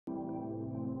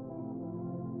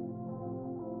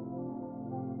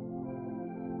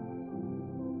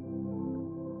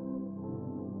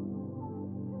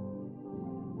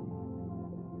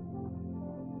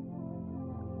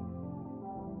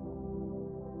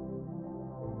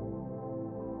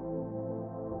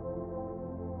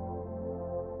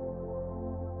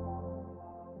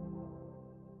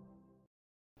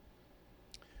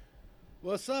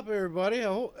What's up, everybody?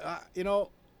 I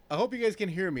hope you guys can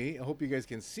hear me. I hope you guys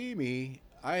can see me.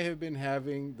 I have been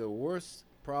having the worst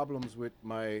problems with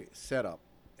my setup,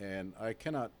 and I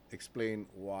cannot explain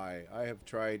why. I have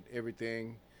tried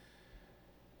everything.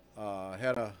 I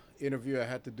had a interview I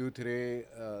had to do today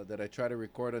that I tried to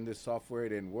record on this software. It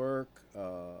didn't work.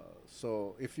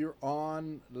 So if you're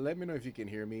on, let me know if you can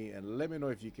hear me, and let me know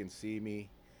if you can see me.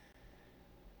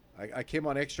 I came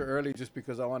on extra early just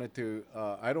because I wanted to.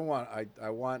 I don't want.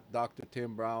 I want Dr.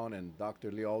 Tim Brown and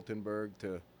Dr. Lee Altenberg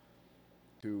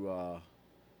to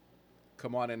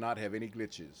come on and not have any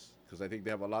glitches because I think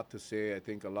they have a lot to say. I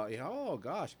think a lot. Yeah, oh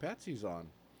gosh, Patsy's on.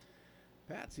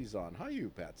 Patsy's on. How are you,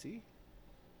 Patsy?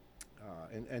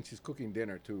 And she's cooking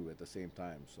dinner too at the same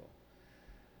time. So,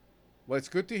 well, it's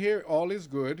good to hear all is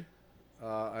good.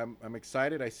 I'm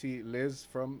excited. I see Liz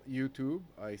from YouTube.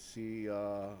 I see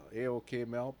AOK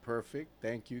Mel. Perfect.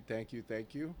 Thank you, thank you,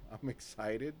 thank you. I'm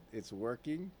excited. It's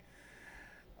working.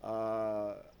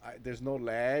 There's no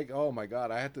lag. Oh my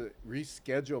God. I had to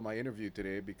reschedule my interview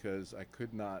today because I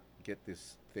could not get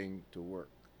this thing to work.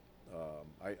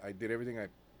 I did everything I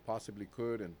possibly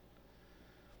could.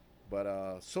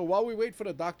 So while we wait for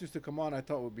the doctors to come on, I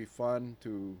thought it would be fun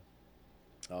to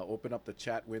open up the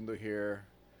chat window here.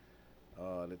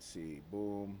 Let's see,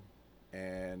 boom,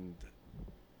 and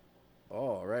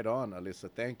oh, right on,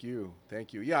 Alyssa. Thank you,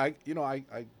 thank you. Yeah, I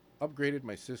upgraded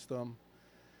my system,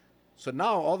 so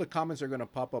now all the comments are gonna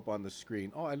pop up on the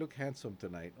screen. Oh, I look handsome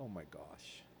tonight. Oh my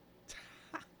gosh,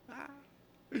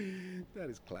 that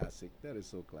is classic. That is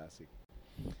so classic.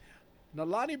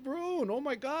 Nalani Brune. Oh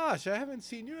my gosh, I haven't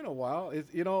seen you in a while.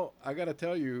 I gotta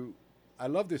tell you, I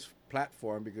love this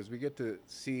platform because we get to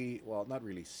see. Well, not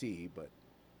really see, but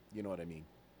you know what I mean.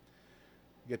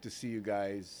 Get to see you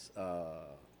guys that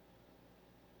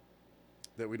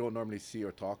we don't normally see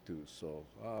or talk to. So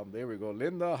there we go.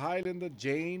 Linda, hi Linda,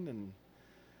 Jane, and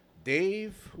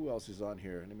Dave. Who else is on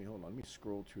here? Let me hold on. Let me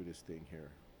scroll through this thing here.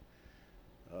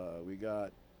 We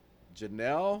got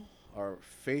Janelle, our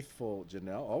faithful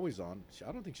Janelle, always on.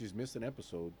 I don't think she's missed an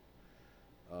episode.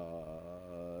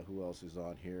 Who else is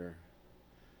on here?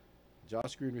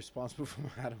 Josh Green responsible for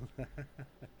I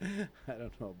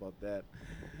don't know about that,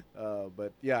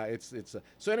 but yeah, it's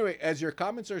so anyway. As your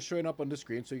comments are showing up on the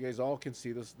screen, so you guys all can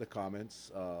see the comments.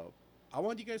 I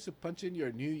want you guys to punch in your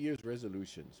New Year's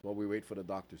resolutions while we wait for the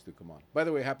doctors to come on. By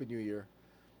the way, Happy New Year,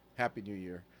 Happy New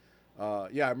Year.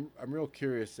 Yeah, I'm real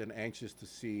curious and anxious to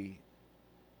see,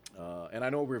 and I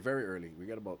know we're very early. We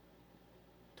got about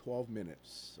 12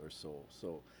 minutes or so.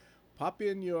 So pop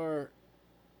in your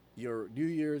New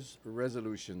Year's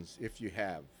resolutions if you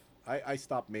have. I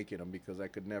stopped making them because I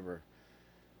could never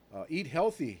eat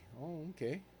healthy. Oh,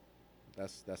 okay,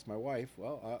 that's my wife.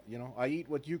 Well, I eat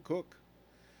what you cook.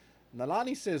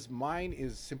 Nalani says mine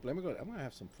is simple. Let me go. I'm gonna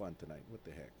have some fun tonight. What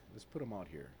the heck? Let's put them out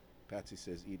here. Patsy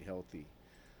says eat healthy.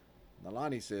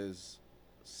 Nalani says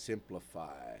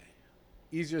simplify.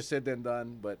 Easier said than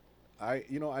done, but I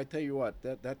tell you what,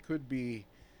 that could be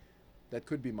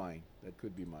mine. That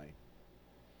could be mine.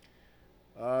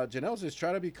 Janelle says,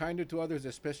 try to be kinder to others,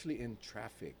 especially in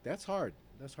traffic. That's hard.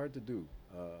 That's hard to do.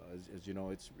 As you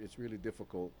know, it's really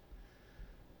difficult.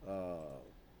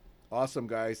 Awesome,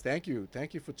 guys. Thank you.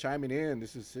 Thank you for chiming in.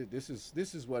 This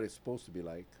is what it's supposed to be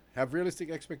like. Have realistic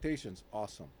expectations.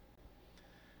 Awesome.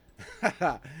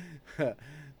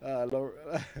 Laurel,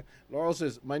 Laurel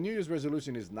says, my New Year's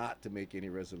resolution is not to make any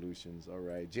resolutions. All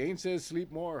right. Jane says,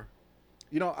 sleep more.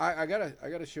 I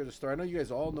gotta share the story. I know you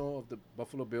guys all know of the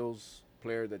Buffalo Bills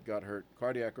player that got hurt,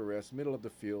 cardiac arrest, middle of the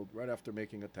field, right after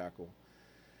making a tackle.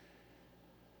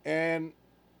 And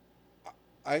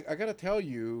I gotta tell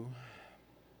you,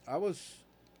 I was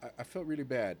I felt really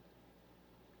bad.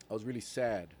 I was really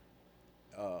sad.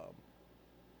 Um,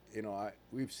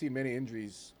 we've seen many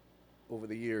injuries over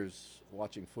the years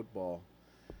watching football.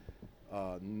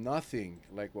 Nothing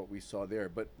like what we saw there.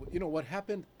 But what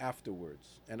happened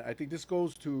afterwards, and I think this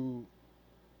goes to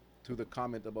the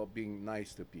comment about being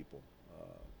nice to people.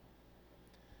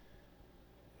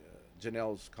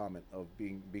 Janelle's comment of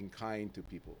being kind to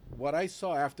people. What I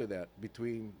saw after that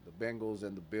between the Bengals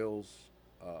and the Bills,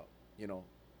 uh, you know,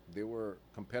 they were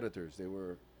competitors.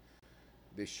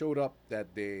 They showed up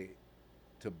that day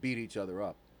to beat each other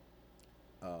up.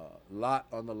 Lot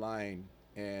on the line,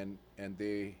 and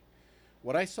they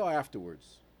what I saw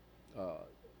afterwards, uh,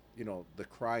 the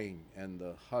crying and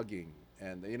the hugging,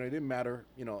 and it didn't matter.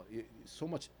 So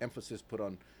much emphasis put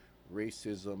on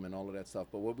racism and all of that stuff.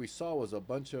 But what we saw was a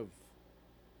bunch of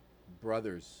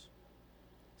brothers,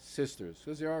 sisters,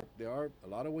 because there are a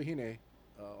lot of wahine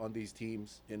on these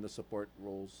teams in the support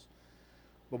roles.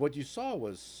 But what you saw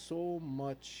was so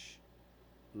much.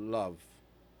 love.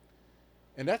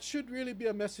 And that should really be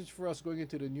a message for us going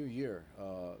into the new year.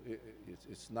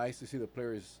 It's nice to see the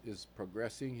player is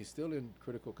progressing. He's still in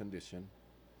critical condition.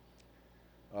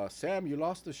 Sam, you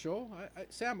lost the show.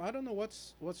 Sam, I don't know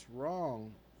what's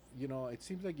wrong. You know, it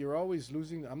seems like you're always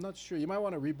losing. I'm not sure. You might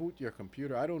want to reboot your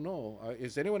computer. I don't know.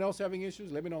 Is anyone else having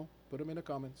issues? Let me know. Put them in the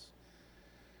comments.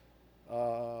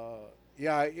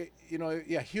 Yeah,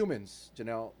 yeah, humans,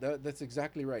 Janelle. That's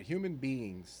exactly right. Human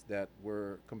beings that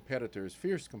were competitors,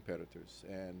 fierce competitors,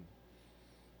 and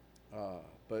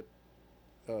but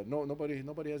no,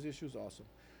 nobody has issues. Awesome,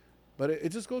 but it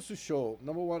just goes to show.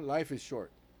 Number one, life is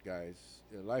short, guys.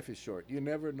 Life is short. You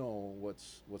never know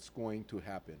what's going to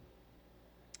happen.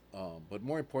 But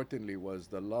more importantly, was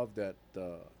the love that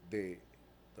the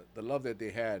love that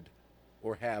they had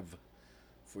or have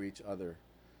for each other.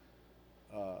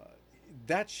 Uh,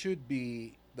 that should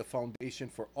be the foundation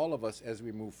for all of us as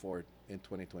we move forward in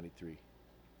 2023.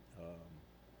 Um,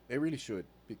 it really should,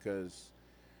 because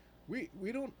we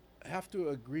don't have to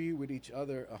agree with each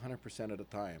other 100% of the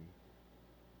time,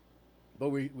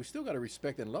 but we still got to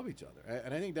respect and love each other.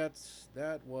 And I think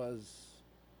that was,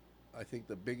 I think,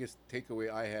 the biggest takeaway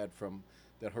I had from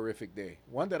that horrific day,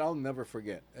 one that I'll never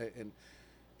forget. And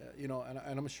you know,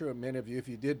 and I'm sure many of you, if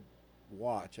you did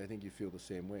watch, I think you feel the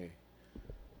same way.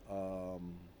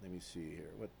 Let me see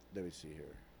here. Let me see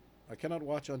here. I cannot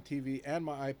watch on TV and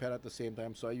my iPad at the same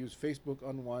time, so I use Facebook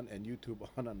on one and YouTube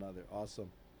on another. Awesome.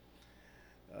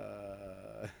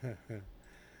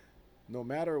 No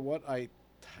matter what I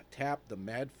tap, the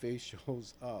mad face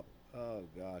shows up. Oh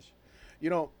gosh. You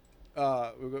know,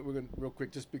 we're going real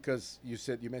quick, just because you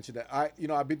mentioned that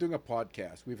I've been doing a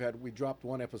podcast. We dropped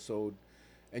one episode,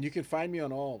 and you can find me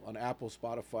on Apple,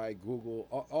 Spotify, Google,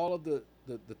 all of the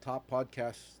top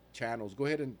podcast channels. Go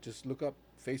ahead and just look up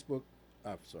Facebook.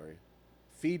 Sorry,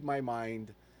 Feed My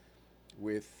Mind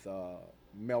with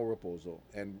Mel Raposo,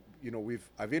 and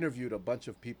I've interviewed a bunch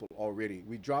of people already.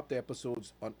 We drop the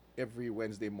episodes on every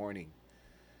Wednesday morning,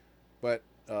 but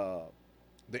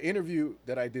the interview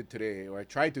that I did today, or I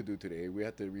tried to do today, we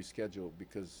had to reschedule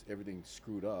because everything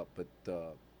screwed up. But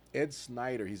Ed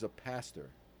Snyder, he's a pastor,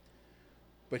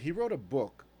 but he wrote a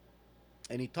book,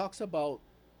 and he talks about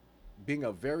being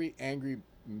a very angry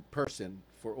person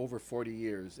for over 40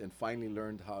 years and finally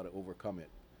learned how to overcome it.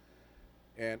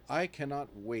 And I cannot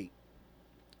wait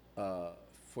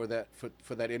for that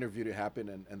interview to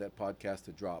happen, and that podcast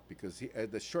to drop, because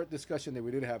the short discussion that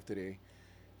we did have today,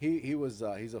 he's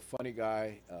a funny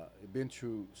guy, been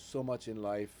through so much in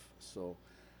life. So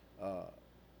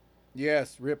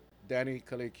yes, rip Danny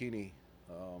Kalekini.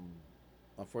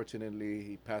 Unfortunately,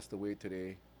 he passed away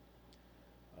today.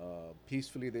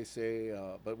 Peacefully, they say,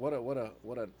 but what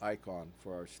an icon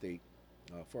for our state,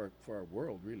 for our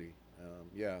world, really.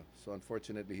 Yeah. So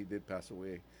unfortunately, he did pass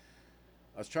away.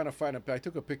 I was trying to find him. I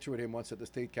took a picture with him once at the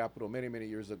state capitol many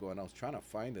years ago, and I was trying to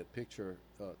find that picture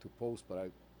to post, but I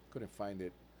couldn't find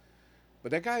it.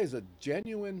 But that guy is a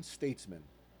genuine statesman,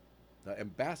 the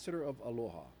ambassador of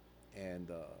aloha,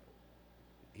 and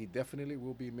he definitely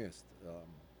will be missed.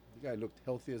 The guy looked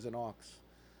healthy as an ox,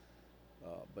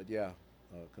 but yeah,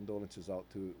 condolences out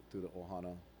to the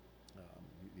Ohana.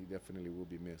 He definitely will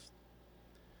be missed.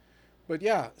 But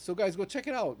yeah, so guys, go check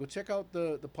it out. Go check out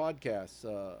the podcast.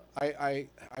 I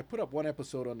put up one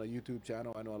episode on the YouTube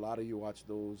channel. I know a lot of you watch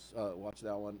those. Watch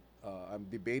that one. I'm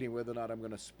debating whether or not I'm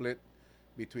going to split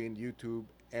between YouTube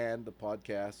and the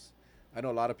podcast. I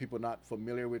know a lot of people not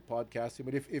familiar with podcasting,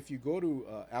 but if you go to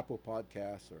Apple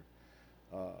Podcasts,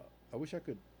 or I wish I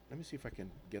could. Let me see if I can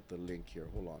get the link here.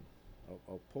 Hold on.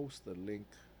 I'll post the link.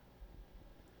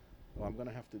 Oh, I'm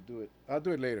gonna have to do it. I'll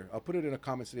do it later. I'll put it in the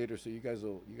comments later, so you guys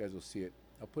will see it.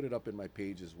 I'll put it up in my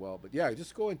page as well. But yeah,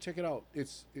 just go and check it out.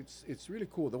 It's really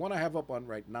cool. The one I have up on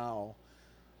right now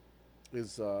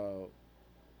is what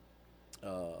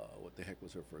the heck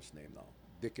was her first name now?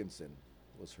 Dickinson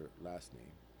was her last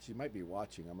name. She might be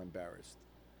watching. I'm embarrassed.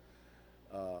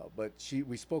 But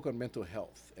we spoke on mental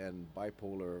health and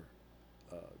bipolar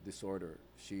disorder.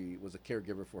 She was a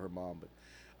caregiver for her mom. But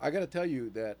I got to tell you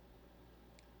that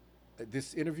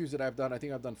this interviews that I've done, I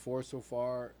think I've done 4 so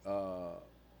far.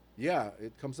 Yeah,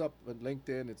 it comes up on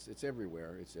LinkedIn. It's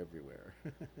everywhere. It's everywhere.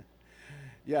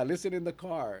 Yeah, listen in the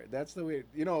car. That's the way.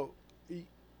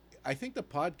 I think the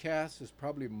podcast is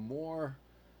probably more.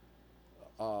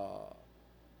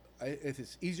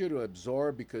 It's easier to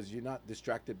absorb because you're not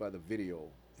distracted by the video,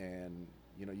 and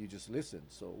you just listen.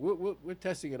 So we're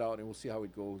testing it out, and we'll see how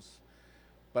it goes.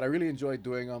 But I really enjoyed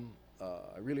doing them.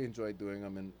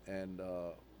 And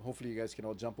hopefully you guys can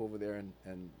all jump over there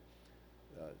and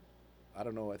I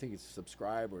don't know. I think it's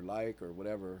subscribe or like or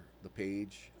whatever the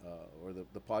page or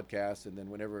the podcast, and then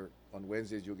whenever on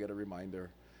Wednesdays you'll get a reminder.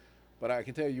 But I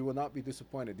can tell you, you will not be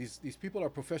disappointed. These people are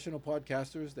professional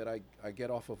podcasters that I get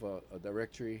off of a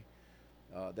directory.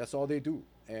 That's all they do,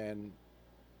 and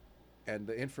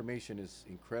the information is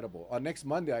incredible. On next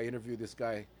Monday, I interview this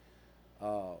guy.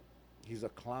 Uh, he's a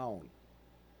clown.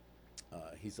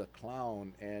 He's a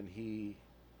clown, and he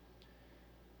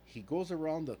goes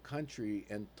around the country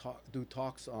and do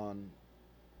talks on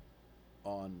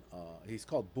he's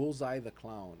called Bullseye the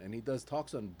Clown, and he does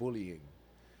talks on bullying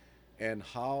and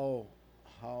how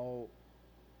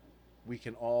we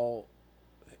can all,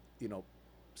 you know,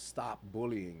 stop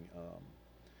bullying.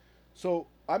 So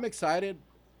I'm excited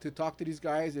to talk to these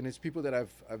guys, and it's people that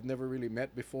I've never really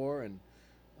met before, and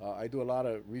I do a lot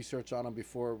of research on them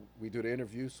before we do the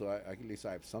interview, so at least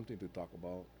I have something to talk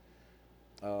about.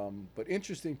 But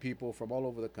interesting people from all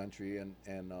over the country, and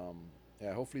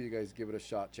yeah, hopefully you guys give it a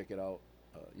shot, check it out.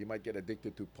 You might get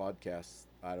addicted to podcasts,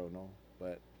 I don't know,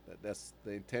 but that's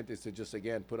the intent, is to just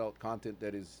again put out content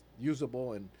that is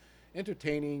usable and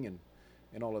entertaining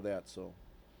and all of that. So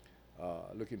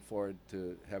looking forward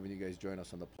to having you guys join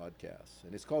us on the podcast.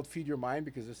 And it's called Feed Your Mind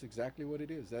because that's exactly what it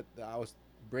is. That I was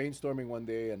brainstorming one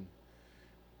day, and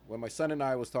when my son and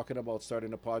I was talking about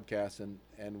starting a podcast, and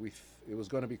it was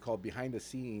going to be called Behind the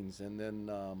Scenes, and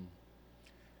then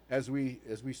as we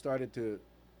started to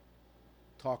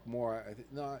talk more,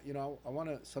 no, you know, I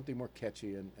want something more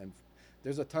catchy, and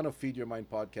there's a ton of Feed Your Mind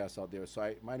podcasts out there.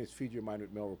 So mine is Feed Your Mind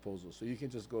with Mel Raposo. So you can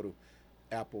just go to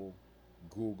Apple,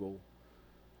 Google,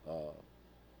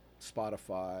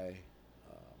 Spotify,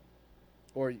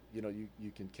 or you know,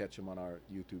 you can catch them on our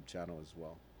YouTube channel as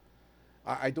well.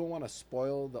 I don't want to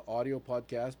spoil the audio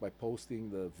podcast by posting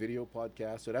the video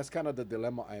podcast, so that's kind of the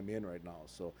dilemma I'm in right now.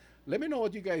 So let me know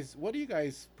what do you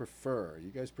guys prefer? You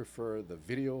guys prefer the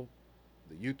video,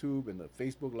 the YouTube and the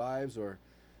Facebook lives, or,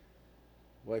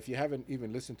 well, if you haven't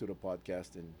even listened to the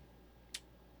podcast, then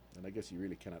I guess you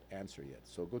really cannot answer yet.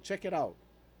 So go check it out.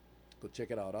 Go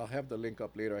check it out. I'll have the link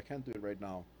up later. I can't do it right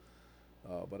now,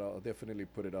 but I'll definitely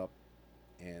put it up.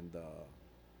 And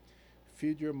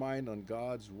feed your mind on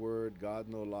God's word, God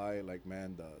no lie, like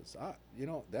man does. You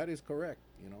know, that is correct.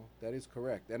 You know, that is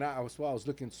correct. And I was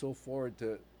looking so forward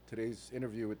to today's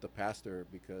interview with the pastor,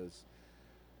 because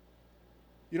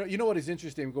you know what is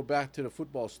interesting. We go back to the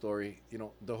football story. You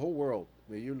know, the whole world.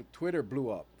 Twitter blew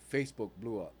up, Facebook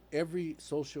blew up, every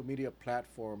social media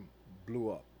platform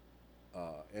blew up.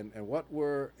 And what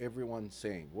were everyone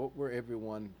saying? What were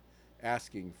everyone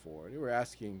asking for? They were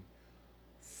asking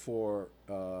for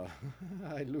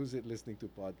I lose it listening to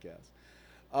podcasts.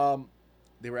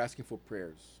 They were asking for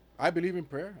prayers. I believe in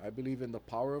prayer. I believe in the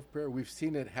power of prayer. We've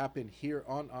seen it happen here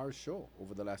on our show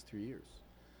over the last 3 years.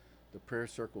 The prayer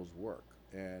circles work,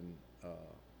 and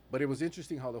but it was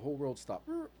interesting how the whole world stopped.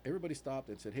 Everybody stopped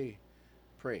and said, "Hey,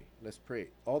 pray. Let's pray."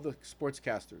 All the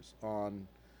sportscasters on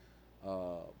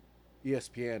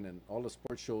ESPN and all the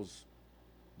sports shows,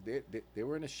 they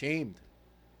weren't ashamed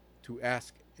to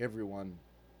ask everyone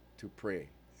to pray.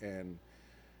 And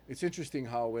it's interesting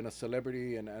how when a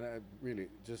celebrity and really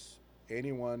just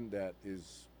anyone that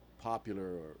is popular,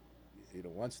 or you know,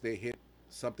 once they hit,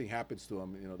 something happens to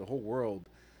them, you know, the whole world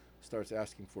starts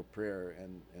asking for prayer.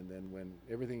 And then when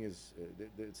everything is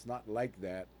it's not like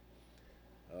that,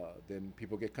 then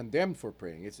people get condemned for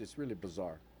praying. It's really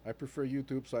bizarre. I prefer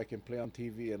YouTube so I can play on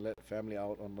TV and let family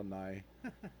out on Lanai.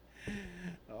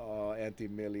 Oh, Auntie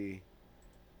Millie,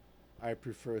 I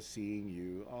prefer seeing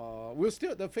you.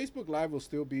 The Facebook Live will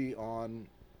still be on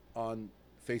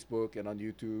Facebook and on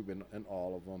YouTube and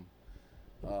all of them.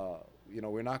 You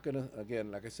know, we're not gonna,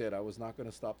 again, like I said, I was not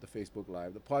gonna stop the Facebook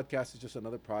Live. The podcast is just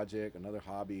another project, another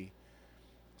hobby.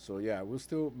 So yeah, we'll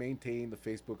still maintain the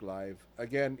Facebook Live.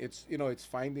 Again, it's, you know, it's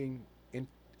finding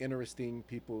interesting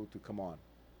people to come on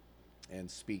and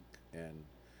speak and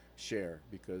share,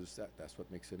 because that's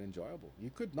what makes it enjoyable. You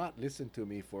could not listen to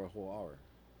me for a whole hour.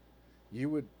 You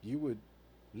would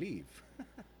leave.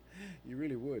 You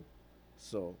really would.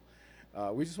 So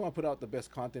we just want to put out the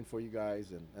best content for you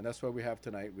guys, and that's what we have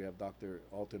tonight. We have Dr.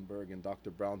 Altenberg and Dr.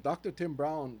 Brown. Dr. Tim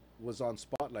Brown was on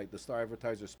Spotlight, the Star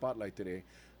Advertiser Spotlight today.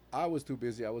 I was too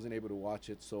busy. I wasn't able to watch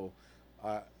it. So,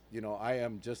 you know, I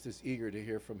am just as eager to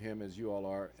hear from him as you all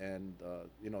are. And,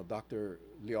 you know, Dr.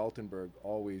 Lee Altenberg,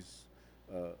 always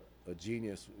a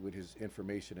genius with his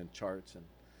information and charts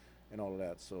and all of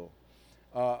that. So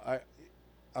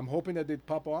I'm hoping that they'd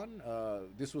pop on.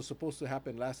 This was supposed to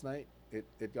happen last night.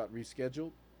 It got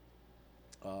rescheduled.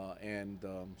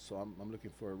 So I'm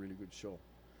looking for a really good show.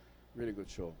 Really good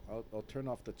show. I'll turn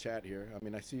off the chat here. I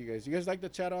mean, I see you guys. You guys like the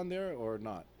chat on there or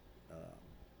not?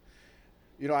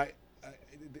 You know, I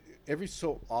every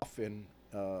so often,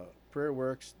 prayer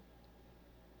works.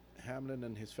 Hamlin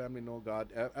and his family know God.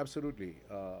 Absolutely,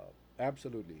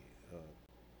 absolutely.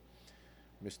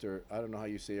 Mr. I don't know how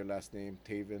you say your last name,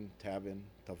 Tavan,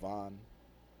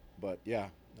 but yeah,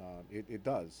 it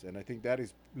does, and I think that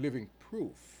is living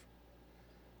proof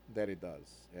that it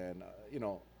does. And you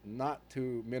know, not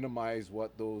to minimize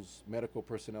what those medical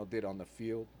personnel did on the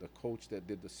field, the coach that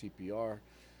did the CPR.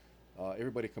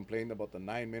 Everybody complained about the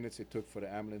 9 minutes it took for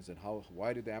the ambulance and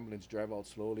why did the ambulance drive out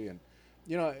slowly. And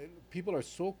you know, people are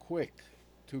so quick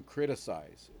to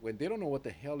criticize when they don't know what the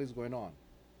hell is going on.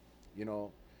 You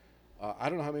know, I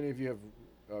don't know how many of you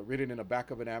have ridden in the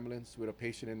back of an ambulance with a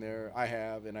patient in there. I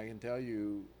have, and I can tell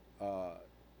you,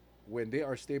 when they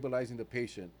are stabilizing the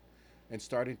patient and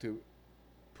starting to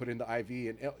put in the IV,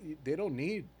 and they don't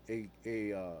need a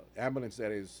ambulance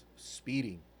that is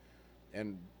speeding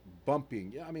and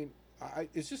bumping. Yeah, I mean,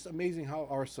 it's just amazing how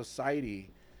our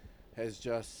society has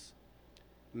just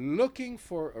looking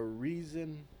for a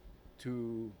reason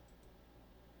to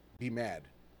be mad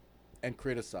and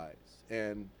criticize,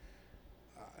 and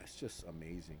it's just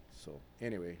amazing. So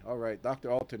anyway, all right, Dr.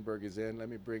 Altenberg is in. Let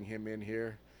me bring him in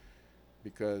here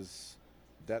because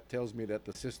that tells me that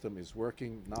the system is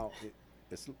working now.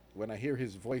 When I hear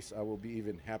his voice, I will be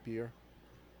even happier.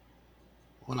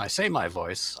 When I say my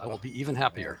voice, I will be even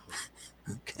happier.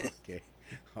 Okay.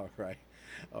 Okay.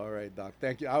 All right, Doc.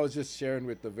 Thank you. I was just sharing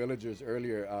with the villagers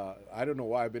earlier. I don't know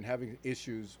why I've been having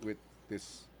issues with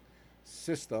this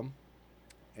system,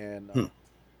 and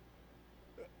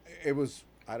it was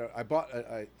I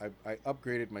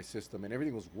upgraded my system, and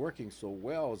everything was working so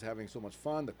well. I was having so much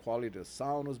fun. The quality of the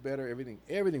sound was better.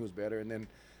 Everything was better. And then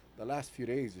the last few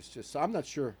days, it's just, so I'm not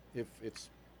sure if it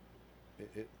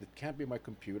can't be my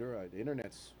computer. The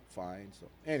internet's fine. So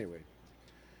anyway,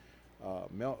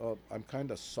 Mel, I'm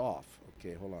kind of soft.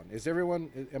 Okay, hold on. Is everyone?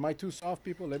 Am I too soft,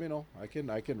 people? Let me know. I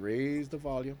can raise the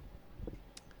volume.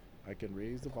 I can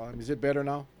raise the volume. Is it better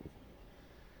now?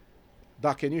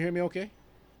 Doc, can you hear me? Okay.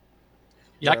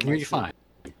 Yeah, I can hear you fine.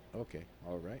 Okay.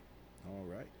 All right. All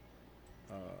right.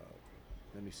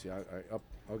 Let me see.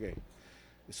 Okay.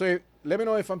 So let me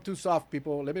know if I'm too soft,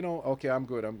 people. Let me know. Okay, I'm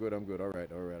good. I'm good. I'm good. All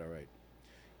right. All right. All right.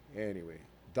 Anyway,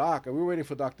 Doc, we're waiting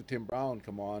for Dr. Tim Brown.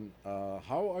 Come on.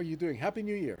 How are you doing? Happy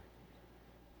New Year.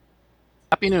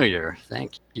 Happy New Year.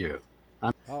 Thank you.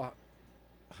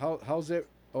 How's it?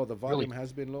 Oh, the volume Really?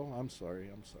 has been low. I'm sorry.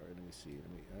 I'm sorry. Let me see.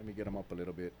 Let me get them up a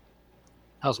little bit.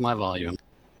 How's my volume?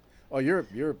 Oh, you're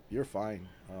fine.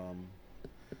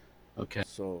 Okay.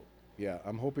 So yeah,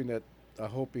 I'm hoping that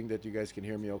you guys can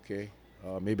hear me okay.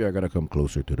 Maybe I gotta come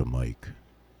closer to the mic.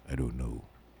 I don't know.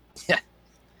 Yeah.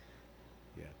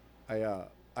 Yeah.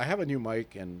 I have a new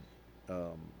mic, and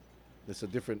it's a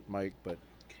different mic, but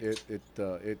it's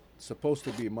supposed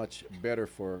to be much better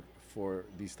for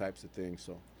these types of things.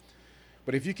 So,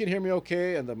 but if you can hear me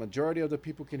okay, and the majority of the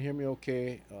people can hear me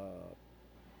okay,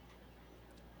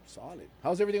 solid.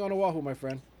 How's everything on Oahu, my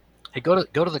friend? Hey, go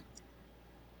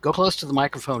close to the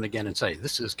microphone again and say,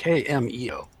 "This is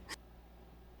KMEO."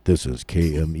 This is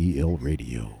KMEL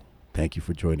Radio. Thank you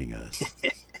for joining us.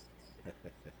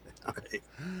 Okay.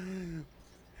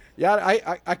 Yeah,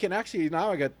 I can actually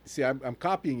now. I'm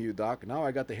copying you, Doc. Now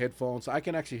I got the headphones. I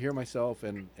can actually hear myself,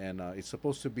 and it's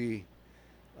supposed to be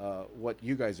what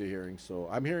you guys are hearing. So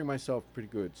I'm hearing myself pretty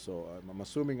good. So I'm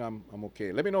assuming I'm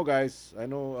okay. Let me know, guys. I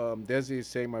know Desi is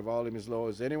saying my volume is low.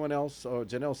 Is anyone else? Oh,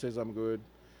 Janelle says I'm good.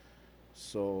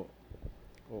 So,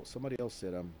 oh, somebody else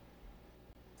said I'm.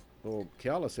 Oh,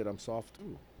 Kiala said I'm soft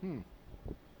too.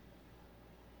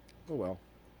 Oh well.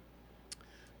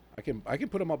 I can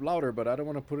put them up louder, but I don't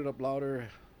want to put it up louder.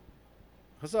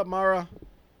 What's up, Mara?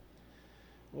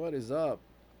 What is up?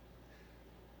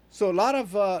 So a lot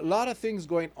of things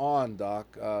going on,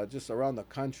 Doc. Just around the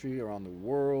country, around the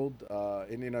world,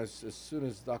 and you know, as soon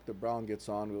as Dr. Brown gets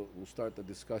on, we'll start the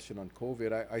discussion on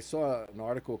COVID. I saw an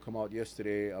article come out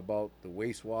yesterday about the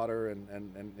wastewater,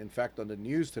 and in fact, on the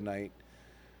news tonight,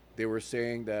 they were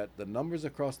saying that the numbers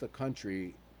across the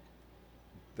country,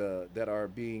 the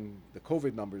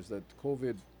COVID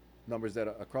numbers that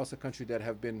are across the country that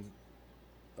have been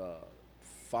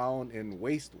found in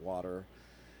wastewater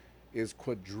is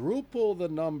quadruple the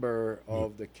number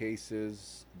of the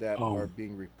cases that are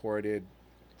being reported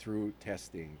through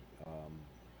testing.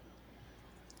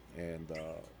 And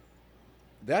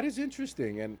that is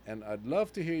interesting, and I'd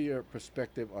love to hear your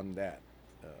perspective on that.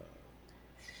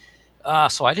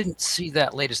 So I didn't see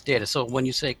that latest data. So when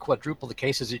you say quadruple the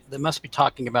cases, they must be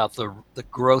talking about the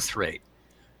growth rate,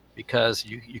 because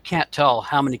you can't tell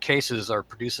how many cases are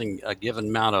producing a given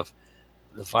amount of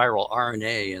the viral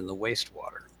RNA in the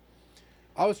wastewater.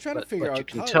 I was trying to figure But out you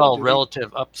can how tell do they.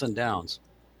 relative ups and downs.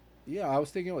 Yeah, I was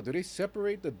thinking, do they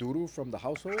separate the doodoo from the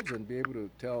households and be able to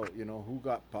tell, who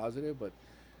got positive? But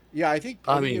yeah, I I think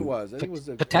it mean, was. I think it was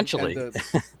the and potentially.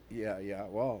 the. Yeah, yeah.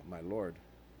 Well, my lord,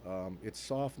 it's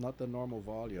soft, not the normal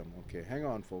volume. Okay, hang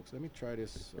on, folks. Let me try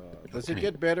this. Does it Okay.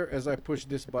 get better as I push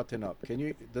this button up? Can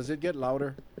you? Does it get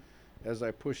louder as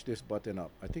I push this button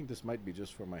up? I think this might be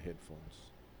just for my headphones.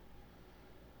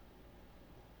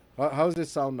 How does it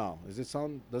sound now? Is it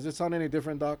sound? Does it sound any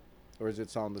different, Doc, or does it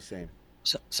sound the same?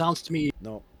 Sounds to me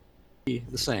No.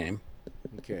 the same.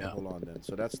 Okay, Yeah. hold on then.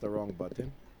 So that's the wrong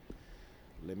button.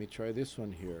 Let me try this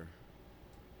one here.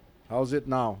 How's it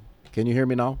now? Can you hear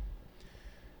me now?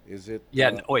 Is it?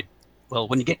 Yeah. Wait. Well,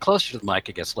 when you get closer to the mic,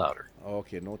 it gets louder.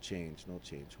 Okay, no change, no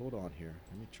change. Hold on here.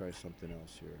 Let me try something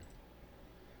else here.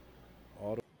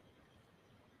 Auto.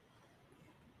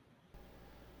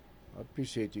 I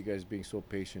appreciate you guys being so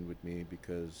patient with me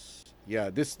because yeah,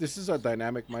 this is a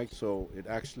dynamic mic, so it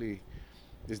actually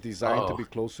is designed to Oh. be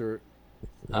closer.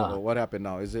 Uh, Oh, what happened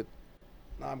now? Is it?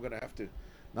 Now I'm gonna have to.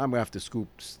 Now I'm gonna have to scoop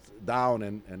down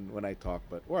and when I talk,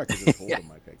 but or I could just hold yeah. the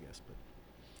mic, I guess. But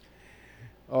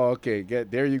oh, okay,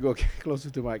 get there you go, get closer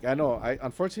to mic. I know. I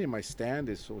unfortunately my stand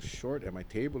is so short and my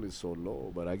table is so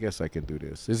low, but I guess I can do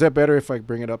this. Is that better if I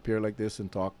bring it up here like this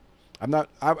and talk? I'm not.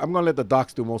 I'm gonna let the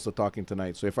docs do most of the talking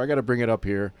tonight. So if I gotta bring it up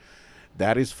here,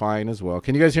 that is fine as well.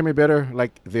 Can you guys hear me better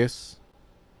like this?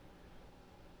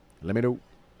 Let me know.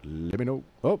 Let me know.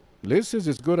 Oh, Liz says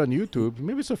it's good on YouTube.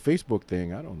 Maybe it's a Facebook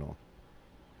thing. I don't know.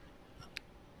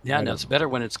 Yeah. I No, don't it's know. better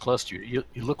when it's close to you.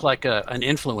 You look like an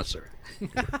influencer.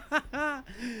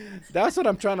 That's what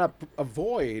I'm trying to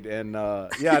avoid. And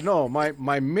yeah, no,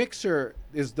 my mixer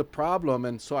is the problem,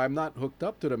 and so I'm not hooked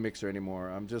up to the mixer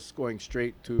anymore. I'm just going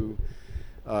straight to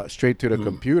the Mm.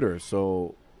 computer.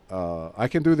 So I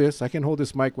can do this. I can hold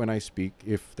this mic when I speak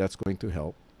if that's going to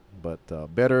help.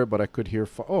 But better. But I could hear.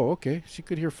 Oh, okay. She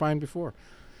could hear fine before.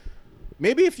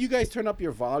 Maybe if you guys turn up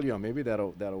your volume, maybe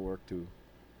that'll work too.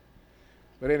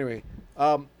 But anyway,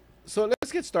 so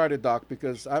let's get started, Doc,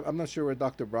 because I'm not sure where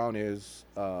Dr. Brown is,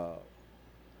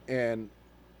 and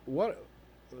what.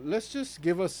 Let's just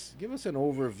give us an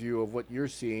overview of what you're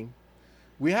seeing.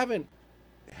 We haven't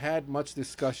had much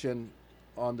discussion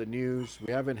on the news.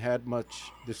 We haven't had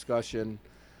much discussion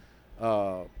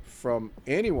from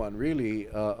anyone really,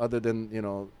 other than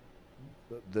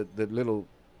the little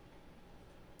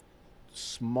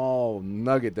small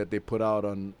nugget that they put out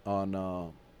on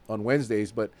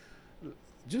Wednesdays. But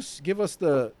just give us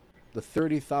the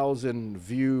 30,000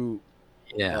 view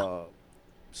Yeah. uh,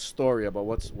 story about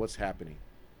what's happening.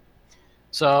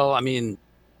 So, I mean,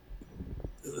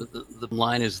 the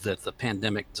line is that the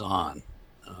pandemic's on.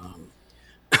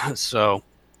 So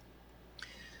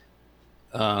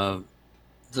the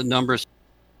numbers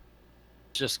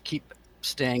just keep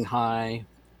staying high,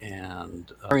 and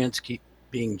variants keep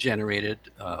being generated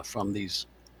from these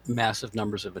massive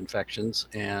numbers of infections,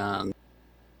 and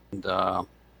the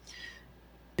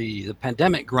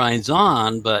pandemic grinds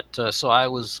on. But so I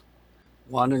was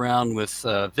wandering around with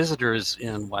visitors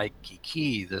in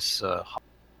Waikiki this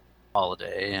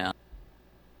holiday,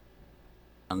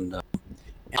 and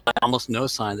almost no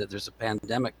sign that there's a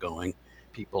pandemic going.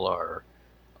 People are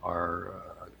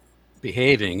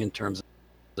behaving in terms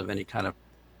of any kind of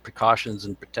precautions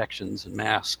and protections and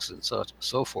masks and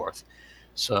so forth.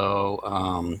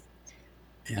 So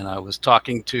and I was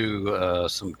talking to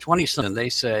some 20-something, and they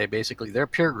say basically their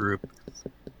peer group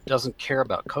doesn't care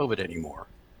about COVID anymore,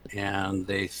 and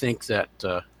they think that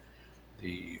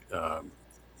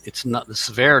it's not, the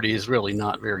severity is really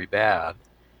not very bad,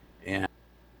 and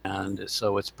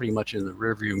so it's pretty much in the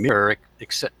rearview mirror,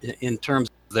 except in terms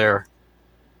of their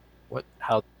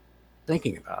how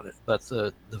thinking about it. But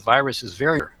the virus is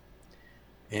very,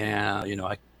 and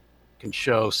I can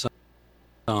show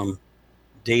some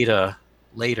data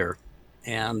later,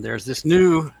 and there's this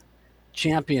new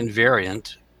champion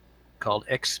variant called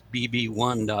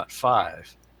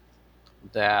XBB1.5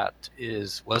 that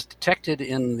was detected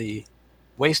in the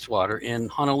wastewater in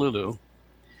Honolulu,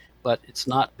 but it's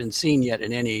not been seen yet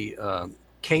in any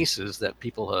cases that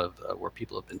where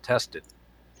people have been tested.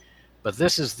 But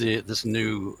this is this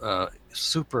new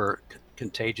super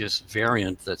contagious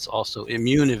variant that's also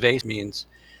immune evasive, means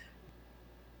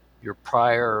your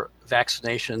prior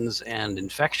vaccinations and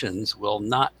infections will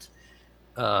not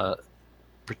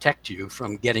protect you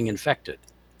from getting infected.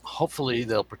 Hopefully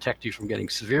they'll protect you from getting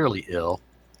severely ill,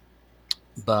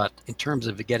 but in terms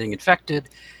of getting infected,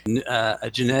 a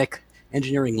genetic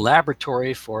engineering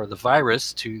laboratory for the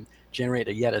virus to generate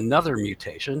yet another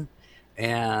mutation,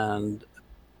 and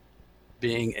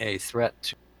being a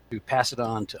threat to pass it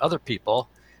on to other people.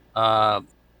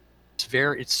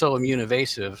 It's so immune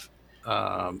evasive.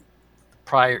 Whatever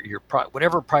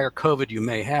prior COVID you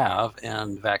may have,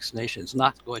 and vaccination is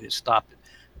not going to stop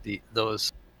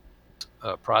those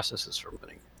processes from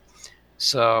happening.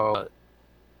 So,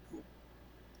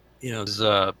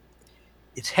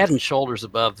 it's head and shoulders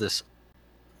above the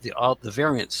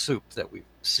variant soup that we've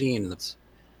seen,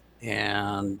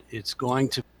 and it's going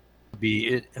to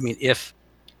be. I mean, if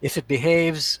it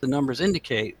behaves, the numbers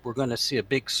indicate we're going to see a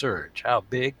big surge. How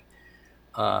big?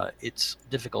 It's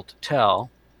difficult to tell.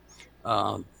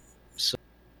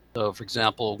 So, for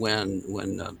example, when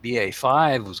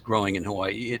BA5 was growing in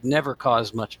Hawaii, it never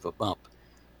caused much of a bump.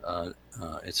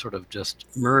 It sort of just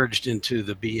merged into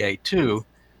the BA2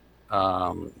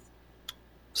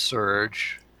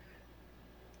 surge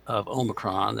of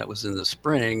Omicron that was in the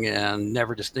spring and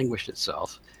never distinguished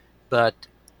itself. But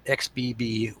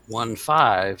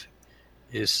XBB.1.5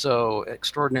 is so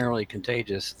extraordinarily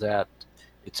contagious that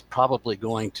it's probably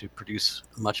going to produce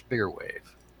a much bigger wave.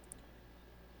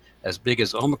 As big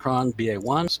as Omicron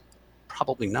BA1,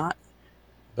 probably not,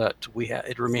 but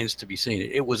it remains to be seen.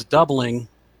 It was doubling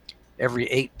every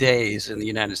 8 days in the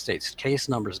United States. Case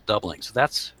numbers doubling, so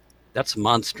that's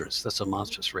monstrous. That's a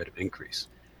monstrous rate of increase,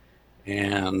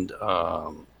 and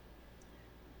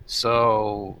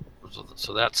so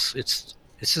that's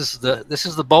This is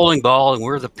the bowling ball, and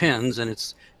we're the pins, and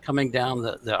it's coming down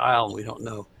the aisle, and we don't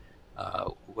know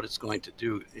what it's going to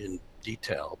do in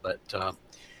detail, but.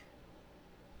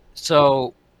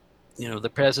 So,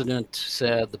 the president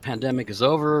said the pandemic is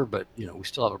over, but, we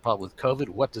still have a problem with COVID.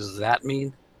 What does that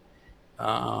mean?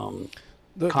 The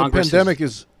pandemic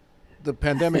is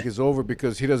over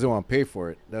because he doesn't want to pay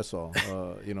for it. That's all.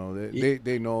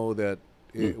 They know that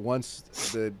once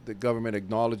the government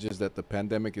acknowledges that the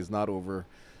pandemic is not over,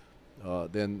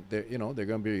 then they're going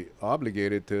to be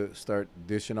obligated to start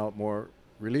dishing out more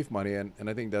relief money. And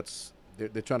I think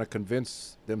they're trying to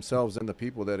convince themselves and the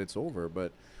people that it's over.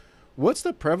 But what's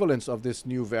the prevalence of this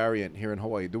new variant here in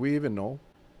Hawaii? Do we even know?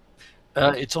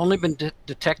 It's only been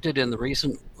detected in the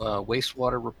recent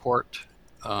wastewater report.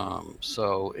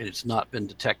 So it's not been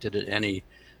detected in any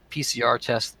PCR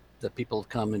tests that people have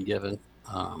come and given.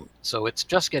 So it's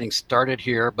just getting started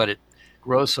here, but it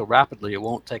grows so rapidly, it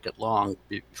won't take it long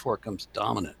before it comes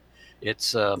dominant.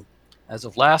 It's, as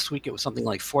of last week, it was something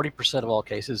like 40% of all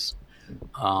cases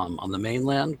on the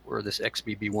mainland were this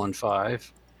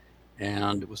XBB.1.5.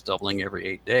 And it was doubling every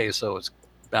 8 days, so it's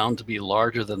bound to be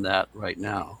larger than that right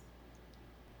now.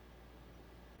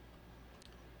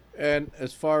 And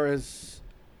as far as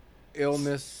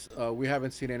illness, we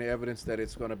haven't seen any evidence that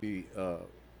it's going to be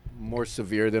more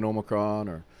severe than Omicron,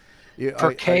 or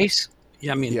per case.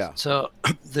 So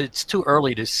it's too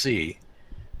early to see.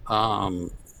 The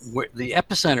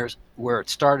epicenters where it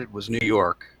started was New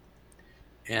York,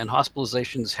 and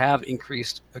hospitalizations have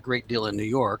increased a great deal in New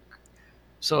York.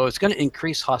 So it's going to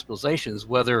increase hospitalizations.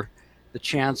 Whether the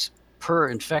chance per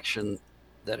infection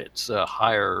that it's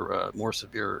higher, more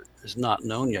severe, is not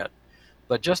known yet.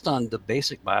 But just on the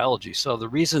basic biology. So the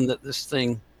reason that this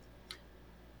thing,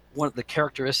 one of the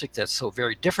characteristics that's so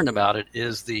very different about it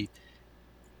is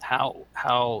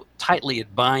how tightly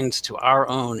it binds to our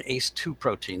own ACE2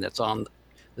 protein that's on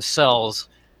the cells,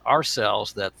 our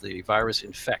cells, that the virus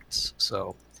infects.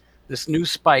 So this new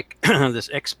spike, this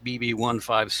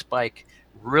XBB.1.5 spike,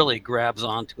 really grabs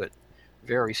onto it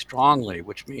very strongly,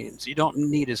 which means you don't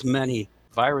need as many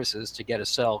viruses to get a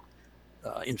cell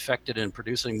infected and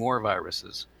producing more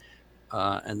viruses.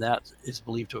 And that is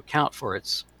believed to account for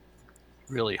its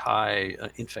really high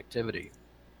infectivity.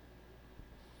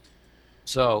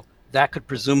 So that could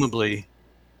presumably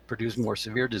produce more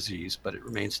severe disease, but it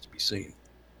remains to be seen.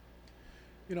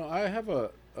 I have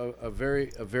a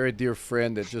very dear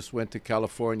friend that just went to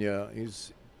California.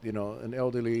 He's an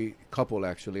elderly couple,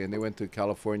 actually, and they went to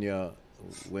California,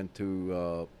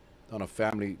 on a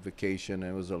family vacation,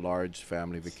 and it was a large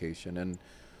family vacation, and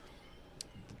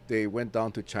they went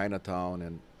down to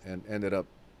Chinatown and ended up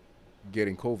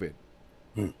getting COVID,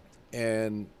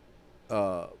 and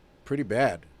pretty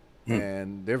bad.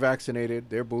 And they're vaccinated,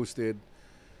 they're boosted.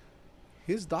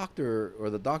 His doctor, or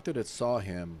the doctor that saw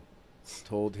him,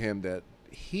 told him that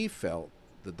he felt,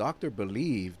 the doctor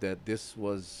believed that this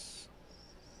was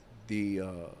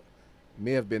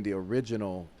may have been the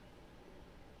original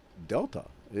Delta.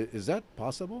 Is that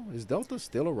possible? Is Delta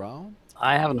still around?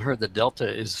 I haven't heard that Delta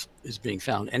is being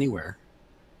found anywhere.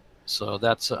 So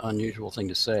that's an unusual thing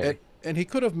to say. And he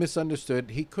could have misunderstood.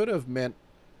 He could have meant,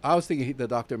 I was thinking the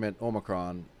doctor meant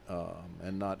Omicron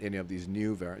and not any of these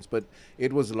new variants. But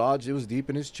it was lodged, it was deep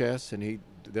in his chest, and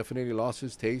definitely lost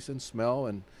his taste and smell,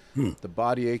 and Hmm. the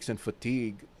body aches and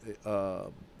fatigue.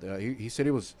 He said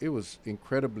it was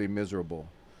incredibly miserable.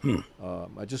 Hmm.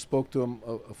 I just spoke to him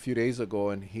a few days ago,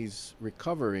 and he's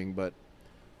recovering, but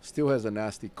still has a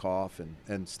nasty cough, and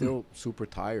Hmm. still super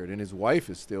tired. And his wife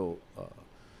is still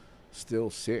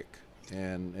sick,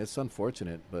 and it's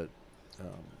unfortunate. But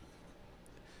um,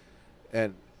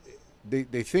 and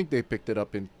they think they picked it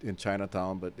up in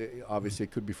Chinatown, but obviously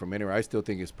it could be from anywhere. I still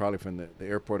think it's probably from the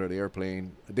airport or the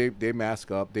airplane. They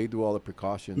mask up, they do all the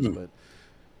precautions, Hmm. but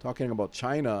talking about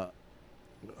China,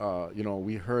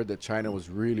 we heard that China was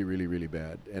really, really, really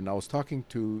bad. And I was talking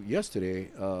to yesterday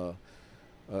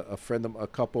a friend of a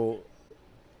couple.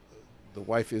 The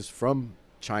wife is from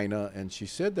China, and she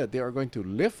said that they are going to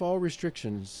lift all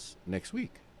restrictions next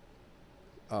week.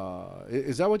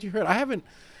 Is that what you heard?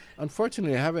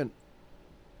 Unfortunately, I haven't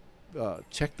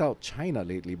checked out China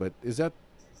lately. But does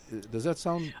that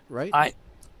sound right? I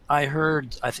I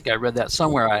heard. I think I read that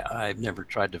somewhere. I've never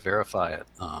tried to verify it.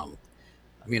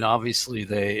 I mean, obviously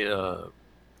they've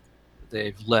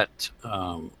let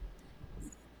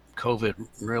COVID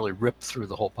really rip through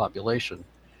the whole population.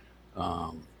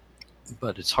 Um,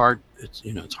 but it's hard.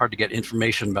 It's hard to get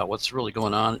information about what's really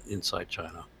going on inside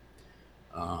China.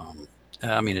 Um,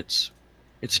 I mean, it's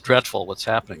dreadful what's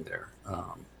happening there.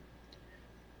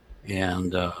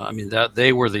 And I mean that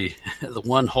they were the the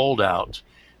one holdout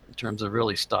in terms of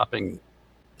really stopping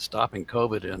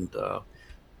COVID. And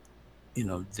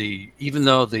the even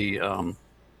though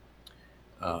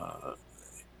uh,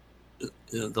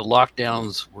 the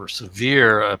lockdowns were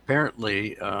severe,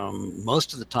 apparently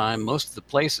most of the time, most of the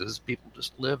places, people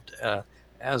just lived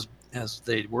as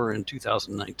they were in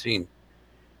 2019.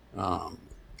 Um,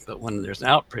 but when there's an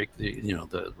outbreak,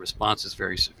 the response is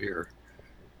very severe.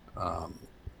 Um,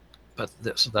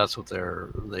 so that's what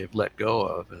they've let go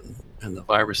of, and the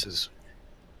virus is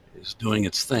doing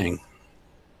its thing.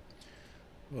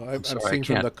 Well, I'm I'm sorry, I seeing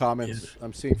from can't. the Yeah. comments.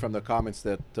 I'm seeing from the comments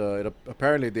that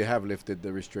apparently they have lifted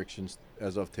the restrictions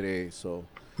as of today. So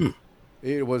Hmm.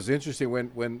 it was interesting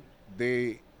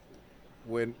they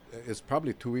when it's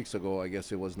probably 2 weeks ago. I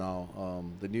guess it was now.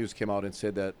 The news came out and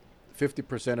said that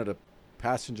 50% of the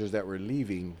passengers that were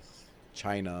leaving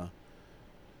China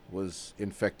was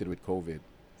infected with COVID,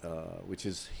 which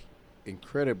is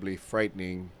incredibly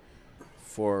frightening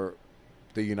for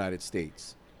the United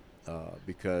States,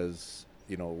 because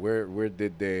where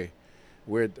did they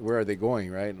where are they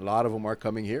going, right? A lot of them are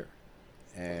coming here,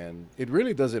 and it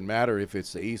really doesn't matter if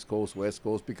it's the East Coast, West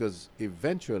Coast, because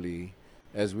eventually,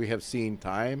 as we have seen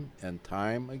time and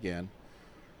time again,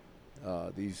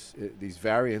 these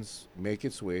variants make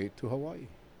its way to Hawaii,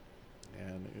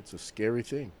 and it's a scary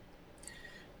thing.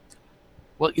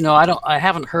 Well, I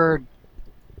haven't heard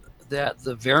that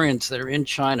the variants that are in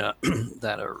China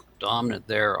that are dominant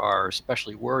there are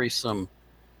especially worrisome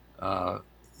uh,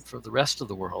 for the rest of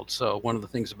the world. So one of the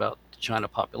things about the China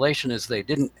population is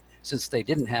since they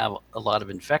didn't have a lot of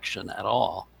infection at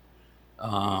all,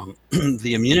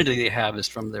 the immunity they have is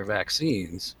from their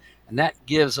vaccines, and that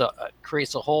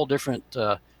creates a whole different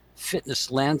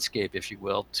fitness landscape, if you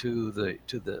will, to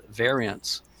the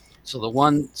variants. So the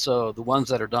ones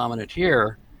that are dominant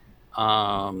here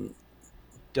um,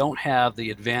 don't have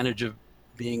the advantage of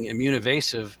being immune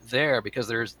evasive there because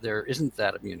there isn't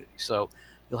that immunity. So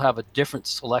you'll have a different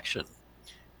selection,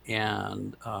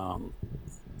 and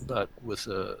but with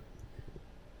a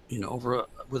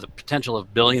with a potential of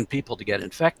 1 billion people to get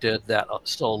infected, that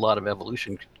still a lot of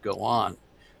evolution could go on.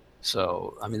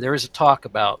 So I mean, there is a talk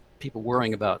about people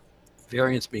worrying about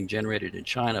variants being generated in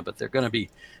China, but they're going to be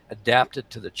adapted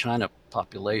to the China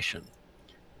population,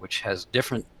 which has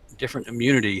different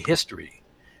immunity history.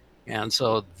 And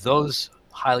so those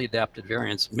highly adapted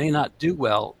variants may not do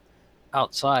well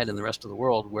outside in the rest of the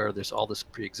world where there's all this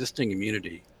pre-existing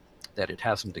immunity that it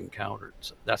hasn't encountered.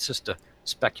 So that's just a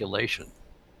speculation.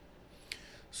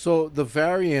 So the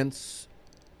variants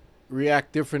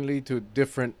react differently to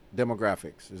different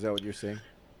demographics. Is that what you're saying?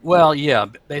 Well, yeah,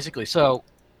 basically. So,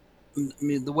 I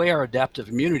mean, the way our adaptive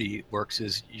immunity works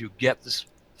is you get this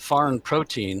foreign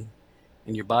protein,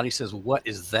 and your body says, "What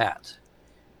is that?"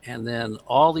 And then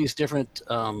all these different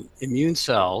immune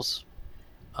cells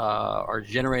are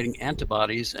generating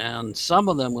antibodies, and some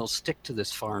of them will stick to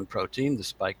this foreign protein, the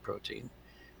spike protein,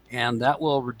 and that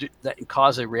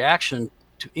cause a reaction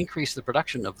to increase the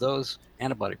production of those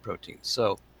antibody proteins.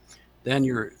 So then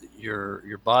your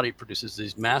body produces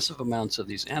these massive amounts of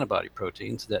these antibody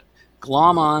proteins that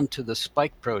glom on to the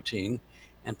spike protein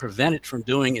and prevent it from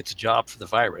doing its job for the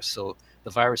virus. So the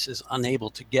virus is unable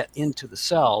to get into the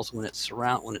cells when it's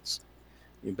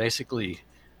basically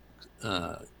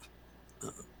uh,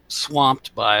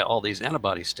 swamped by all these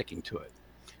antibodies sticking to it.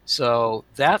 So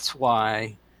that's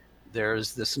why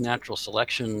there's this natural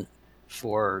selection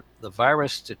for the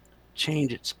virus to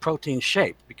change its protein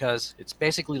shape, because it's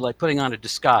basically like putting on a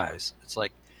disguise. It's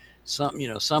like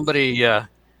somebody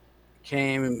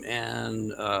came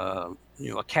and a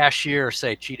cashier,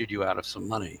 say, cheated you out of some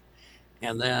money,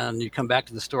 and then you come back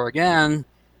to the store again.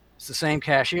 It's the same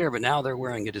cashier, but now they're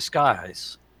wearing a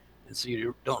disguise, and so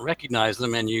you don't recognize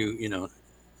them, and you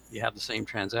have the same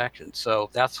transaction. So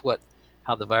that's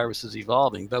how the virus is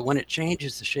evolving. But when it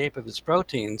changes the shape of its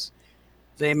proteins,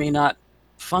 they may not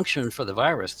function for the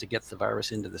virus to get the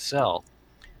virus into the cell.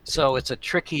 So it's a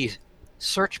tricky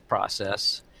search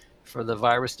process for the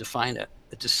virus to find a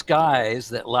disguise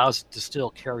that allows it to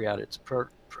still carry out its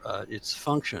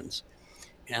functions.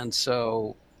 And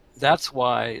so that's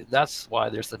why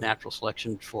there's the natural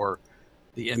selection for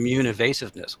the immune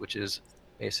evasiveness, which is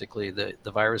basically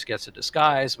the virus gets a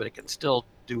disguise, but it can still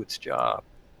do its job.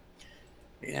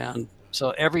 And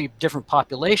so every different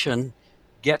population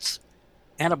gets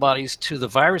antibodies to the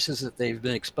viruses that they've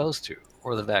been exposed to,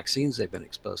 or the vaccines they've been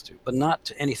exposed to, but not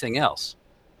to anything else.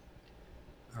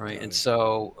 All right, and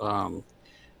so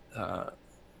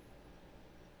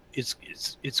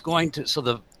it's going to, so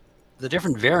the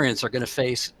different variants are going to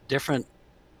face different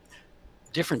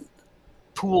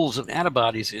pools of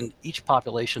antibodies in each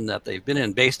population that they've been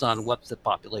in, based on what the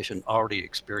population already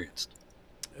experienced.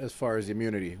 As far as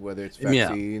immunity, whether it's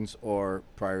vaccines or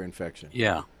prior infection.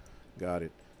 Yeah. Got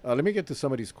it. Let me get to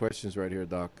some of these questions right here,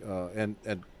 Doc. And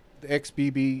the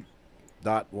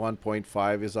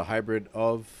XBB.1.5 is a hybrid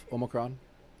of Omicron?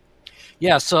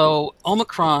 Yeah, so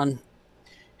Omicron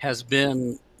has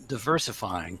been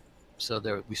diversifying. So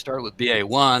we started with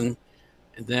BA1,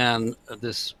 and then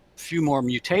this few more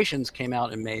mutations came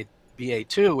out and made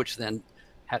BA2, which then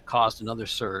had caused another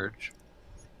surge.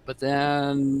 But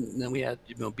then we had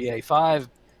BA5,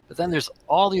 but then there's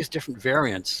all these different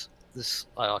variants. This,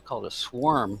 I'll call it a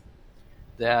swarm,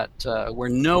 that where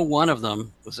no one of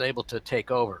them was able to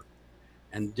take over,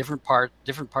 and different parts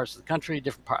of the country,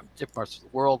 different parts of the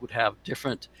world would have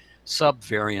different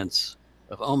subvariants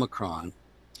of Omicron.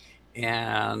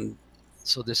 And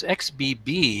so this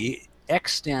XBB,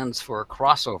 X stands for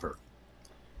crossover.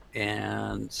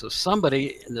 And so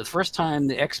the first time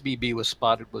the XBB was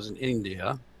spotted was in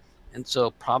India. And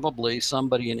so probably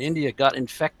somebody in India got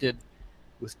infected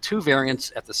with two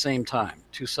variants at the same time,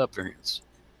 two subvariants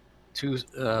of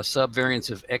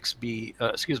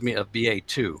of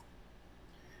BA2.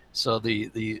 So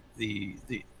these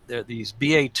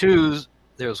BA2s,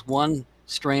 there's one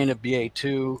strain of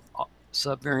BA2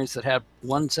 subvariants that had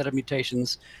one set of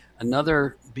mutations,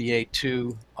 another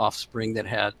BA2 offspring that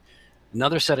had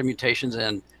another set of mutations,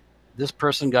 and this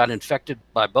person got infected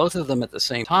by both of them at the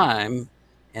same time,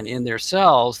 and in their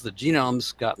cells, the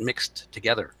genomes got mixed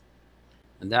together.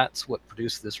 And that's what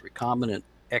produced this recombinant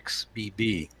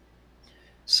XBB.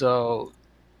 So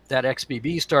that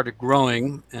XBB started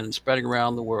growing and spreading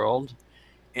around the world,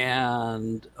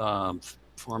 and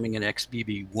forming an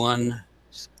XBB1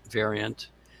 variant.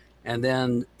 And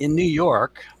then in New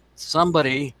York,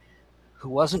 somebody who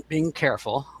wasn't being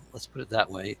careful, let's put it that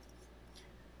way,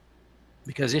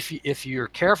 because if you're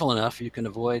careful enough, you can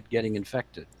avoid getting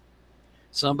infected.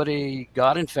 Somebody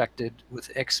got infected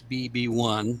with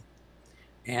XBB1,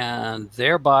 and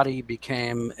their body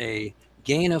became a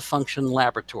gain-of-function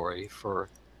laboratory for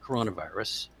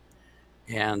coronavirus,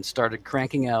 and started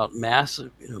cranking out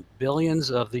massive,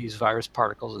 billions of these virus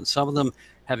particles, and some of them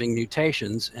having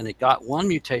mutations. And it got one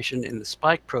mutation in the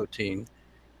spike protein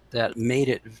that made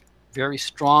it very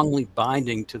strongly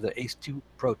binding to the ACE2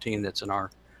 protein that's on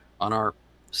our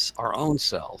own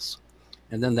cells.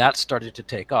 And then that started to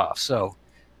take off. So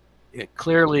it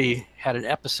clearly had an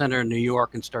epicenter in New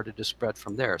York and started to spread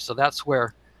from there. So that's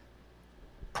where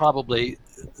probably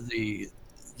the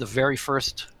very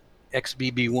first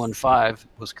XBB.1.5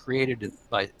 was created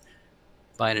by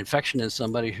an infection in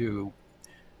somebody who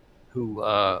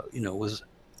was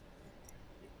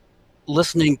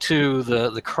listening to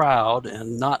the crowd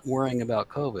and not worrying about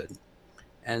COVID.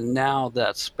 And now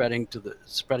that's spreading to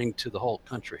the whole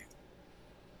country.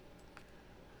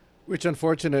 Which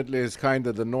unfortunately is kind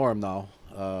of the norm now.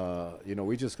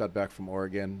 We just got back from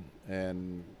Oregon,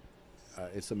 and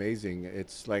it's amazing.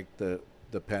 It's like the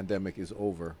pandemic is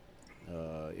over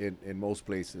in most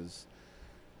places.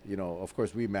 Of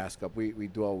course we mask up. We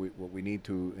do what we need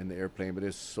to in the airplane, but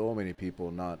there's so many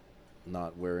people not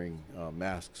wearing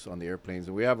masks on the airplanes.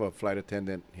 And we have a flight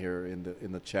attendant here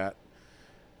in the chat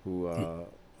who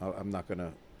I'm not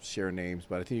gonna share names,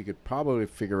 but I think you could probably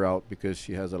figure out, because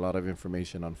she has a lot of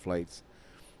information on flights.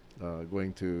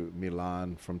 going to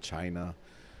Milan from China.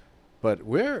 But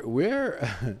where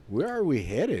where are we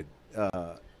headed?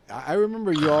 I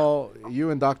remember you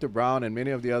and Dr. Brown and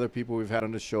many of the other people we've had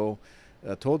on the show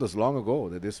told us long ago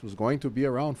that this was going to be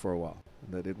around for a while,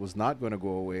 that it was not going to go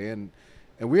away, and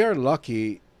we are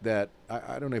lucky that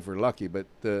I don't know if we're lucky, but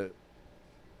the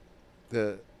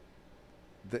the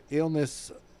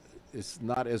illness is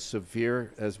not as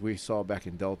severe as we saw back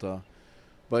in Delta,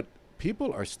 but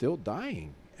people are still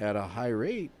dying at a high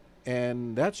rate,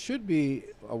 and that should be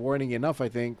a warning enough, I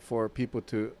think, for people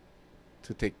to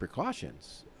take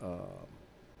precautions.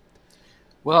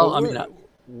 Well, But I mean,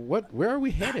 where are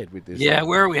we headed with this yeah, thing?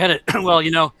 where are we headed? Well,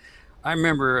 I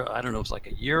remember, I don't know, it was like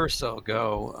a year or so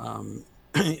ago,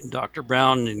 Dr.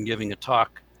 Brown, in giving a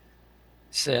talk,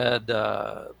 said,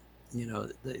 the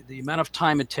amount of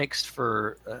time it takes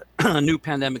for a new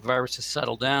pandemic virus to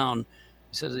settle down,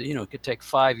 he says, it could take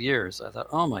 5 years. I thought,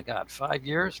 oh my God, 5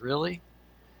 years, really?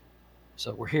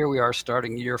 So we are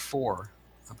starting year 4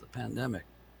 of the pandemic.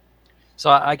 So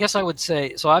I guess I would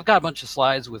say, so I've got a bunch of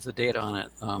slides with the data on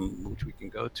it, which we can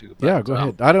go to. But, Yeah, go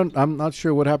ahead. I'm not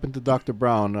sure what happened to Dr.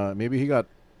 Brown. Maybe he got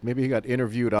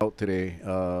interviewed out today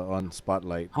on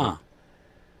Spotlight. Huh.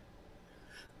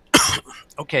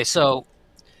 Okay, so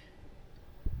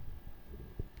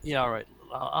yeah, all right.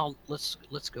 Let's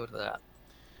go to that.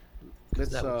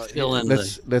 Let's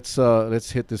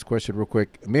hit this question real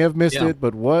quick. May have missed Yeah. it,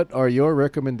 but what are your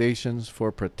recommendations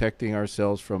for protecting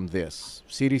ourselves from this?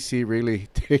 CDC really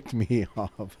ticked me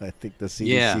off. I think the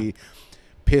CDC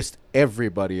pissed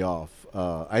everybody off.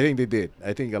 I think they did.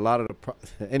 I think a lot of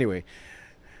anyway.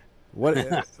 What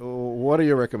are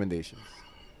your recommendations?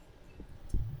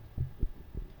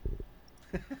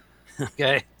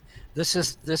 Okay, this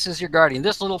is your guardian.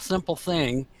 This little simple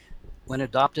thing, when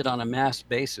adopted on a mass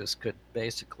basis, could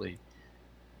basically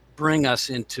bring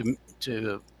us into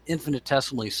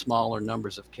infinitesimally smaller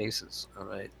numbers of cases. All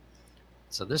right.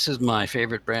 So this is my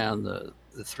favorite brand, the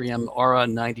 3M Aura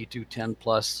 9210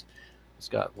 Plus. It's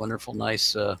got wonderful,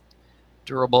 nice,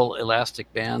 durable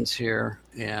elastic bands here,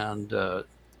 and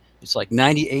it's like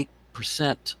 98%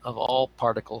 of all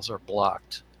particles are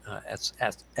blocked.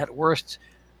 At worst,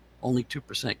 only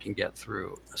 2% can get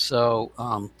through. So,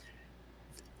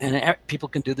 and people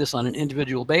can do this on an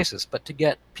individual basis, but to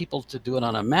get people to do it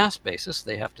on a mass basis,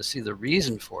 they have to see the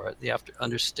reason for it. They have to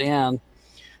understand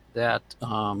that,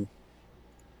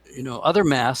 other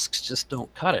masks just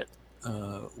don't cut it.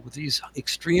 With these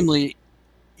extremely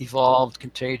evolved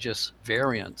contagious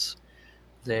variants,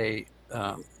 they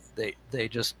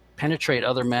just penetrate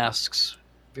other masks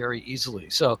very easily.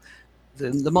 So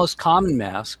the most common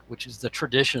mask, which is the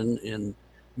tradition in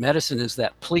medicine, is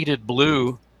that pleated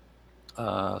blue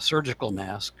surgical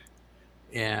mask,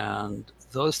 and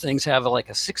those things have like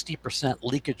a 60%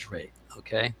 leakage rate.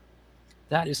 Okay,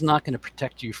 that is not going to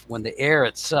protect you when the air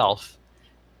itself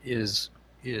is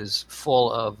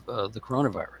full of the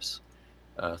coronavirus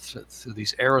through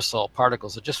these aerosol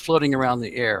particles that are just floating around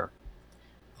the air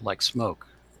like smoke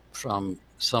from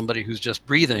somebody who's just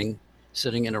breathing,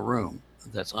 sitting in a room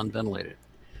that's unventilated.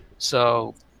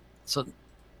 So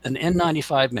an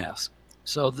N95 mask.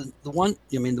 So the one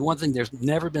thing, there's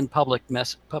never been public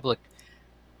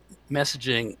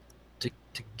messaging to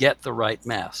get the right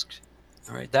mask.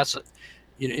 All right, that's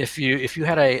if you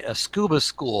had a scuba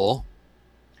school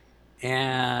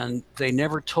and they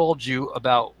never told you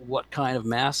about what kind of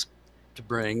mask to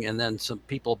bring, and then some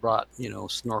people brought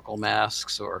snorkel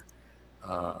masks or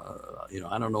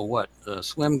I don't know what,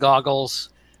 swim goggles,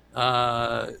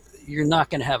 you're not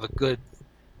going to have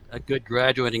a good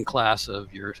graduating class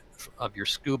of your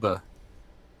scuba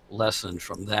lesson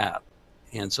from that.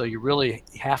 And so you really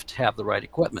have to have the right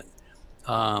equipment.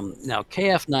 Now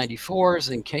KF94s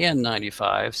and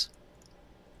KN95s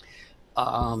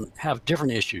have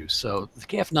different issues. So the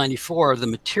KF94, the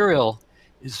material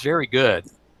is very good,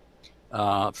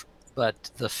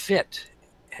 but the fit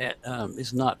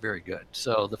is not very good.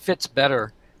 So the fit's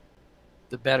better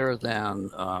than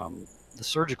the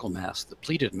surgical masks, the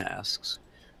pleated masks,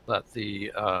 but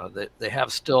they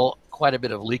have still quite a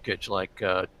bit of leakage, like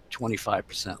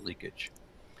 25% leakage.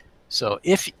 So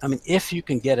if you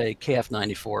can get a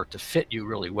KF94 to fit you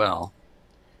really well,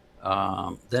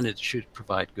 then it should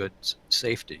provide good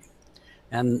safety.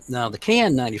 And now the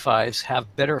KN95s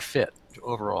have better fit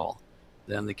overall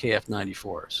than the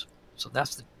KF94s. So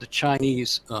that's the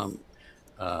Chinese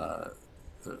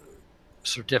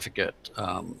certificate,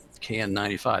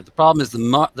 KN95. The problem is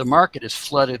the market is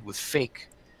flooded with fake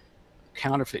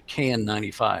counterfeit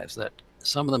KN95s that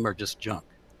some of them are just junk.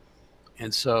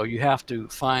 And so you have to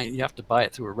buy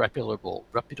it through a reputable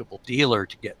dealer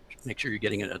to get make sure you're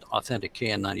getting an authentic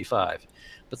KN95.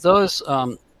 But those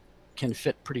can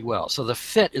fit pretty well. So the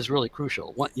fit is really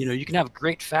crucial. You can have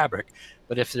great fabric,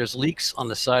 but if there's leaks on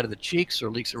the side of the cheeks or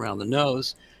leaks around the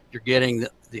nose, you're getting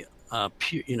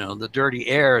the dirty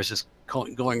air is just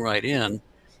going right in,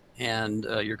 and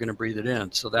you're going to breathe it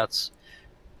in. So that's,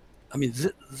 I mean,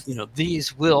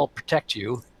 these will protect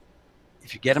you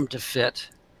if you get them to fit,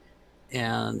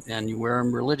 and you wear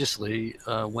them religiously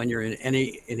when you're in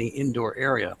any indoor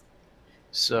area.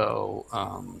 So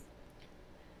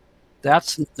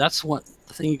that's one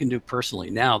thing you can do personally.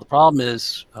 Now the problem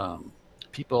is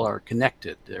people are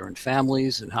connected. They're in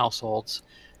families and households,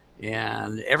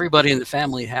 and everybody in the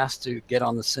family has to get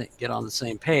on the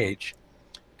same page,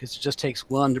 because it just takes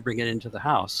one to bring it into the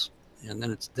house, and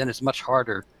then it's much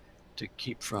harder to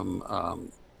keep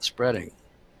from spreading.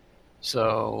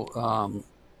 So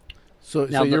so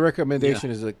your recommendation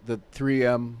is the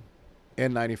 3M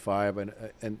N95,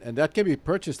 and that can be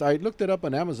purchased. I looked it up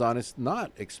on Amazon. It's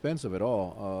not expensive at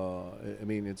all. I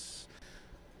mean, it's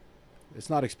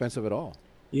not expensive at all.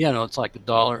 Yeah, no, it's like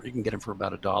 $1. You can get them for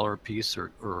about $1 a piece,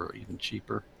 or even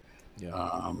cheaper.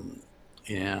 Yeah.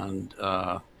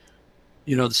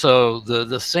 So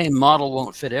the same model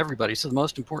won't fit everybody. So the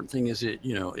most important thing is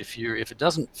if it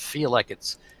doesn't feel like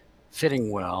it's fitting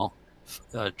well,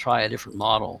 try a different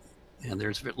model. And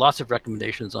there's lots of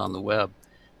recommendations on the web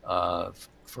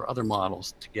for other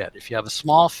models to get. If you have a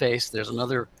small face, there's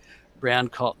another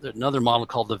model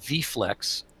called the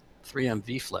V-Flex, 3M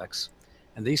V-Flex,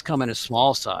 and these come in a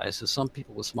small size. So some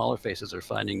people with smaller faces are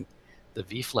finding the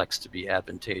V-Flex to be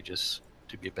advantageous,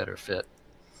 to be a better fit.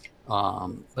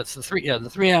 But the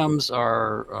 3Ms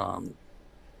are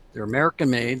they're American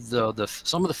made, though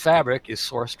some of the fabric is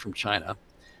sourced from China.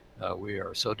 We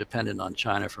are so dependent on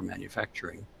China for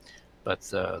manufacturing, but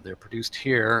they're produced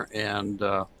here, and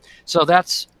so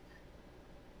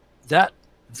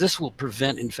this will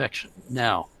prevent infection.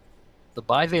 Now, the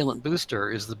bivalent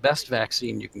booster is the best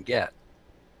vaccine you can get,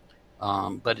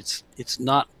 but it's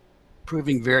not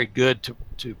proving very good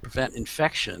to prevent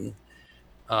infection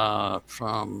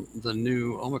from the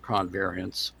new Omicron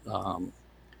variants.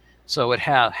 So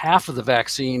half of the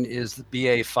vaccine is the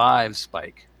BA.5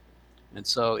 spike, and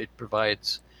so it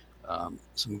provides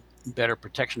some better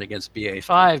protection against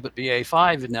BA.5, but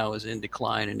BA.5 now is in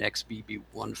decline, and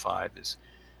XBB.1.5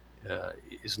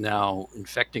 is now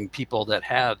infecting people that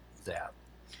had that.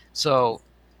 So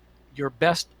your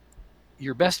best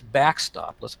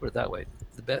backstop, let's put it that way,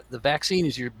 the vaccine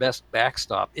is your best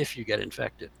backstop if you get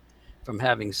infected from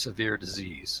having severe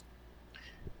disease.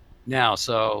 Now,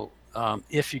 so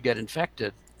if you get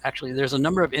infected, actually there's a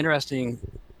number of interesting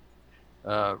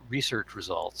research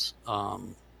results.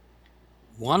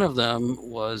 One of them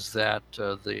was that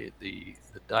the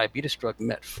diabetes drug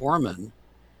metformin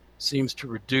seems to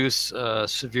reduce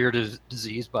severe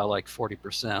disease by like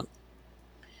 40%.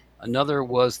 Another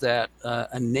was that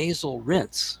a nasal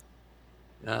rinse,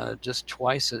 just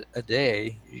twice a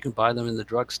day, you can buy them in the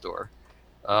drugstore,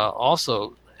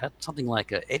 also had something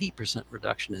like a 80%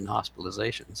 reduction in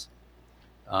hospitalizations.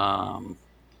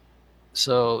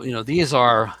 So these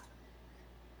are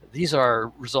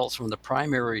results from the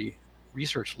primary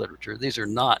research literature. These are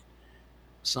not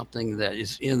something that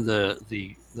is in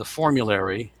the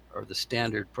formulary or the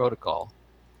standard protocol,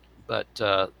 but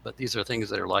these are things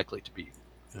that are likely to be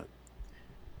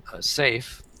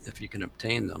safe if you can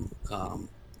obtain them.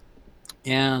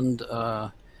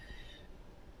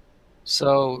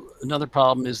 So another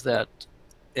problem is that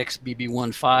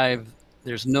XBB.1.5,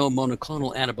 there's no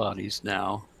monoclonal antibodies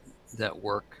now that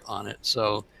work on it.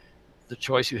 So the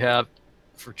choice you have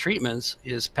for treatments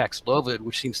is Paxlovid,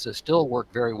 which seems to still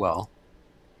work very well.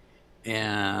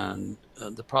 And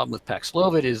the problem with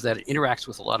Paxlovid is that it interacts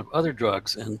with a lot of other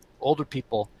drugs, and older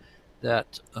people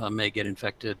that may get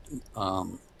infected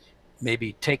may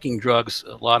be taking drugs.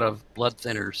 A lot of blood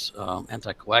thinners,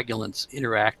 anticoagulants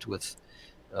interact with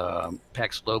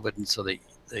Paxlovid, and so they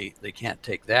can't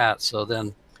take that. So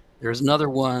then there's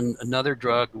another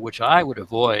drug which I would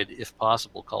avoid if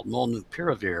possible, called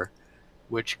molnupiravir,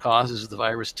 which causes the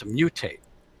virus to mutate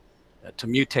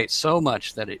so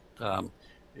much that it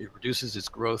reduces its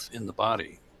growth in the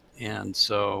body. And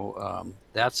so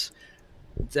that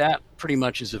pretty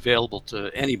much is available to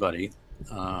anybody.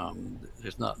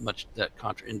 There's not much that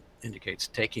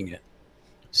contraindicates taking it.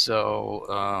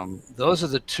 So those are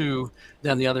the two.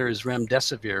 Then the other is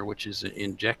remdesivir, which is an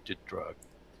injected drug.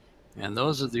 And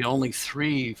those are the only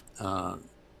three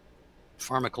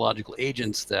pharmacological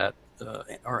agents that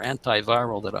are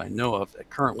antiviral that I know of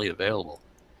currently available.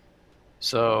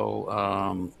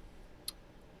 So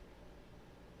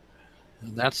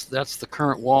And that's the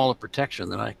current wall of protection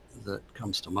that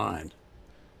comes to mind.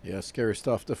 Yeah, scary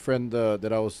stuff. The friend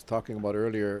that I was talking about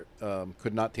earlier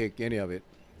could not take any of it.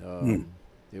 Mm.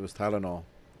 It was Tylenol,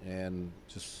 and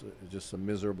just a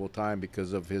miserable time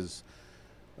because of his,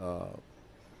 uh,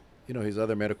 his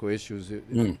other medical issues.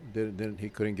 Mm. He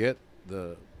couldn't get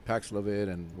the Paxlovid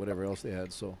and whatever else they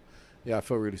had. So, yeah, I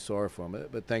felt really sorry for him.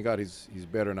 But thank God he's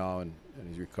better now, and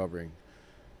he's recovering.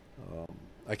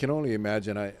 I can only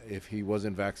imagine if he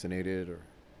wasn't vaccinated or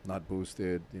not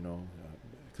boosted,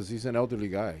 because he's an elderly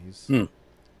guy. Mm.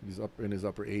 He's up in his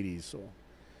upper 80s. So,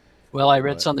 Well, I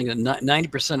read but something that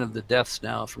 90% of the deaths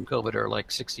now from COVID are like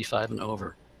 65 and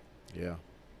over. yeah,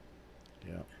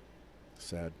 yeah,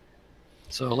 sad.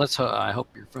 So I hope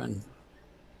your friend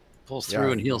pulls through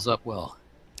Yeah, and heals up well.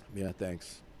 yeah.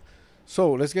 Thanks.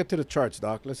 So let's get to the charts,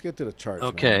 Doc. Let's get to the charts.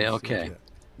 Okay, Man. okay.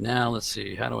 Now let's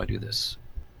see. How do I do this?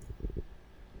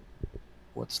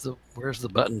 Where's the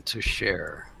button to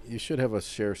share? You should have a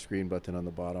share screen button on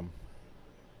the bottom.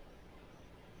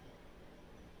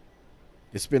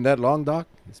 It's been that long, Doc?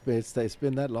 It's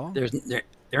been that long?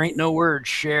 There ain't no word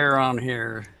share on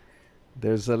here.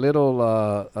 There's a little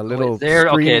Wait, there.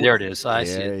 screen. Okay, there it is. I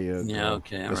see There it. you Yeah. go.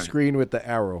 Okay. The All right. screen with the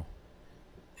arrow.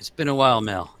 It's been a while,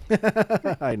 Mel.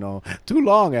 I know. Too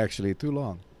long, actually. Too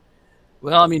long.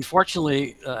 Well, I mean,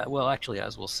 fortunately, actually,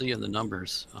 as we'll see in the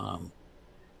numbers,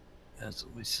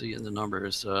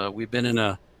 we've been in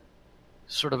a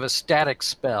sort of a static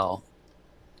spell.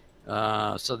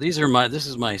 So this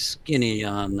is my skinny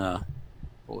on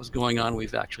what was going on.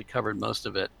 We've actually covered most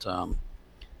of it.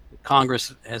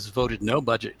 Congress has voted no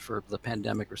budget for the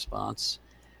pandemic response,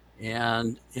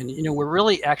 and we're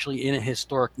really actually in a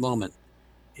historic moment,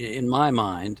 in my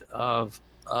mind, of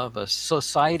a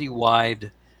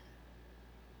society-wide,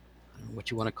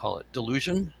 what you want to call it,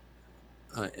 delusion,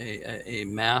 a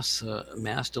mass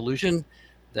delusion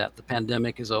that the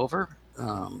pandemic is over,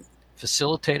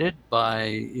 facilitated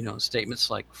by statements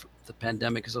like the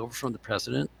pandemic is over from the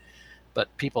president, but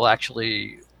people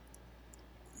actually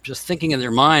just thinking in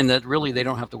their mind that really they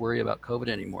don't have to worry about COVID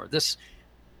anymore. This,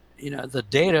 the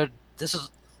data,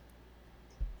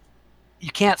 you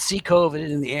can't see COVID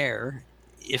in the air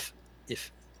if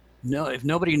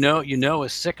nobody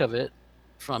is sick of it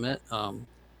from it.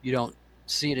 You don't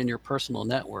see it in your personal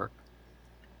network,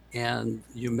 and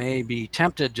you may be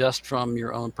tempted just from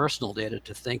your own personal data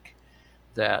to think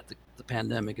that the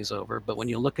pandemic is over. But when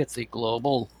you look at the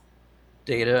global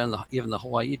data and even the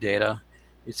Hawaii data,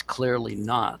 it's clearly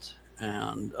not.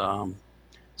 And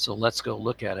so let's go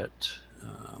look at it.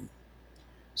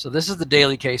 So this is the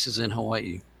daily cases in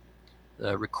Hawaii,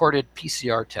 the recorded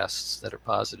PCR tests that are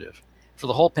positive for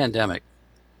the whole pandemic.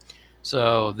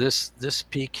 So this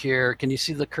peak here, can you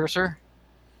see the cursor?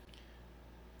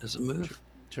 Does it move?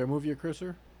 Should I move your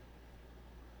cursor?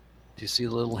 Do you see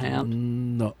the little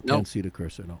hand? No, Nope. Can't see the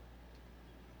cursor. No.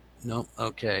 No.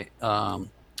 Okay.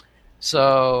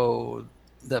 So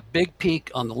the big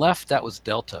peak on the left, that was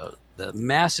Delta. The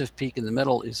massive peak in the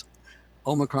middle is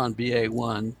Omicron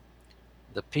BA1.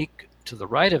 The peak to the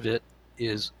right of it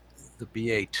is the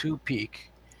BA2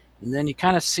 peak. And then you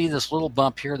kind of see this little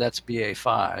bump here, that's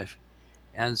BA5.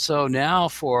 And so now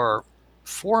for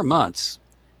 4 months,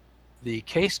 the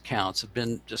case counts have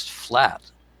been just flat.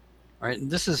 All right, and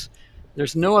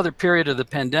there's no other period of the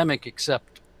pandemic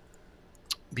except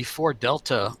before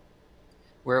Delta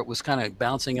where it was kind of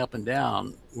bouncing up and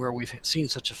down, where we've seen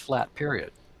such a flat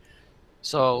period.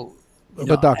 So,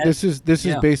 But Doc, this is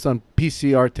based on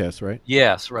PCR tests, right?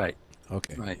 Yes, right.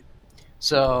 Okay. Right.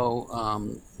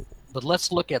 So, but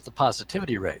let's look at the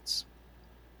positivity rates.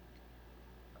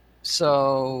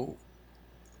 So,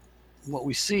 what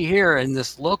we see here in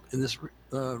this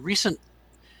recent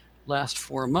last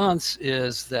 4 months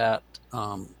is that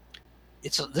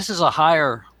this is a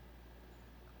higher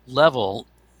level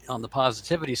on the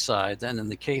positivity side than in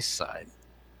the case side.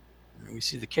 And we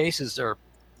see the cases are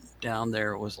down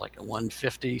there, it was like a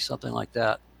 150, something like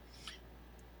that.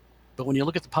 But when you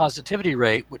look at the positivity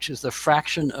rate, which is the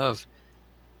fraction of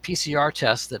PCR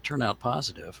tests that turn out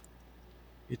positive,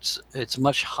 it's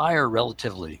much higher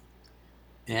relatively.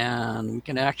 And we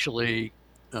can actually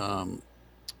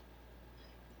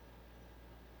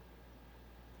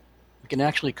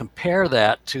compare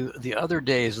that to the other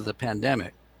days of the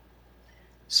pandemic.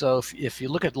 So if you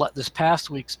look at this past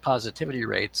week's positivity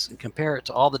rates and compare it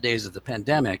to all the days of the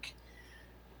pandemic,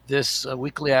 this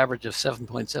weekly average of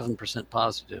 7.7%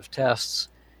 positive tests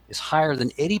is higher than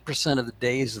 80% of the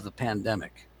days of the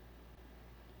pandemic.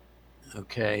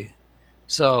 Okay,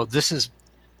 so this is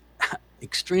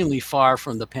extremely far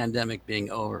from the pandemic being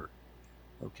over,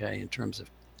 okay, in terms of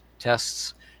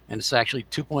tests and it's actually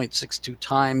 2.62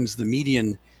 times the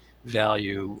median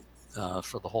value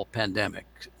for the whole pandemic.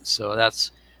 So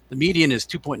that's, the median is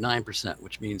 2.9%,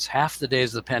 which means half the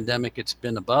days of the pandemic it's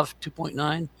been above 2.9,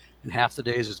 and half the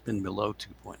days it's been below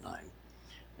 2.9.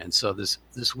 And so this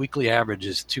weekly average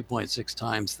is 2.6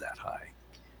 times that high.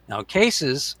 Now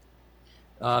cases,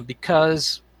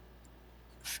 because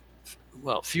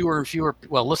fewer and fewer,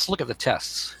 well, let's look at the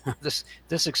tests.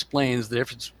 This explains the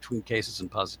difference between cases and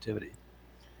positivity.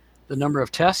 The number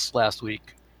of tests last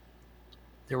week,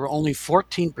 there were only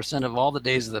 14% of all the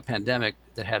days of the pandemic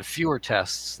that had fewer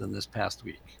tests than this past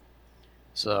week.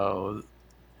 So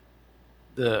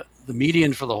the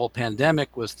median for the whole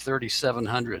pandemic was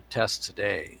 3,700 tests a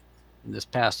day. In this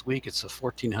past week, it's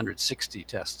 1,460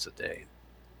 tests a day.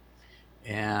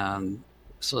 And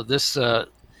so this,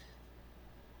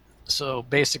 so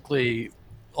basically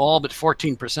all but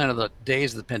 14% of the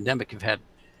days of the pandemic have had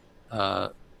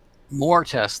more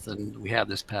tests than we had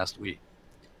this past week.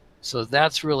 So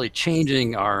that's really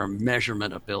changing our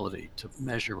measurement ability to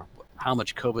measure how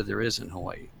much COVID there is in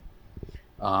Hawaii.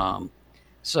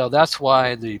 So that's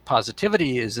why the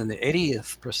positivity is in the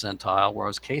 80th percentile,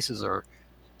 whereas cases are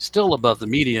still above the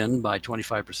median by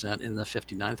 25% in the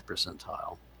 59th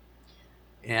percentile.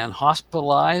 And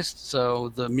hospitalized, so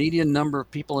the median number of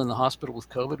people in the hospital with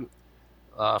COVID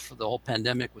for the whole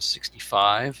pandemic was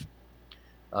 65.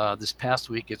 This past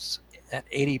week, it's at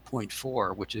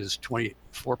 80.4, which is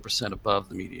 24% above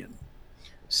the median.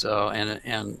 So,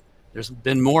 and there's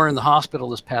been more in the hospital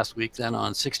this past week than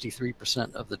on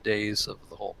 63% of the days of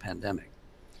the whole pandemic.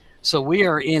 So we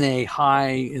are in a high,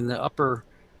 in the upper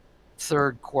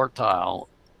third quartile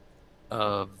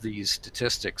of these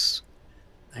statistics.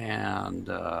 And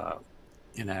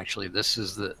actually this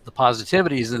is the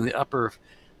positivity is in the upper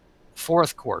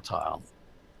fourth quartile.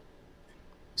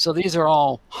 So these are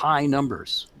all high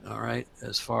numbers, all right,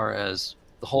 as far as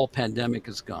the whole pandemic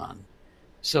is gone.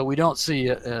 So we don't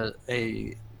see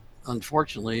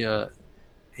unfortunately,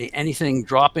 anything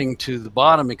dropping to the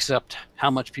bottom except how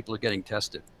much people are getting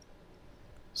tested.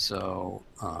 So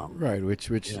right,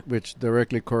 which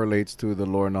directly correlates to the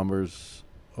lower numbers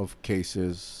of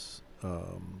cases,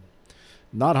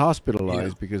 not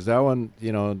hospitalized, because that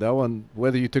one,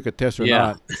 whether you took a test or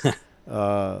not,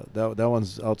 that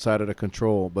one's outside of the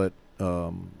control. But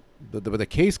the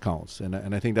case counts,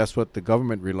 and I think that's what the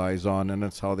government relies on, and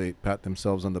that's how they pat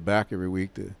themselves on the back every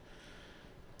week to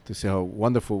see how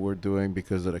wonderful we're doing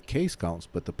because of the case counts.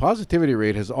 But the positivity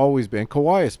rate has always been,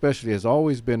 Kauai especially, has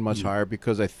always been much higher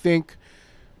because I think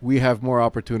we have more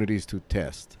opportunities to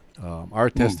test. Our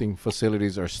testing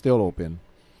facilities are still open,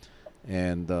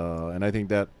 and I think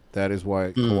that is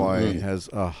why Kauai has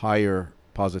a higher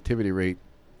positivity rate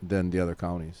than the other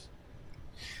counties.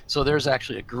 So there's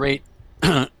actually a great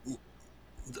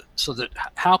so the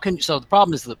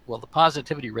problem is that, well, the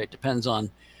positivity rate depends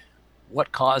on what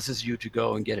causes you to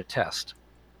go and get a test,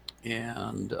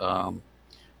 and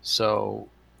so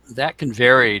that can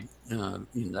vary.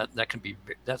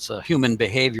 That's a human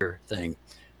behavior thing.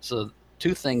 So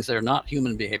two things that are not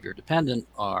human behavior dependent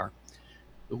are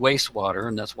the wastewater,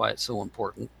 and that's why it's so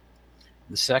important.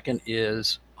 The second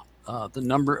is the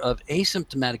number of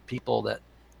asymptomatic people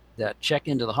that check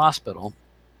into the hospital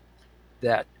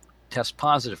that test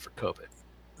positive for COVID.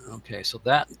 Okay, so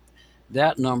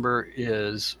that number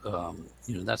is,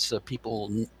 that's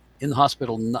people in the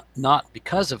hospital not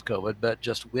because of COVID, but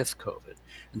just with COVID.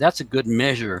 And that's a good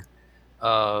measure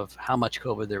of how much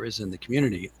COVID there is in the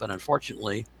community. But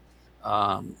unfortunately,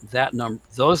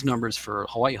 those numbers for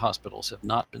Hawaii hospitals have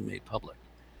not been made public.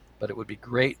 But it would be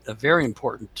great, very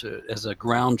important as a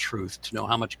ground truth to know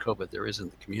how much COVID there is in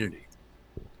the community.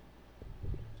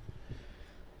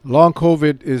 Long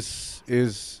COVID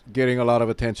is getting a lot of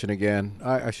attention again.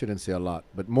 I shouldn't say a lot,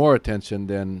 but more attention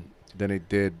than it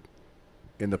did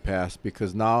in the past,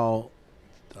 because now,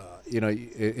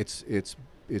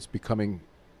 it's becoming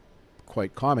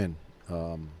quite common.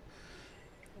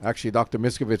 Actually, Dr.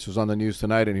 Miskovich was on the news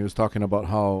tonight, and he was talking about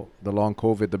how the long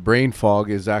COVID, the brain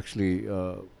fog, is actually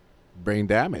brain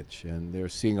damage, and they're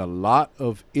seeing a lot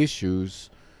of issues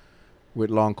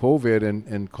with long COVID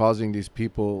and causing these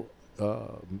people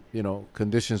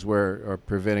conditions where are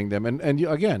preventing them. And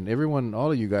again,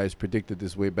 all of you guys predicted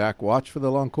this way back. Watch for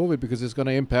the long COVID, because it's going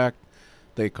to impact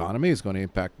the economy. It's going to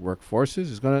impact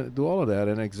workforces. It's going to do all of that.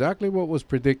 And exactly what was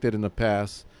predicted in the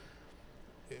past,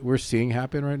 we're seeing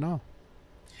happen right now.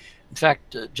 In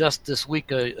fact, just this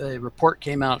week, a report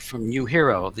came out from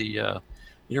UHERO, the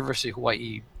University of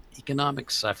Hawaii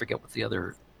Economics. I forget what the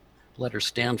other letters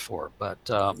stand for, but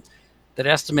that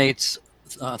estimates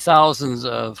thousands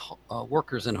of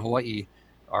workers in Hawaii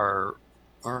are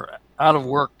are out of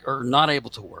work or not able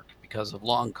to work because of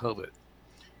long COVID.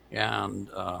 And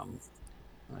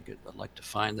I'd like to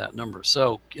find that number.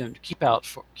 So keep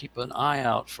an eye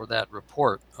out for that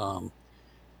report.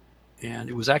 And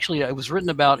it was written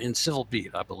about in Civil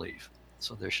Beat, I believe.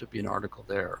 So there should be an article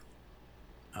there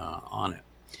on it.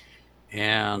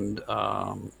 And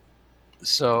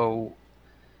so,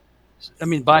 I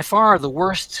mean, by far the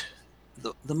worst,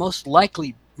 the most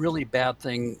likely really bad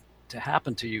thing to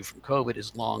happen to you from COVID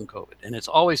is long COVID, and it's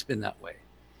always been that way.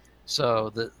 So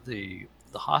the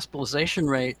hospitalization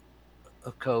rate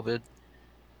of COVID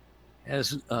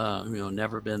has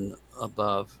never been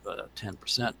above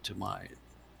 10%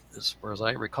 as far as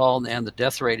I recall, and the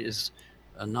death rate is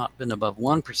not been above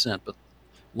 1%, but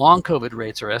long COVID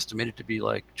rates are estimated to be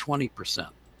like 20%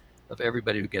 of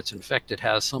everybody who gets infected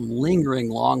has some lingering,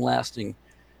 long-lasting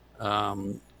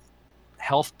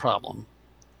health problem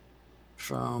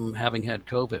from having had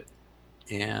COVID,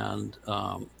 and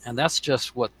that's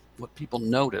just what people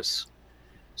notice.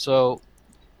 So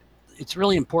it's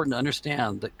really important to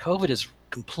understand that COVID is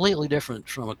completely different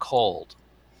from a cold,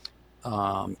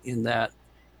 in that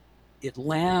it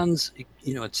lands,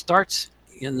 it starts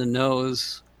in the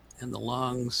nose and the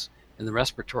lungs and the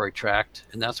respiratory tract,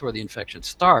 and that's where the infection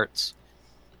starts.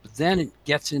 But then it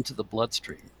gets into the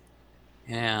bloodstream.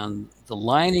 And the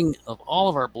lining of all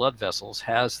of our blood vessels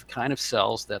has the kind of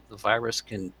cells that the virus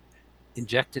can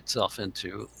inject itself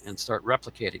into and start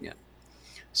replicating in.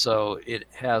 So it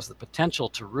has the potential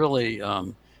to really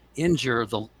injure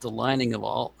the lining of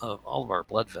all of our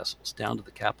blood vessels down to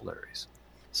the capillaries.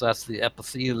 So that's the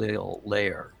epithelial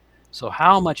layer. So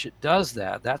how much it does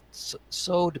that's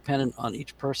so dependent on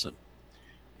each person.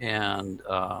 And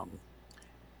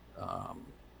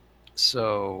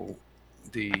so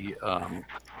the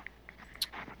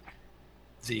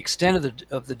extent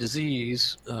of the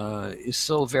disease is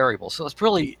so variable. So it's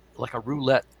really like a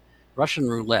Russian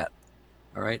roulette.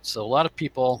 All right. So a lot of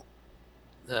people,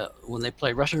 when they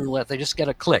play Russian roulette, they just get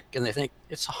a click and they think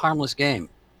it's a harmless game.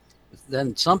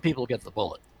 Then some people get the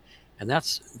bullet. And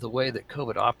that's the way that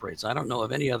COVID operates. I don't know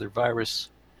of any other virus.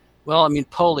 Well, I mean,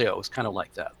 polio is kind of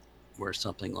like that, where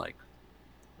something like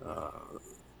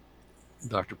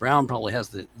Dr. Brown probably has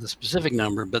the specific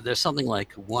number, but there's something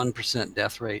like 1%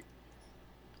 death rate,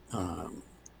 and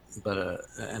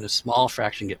a small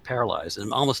fraction get paralyzed.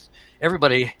 And almost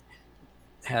everybody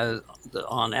has,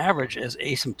 on average, is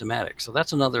asymptomatic. So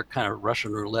that's another kind of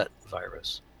Russian roulette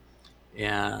virus.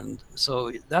 And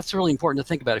so that's really important to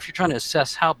think about. If you're trying to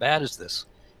assess how bad is this,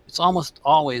 it's almost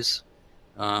always,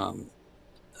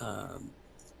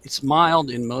 it's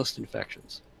mild in most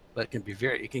infections, but it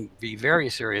can be very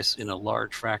serious in a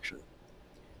large fraction.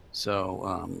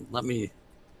 So let me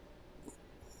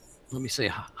say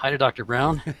hi to Dr.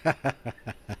 Brown.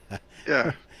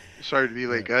 Yeah, sorry to be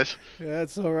late, guys. Yeah,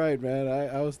 that's all right, man.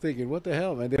 I was thinking, what the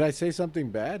hell, man? Did I say something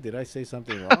bad? Did I say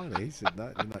something wrong? He said, you're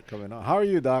not coming on. How are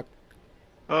you, Doc?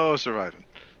 Oh, surviving.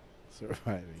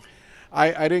 Surviving.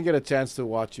 I didn't get a chance to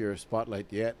watch your spotlight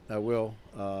yet. I will.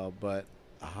 But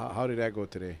how did that go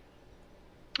today?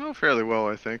 Oh, fairly well,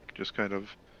 I think. Just kind of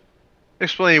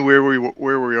explaining where we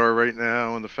are right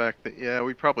now, and the fact that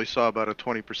we probably saw about a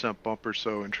 20% bump or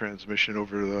so in transmission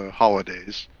over the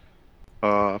holidays.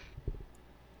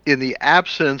 In the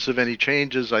absence of any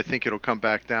changes, I think it'll come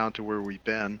back down to where we've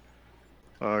been,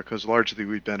 because largely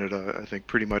we've been at I think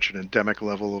pretty much an endemic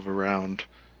level of around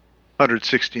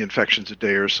 160 infections a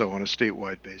day or so on a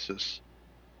statewide basis.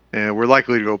 And we're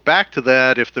likely to go back to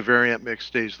that if the variant mix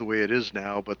stays the way it is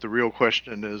now. But the real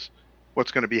question is what's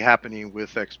going to be happening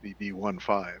with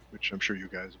XBB.1.5, which I'm sure you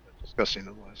guys have been discussing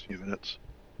in the last few minutes.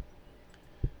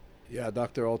 Yeah,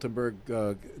 Dr.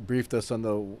 Altenberg briefed us on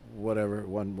the whatever,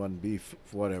 1B,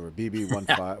 whatever,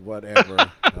 BB.1.5,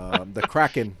 whatever, the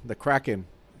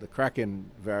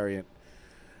Kraken variant.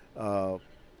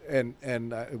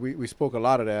 And we spoke a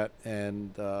lot of that,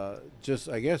 and just,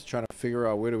 I guess, trying to figure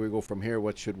out where do we go from here.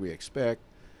 What should we expect?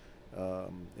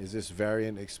 Is this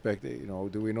variant expected?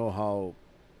 Do we know how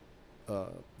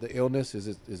the illness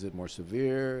is it more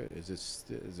severe? Is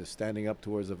it standing up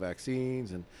towards the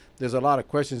vaccines? And there's a lot of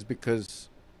questions because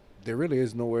there really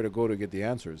is nowhere to go to get the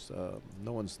answers.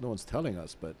 No one's telling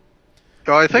us. But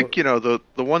I think the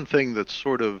one thing that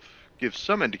sort of gives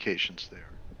some indications there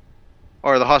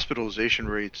are the hospitalization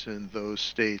rates in those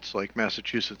states like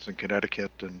Massachusetts and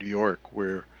Connecticut and New York,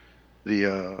 where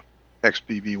the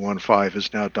XBB.1.5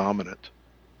 is now dominant.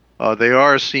 They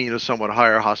are seeing a somewhat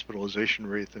higher hospitalization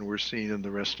rate than we're seeing in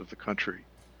the rest of the country.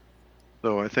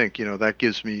 So I think, that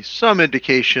gives me some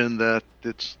indication that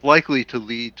it's likely to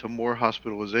lead to more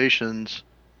hospitalizations.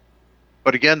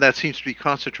 But again, that seems to be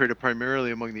concentrated primarily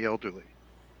among the elderly.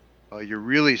 You're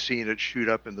really seeing it shoot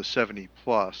up in the 70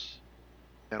 plus,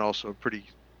 and also a pretty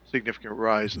significant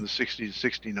rise in the 60s,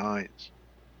 69s.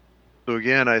 So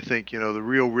again, I think, the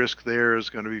real risk there is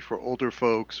going to be for older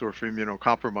folks or for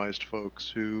immunocompromised folks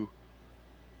who,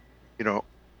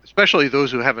 especially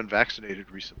those who haven't vaccinated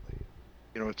recently.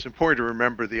 It's important to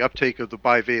remember the uptake of the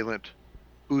bivalent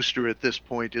booster at this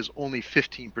point is only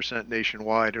 15%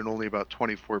 nationwide and only about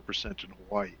 24% in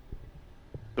Hawaii.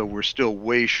 So we're still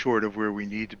way short of where we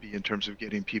need to be in terms of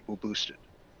getting people boosted.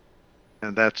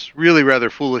 And that's really rather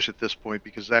foolish at this point,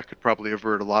 because that could probably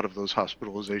avert a lot of those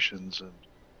hospitalizations and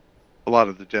a lot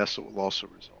of the deaths that will also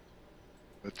result.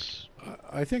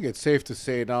 I think it's safe to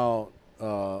say now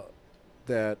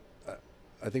that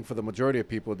I think for the majority of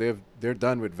people, they're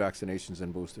done with vaccinations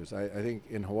and boosters. I think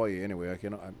in Hawaii anyway.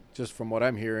 Just from what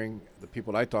I'm hearing, the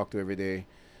people I talk to every day,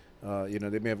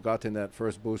 they may have gotten that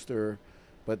first booster,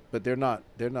 but they're not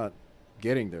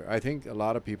getting there. I think a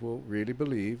lot of people really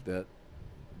believe that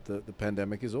the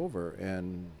pandemic is over,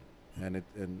 and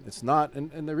it's not.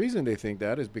 And the reason they think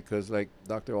that is because, like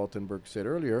Dr. Altenberg said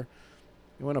earlier,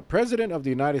 when a president of the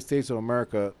United States of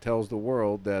America tells the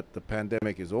world that the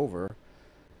pandemic is over,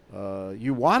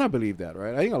 you want to believe that,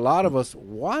 right? I think a lot of us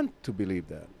want to believe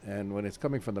that. And when it's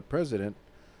coming from the president,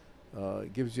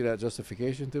 it gives you that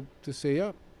justification to say,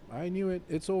 yeah, I knew it.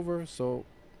 It's over. So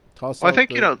toss out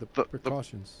the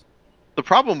precautions. The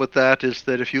problem with that is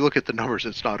that if you look at the numbers,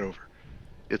 it's not over.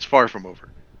 It's far from over.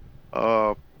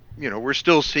 We're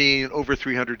still seeing over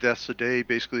 300 deaths a day,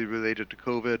 basically related to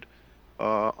COVID.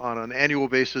 On an annual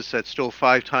basis, that's still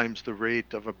 5 times the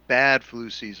rate of a bad flu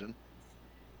season.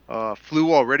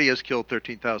 Flu already has killed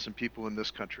 13,000 people in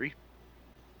this country.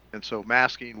 And so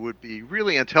masking would be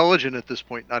really intelligent at this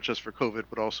point, not just for COVID,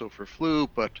 but also for flu,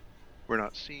 but we're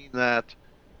not seeing that.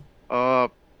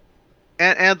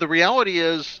 And the reality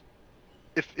is,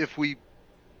 if we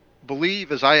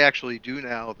believe, as I actually do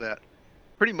now, that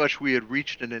pretty much we had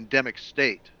reached an endemic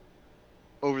state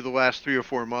over the last 3 or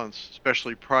 4 months,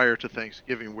 especially prior to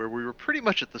Thanksgiving, where we were pretty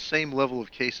much at the same level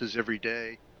of cases every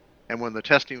day, and when the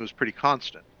testing was pretty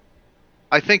constant.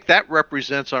 I think that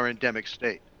represents our endemic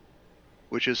state,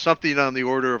 which is something on the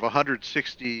order of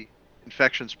 160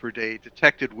 infections per day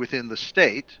detected within the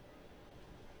state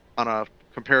on a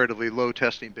comparatively low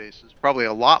testing basis. Probably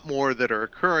a lot more that are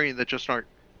occurring that just aren't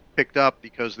picked up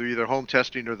because they're either home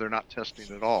testing or they're not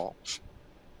testing at all.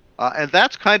 And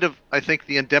that's kind of, I think,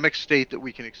 the endemic state that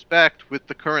we can expect with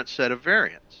the current set of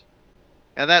variants.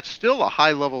 And that's still a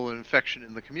high level of infection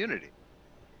in the community.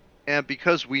 And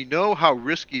because we know how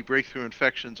risky breakthrough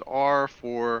infections are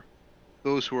for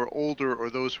those who are older or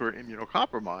those who are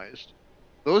immunocompromised,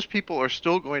 those people are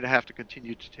still going to have to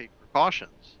continue to take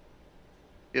precautions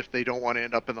if they don't want to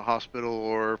end up in the hospital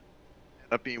or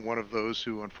end up being one of those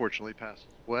who unfortunately passes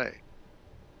away.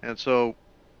 And so,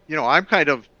 I'm kind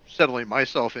of settling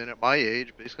myself in at my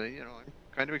age. Basically, I'm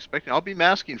kind of expecting I'll be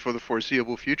masking for the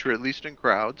foreseeable future, at least in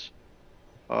crowds.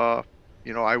 I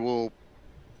will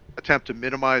attempt to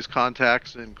minimize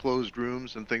contacts in closed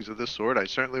rooms and things of this sort. I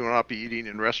certainly will not be eating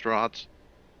in restaurants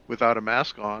without a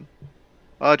mask on.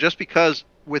 Just because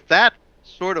with that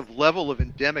sort of level of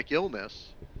endemic illness,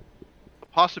 the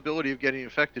possibility of getting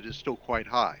infected is still quite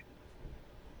high.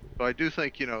 So I do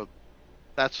think,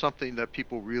 that's something that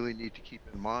people really need to keep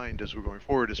in mind as we're going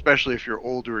forward, especially if you're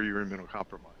older or you're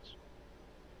immunocompromised.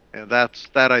 And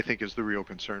that I think is the real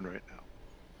concern right now.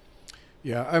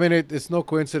 Yeah, I mean, it's no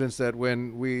coincidence that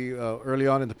when we early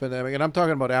on in the pandemic, and I'm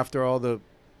talking about after all the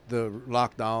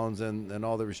lockdowns and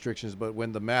all the restrictions, but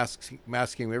when the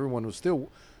masking, everyone was still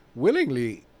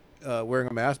willingly wearing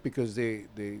a mask because they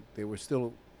were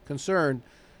still concerned.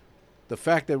 The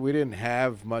fact that we didn't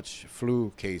have much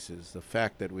flu cases, the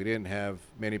fact that we didn't have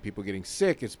many people getting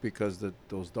sick, it's because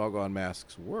those doggone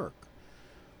masks work.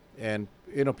 And,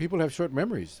 people have short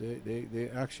memories.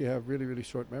 They actually have really, really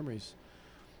short memories.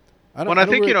 I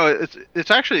think,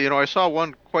 it's actually, I saw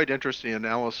one quite interesting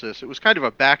analysis. It was kind of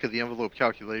a back of the envelope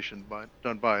calculation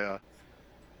done by a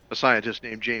scientist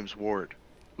named James Ward,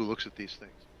 who looks at these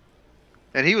things.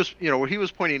 And he was, what he was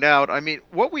pointing out, I mean,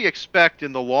 what we expect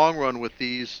in the long run with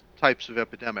these types of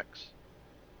epidemics,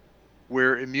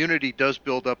 where immunity does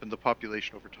build up in the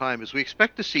population over time, is we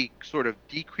expect to see sort of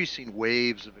decreasing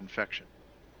waves of infection.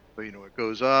 So, it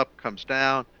goes up, comes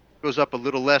down, goes up a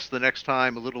little less the next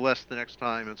time, a little less the next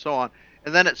time, and so on.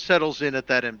 And then it settles in at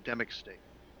that endemic state.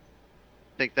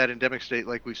 I think that endemic state,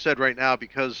 like we've said right now,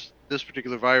 because this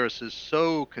particular virus is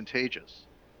so contagious,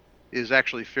 is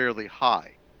actually fairly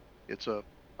high. It's a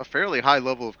fairly high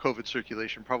level of COVID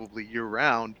circulation, probably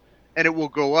year-round, and it will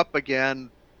go up again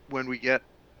when we get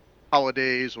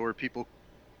holidays or people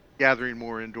gathering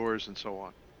more indoors and so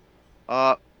on.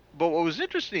 But what was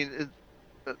interesting is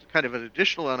kind of an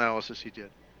additional analysis he did,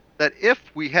 that if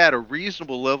we had a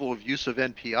reasonable level of use of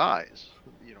NPIs,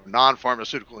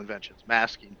 non-pharmaceutical inventions,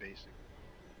 masking basically,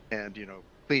 and,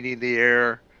 cleaning the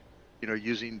air,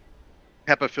 using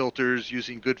HEPA filters,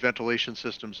 using good ventilation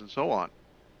systems and so on,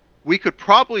 we could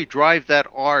probably drive that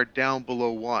R down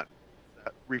below 1,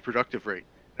 that reproductive rate.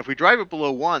 If we drive it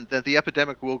below 1, then the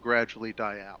epidemic will gradually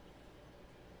die out.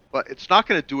 But it's not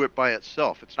going to do it by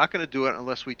itself. It's not going to do it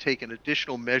unless we take an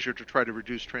additional measure to try to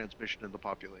reduce transmission in the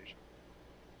population.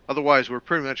 Otherwise, we're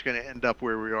pretty much going to end up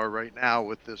where we are right now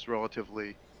with this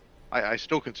relatively, I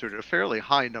still consider it a fairly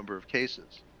high number of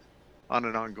cases on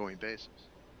an ongoing basis.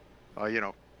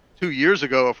 2 years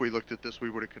ago, if we looked at this, we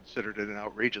would have considered it an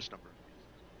outrageous number.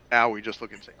 Now we just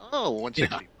look and say, oh,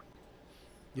 160.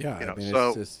 Yeah, I mean,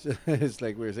 so it's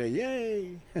like we're saying,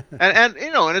 yay. and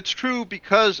it's true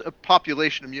because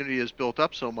population immunity is built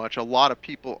up so much. A lot of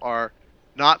people are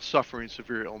not suffering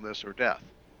severe illness or death,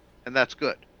 and that's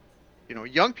good.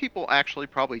 Young people actually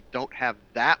probably don't have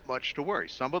that much to worry.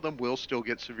 Some of them will still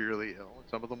get severely ill, and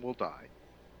some of them will die,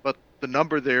 but the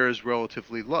number there is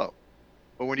relatively low.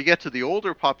 But when you get to the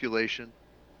older population,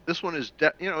 this one is,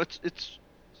 it's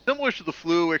similar to the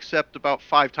flu, except about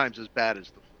 5 times as bad as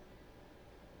the flu.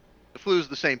 The flu is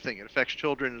the same thing. It affects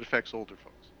children. It affects older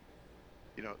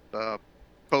folks.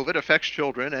 COVID affects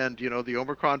children, and, the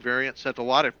Omicron variant sent a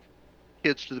lot of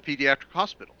kids to the pediatric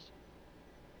hospitals.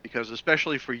 Because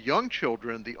especially for young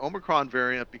children, the Omicron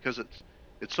variant, because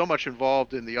it's so much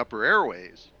involved in the upper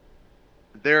airways,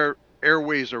 their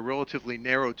airways are relatively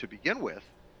narrow to begin with.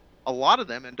 A lot of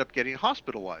them end up getting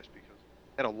hospitalized because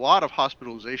we had a lot of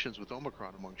hospitalizations with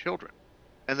Omicron among children.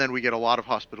 And then we get a lot of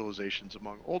hospitalizations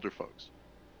among older folks.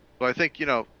 So I think,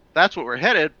 that's what we're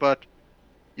headed. But,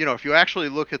 if you actually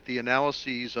look at the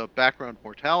analyses of background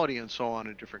mortality and so on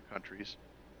in different countries,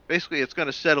 basically it's going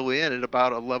to settle in at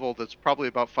about a level that's probably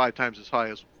about 5 times as high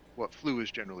as what flu is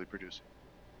generally producing.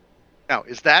 Now,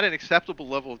 is that an acceptable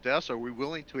level of deaths? Are we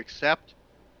willing to accept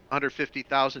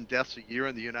 150,000 deaths a year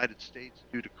in the United States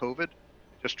due to COVID?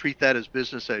 Just treat that as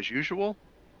business as usual?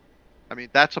 I mean,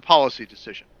 that's a policy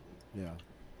decision. Yeah.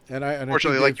 And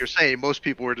unfortunately, like you're saying, most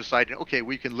people were deciding, okay,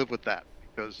 we can live with that.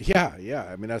 Because yeah.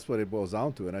 I mean, that's what it boils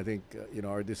down to. And I think,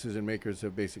 our decision makers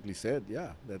have basically said,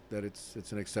 that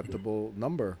it's an acceptable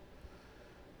number.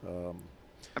 I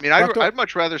mean, I'd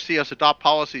much rather see us adopt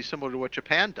policies similar to what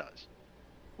Japan does,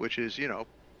 which is,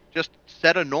 just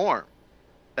set a norm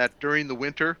that during the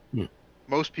winter,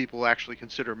 most people actually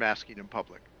consider masking in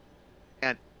public.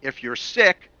 And if you're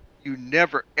sick, you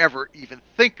never, ever even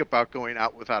think about going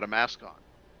out without a mask on.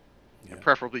 Yeah. And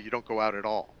preferably you don't go out at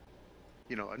all.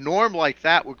 A norm like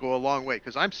that would go a long way,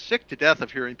 because I'm sick to death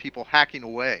of hearing people hacking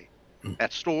away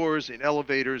at stores, in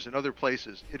elevators, and other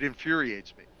places. It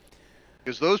infuriates me,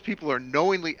 because those people are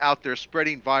knowingly out there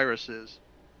spreading viruses.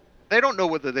 They don't know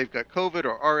whether they've got COVID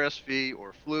or RSV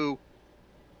or flu.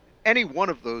 Any one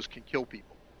of those can kill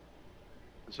people.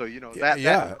 And so,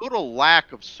 that total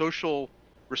lack of social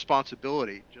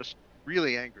responsibility just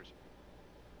really angers me.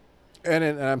 And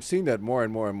I'm seeing that more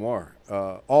and more and more,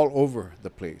 all over the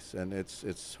place, and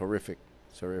it's horrific.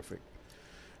 It's horrific.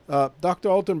 Dr.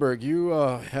 Altenberg, you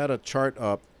had a chart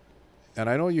up, and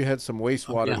I know you had some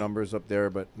wastewater numbers up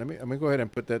there, but let me go ahead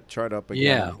and put that chart up again.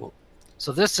 Yeah. Well,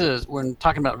 so this is, we're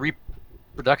talking about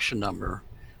reproduction number.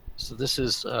 So this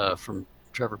is from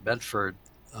Trevor Bedford,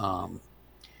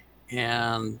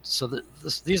 and so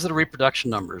these are the reproduction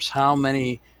numbers. How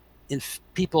many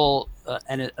people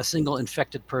and a single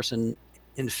infected person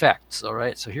infects? All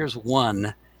right. So here's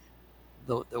one,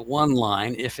 the one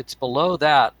line. If it's below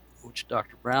that, which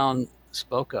Dr. Brown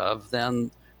spoke of, then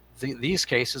these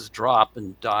cases drop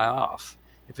and die off.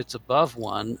 If it's above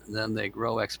 1, then they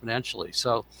grow exponentially.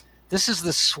 So this is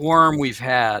the swarm we've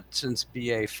had since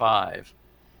BA5,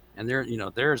 and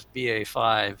there's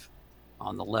BA5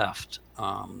 on the left,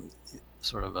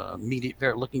 sort of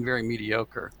looking very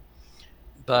mediocre.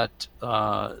 But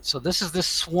so this is this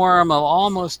swarm of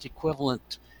almost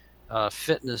equivalent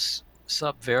fitness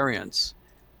subvariants,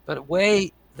 but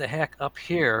way the heck up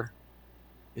here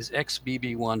is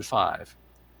XBB.1.5.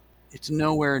 It's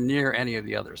nowhere near any of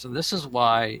the others, and this is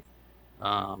why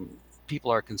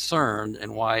people are concerned,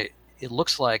 and why it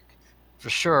looks like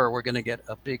for sure we're going to get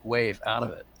a big wave out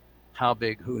of it. How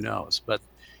big, who knows? But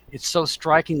it's so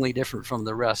strikingly different from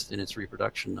the rest in its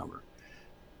reproduction number.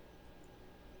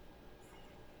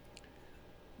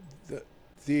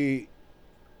 That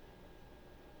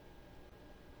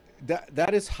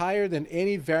is higher than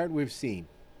any variant we've seen.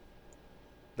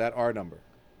 That R number.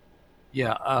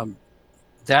 Yeah,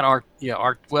 that R. Yeah,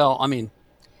 R. Well, I mean,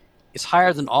 it's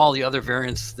higher than all the other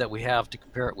variants that we have to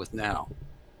compare it with now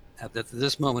at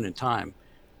this moment in time.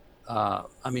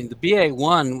 I mean, the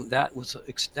BA1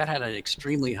 that had an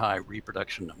extremely high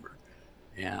reproduction number,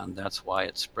 and that's why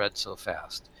it spread so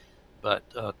fast. But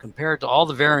compared to all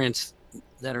the variants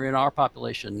that are in our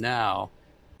population now,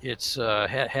 it's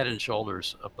head and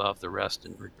shoulders above the rest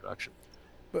in reproduction.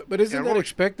 But isn't that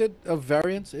expected of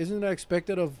variants? Isn't that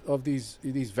expected of these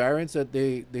variants, that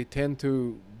they tend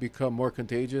to become more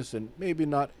contagious and maybe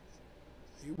not?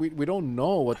 We don't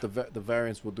know what the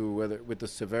variants will do, whether with the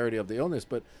severity of the illness,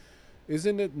 but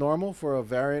isn't it normal for a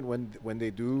variant when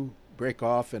they do break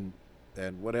off and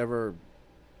whatever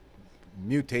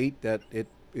mutate, that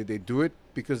they do it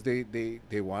because they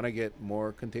want to get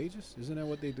more contagious? Isn't that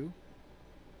what they do?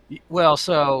 Well,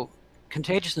 so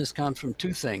contagiousness comes from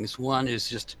two things. One is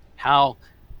just how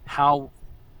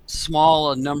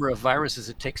small a number of viruses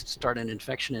it takes to start an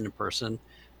infection in a person,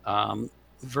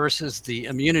 versus the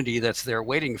immunity that's there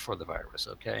waiting for the virus.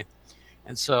 Okay,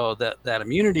 and so that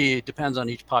immunity depends on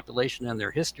each population and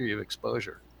their history of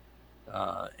exposure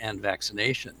and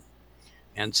vaccination.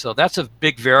 And so that's a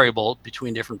big variable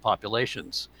between different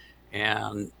populations.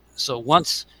 And so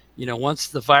once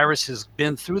the virus has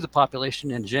been through the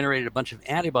population and generated a bunch of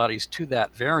antibodies to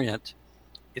that variant,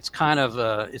 it's kind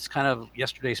of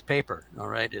yesterday's paper. All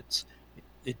right,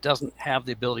 it doesn't have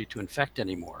the ability to infect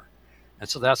anymore. And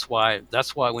so that's why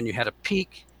when you had a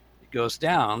peak, it goes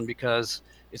down, because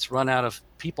it's run out of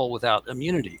people without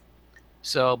immunity.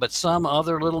 So, but some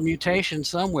other little mutation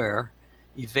somewhere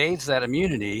evades that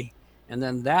immunity, and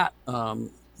then that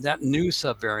new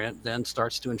subvariant then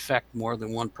starts to infect more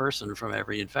than one person from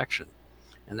every infection,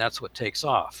 and that's what takes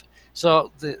off.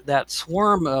 So that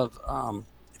swarm of,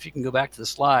 if you can go back to the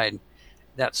slide,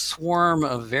 that swarm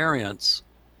of variants,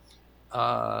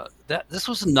 this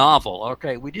was novel.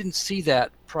 Okay, we didn't see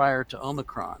that prior to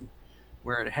Omicron,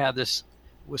 where it had this,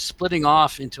 was splitting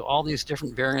off into all these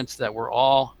different variants that were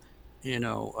all,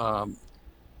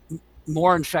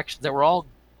 more infection, that were all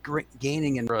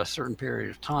gaining in a certain period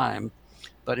of time,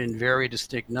 but in very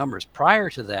distinct numbers. Prior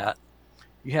to that,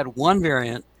 you had one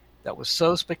variant that was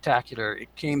so spectacular,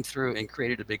 it came through and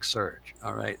created a big surge.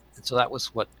 All right, and so that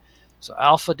was so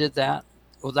Alpha did that.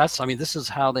 Well, this is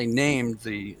how they named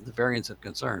the variants of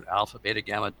concern: Alpha, Beta,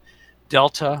 Gamma.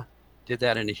 Delta did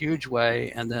that in a huge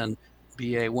way, and then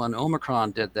BA1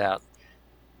 Omicron did that.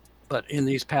 But in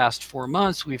these past 4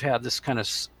 months, we've had this kind of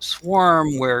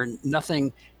swarm where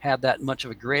nothing had that much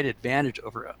of a great advantage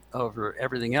over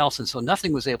everything else, and so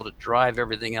nothing was able to drive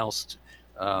everything else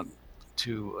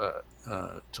to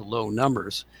low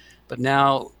numbers. But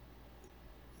now,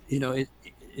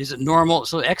 is it normal?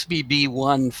 So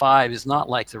XBB.1.5 is not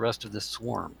like the rest of this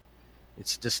swarm;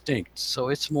 it's distinct. So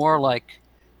it's more like,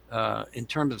 in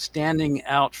terms of standing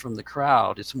out from the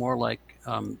crowd, it's more like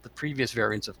the previous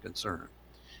variants of concern.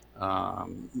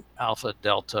 Alpha,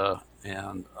 Delta,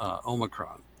 and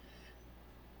Omicron.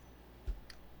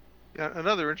 Yeah,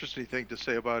 another interesting thing to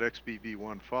say about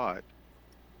XBB.1.5,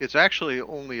 it's actually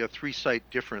only a 3-site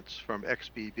difference from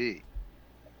XBB.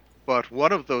 But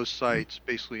one of those sites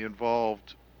basically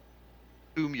involved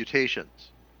 2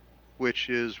 mutations, which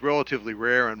is relatively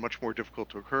rare and much more difficult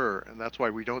to occur, and that's why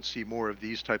we don't see more of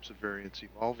these types of variants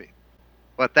evolving.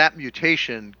 But that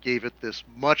mutation gave it this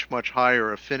much, much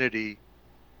higher affinity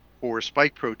for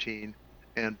spike protein,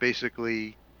 and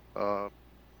basically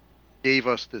gave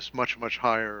us this much, much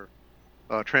higher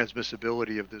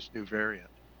transmissibility of this new variant.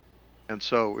 And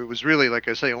so it was really, like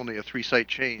I say, only a 3-site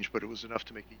change, but it was enough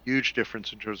to make a huge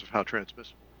difference in terms of how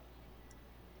transmissible.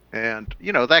 And,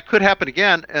 that could happen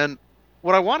again. And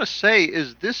what I want to say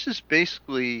is this is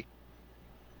basically,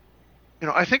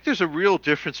 I think there's a real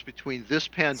difference between this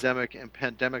pandemic and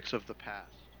pandemics of the past.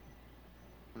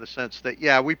 In the sense that,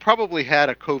 yeah, we probably had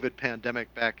a COVID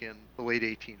pandemic back in the late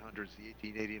 1800s. The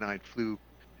 1889 flu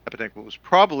epidemic was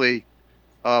probably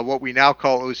what we now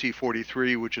call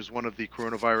OC43, which is one of the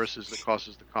coronaviruses that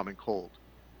causes the common cold.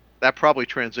 That probably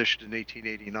transitioned in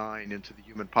 1889 into the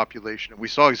human population, and we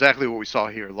saw exactly what we saw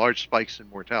here: large spikes in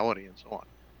mortality and so on.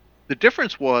 The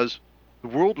difference was the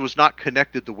world was not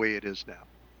connected the way it is now,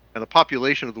 and the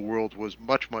population of the world was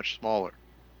much, much smaller.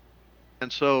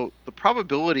 And so the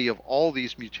probability of all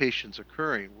these mutations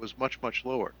occurring was much, much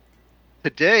lower.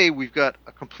 Today, we've got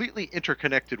a completely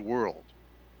interconnected world.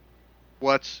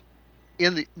 What's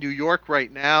in New York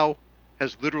right now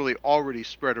has literally already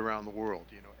spread around the world.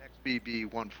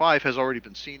 XBB.1.5 has already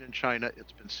been seen in China.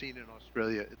 It's been seen in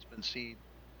Australia. It's been seen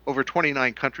over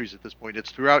 29 countries at this point.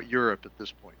 It's throughout Europe at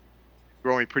this point,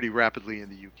 growing pretty rapidly in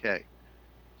the UK.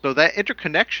 So that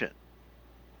interconnection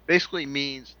basically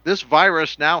means this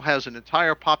virus now has an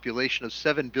entire population of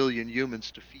 7 billion humans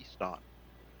to feast on.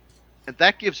 And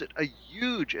that gives it a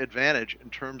huge advantage in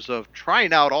terms of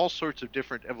trying out all sorts of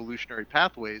different evolutionary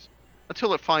pathways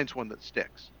until it finds one that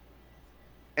sticks.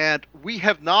 And we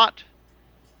have helped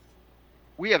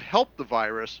the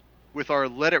virus with our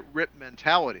let it rip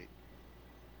mentality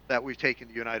that we've taken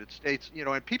in the United States.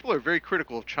 And people are very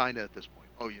critical of China at this point.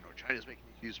 Oh, China's making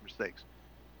these huge mistakes.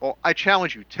 Well, I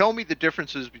challenge you, tell me the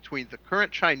differences between the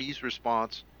current Chinese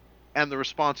response and the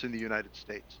response in the United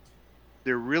States.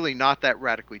 They're really not that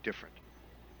radically different.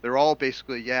 They're all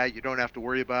basically, yeah, you don't have to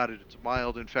worry about it. It's a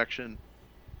mild infection.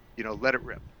 Let it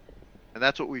rip. And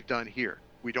that's what we've done here.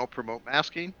 We don't promote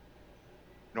masking.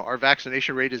 Our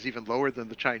vaccination rate is even lower than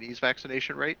the Chinese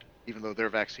vaccination rate, even though their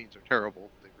vaccines are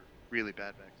terrible. They were really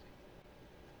bad vaccines.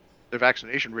 Their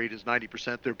vaccination rate is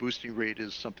 90%. Their boosting rate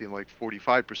is something like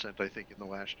 45%, I think, in the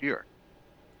last year.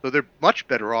 So they're much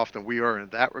better off than we are in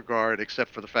that regard,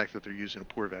 except for the fact that they're using a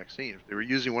poor vaccine. If they were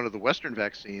using one of the Western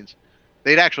vaccines,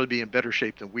 they'd actually be in better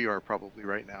shape than we are probably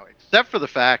right now, except for the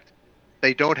fact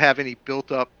they don't have any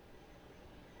built-up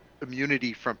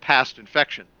immunity from past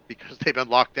infection because they've been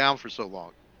locked down for so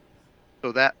long.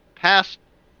 So that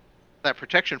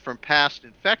protection from past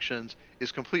infections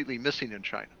is completely missing in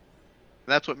China.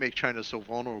 And that's what makes China so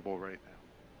vulnerable right now.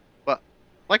 But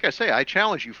like I say, I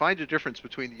challenge you, find a difference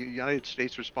between the United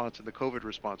States response and the COVID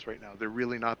response right now. They're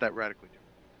really not that radically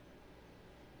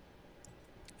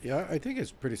different. Yeah, I think it's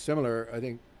pretty similar. I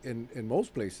think in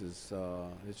most places,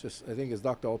 it's just, I think as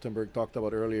Dr. Altenberg talked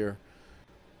about earlier,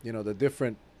 the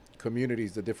different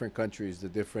communities, the different countries, the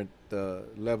different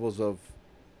levels of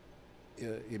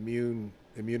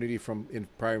immunity from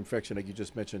prior infection, like you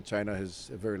just mentioned, China has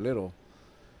very little.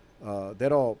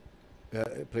 That all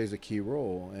plays a key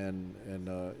role,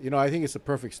 and I think it's a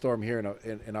perfect storm here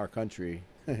in our country.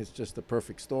 It's just a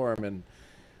perfect storm, and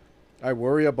I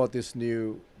worry about this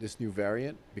new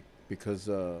variant because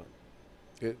the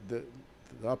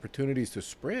opportunities to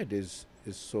spread is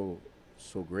so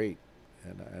great,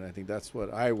 and I think that's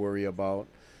what I worry about.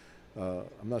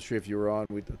 I'm not sure if you were on.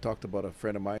 We talked about a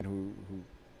friend of mine who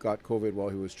got COVID while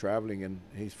he was traveling, and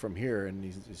he's from here, and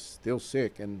he's still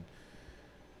sick, and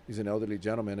he's an elderly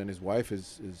gentleman, and his wife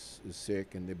is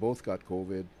sick, and they both got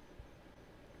COVID.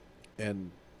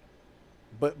 And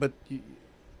but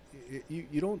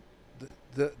you don't,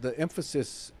 the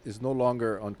emphasis is no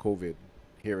longer on COVID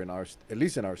here at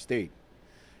least in our state,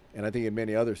 and I think in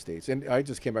many other states. And I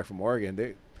just came back from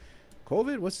Oregon.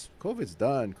 COVID's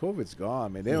done. COVID's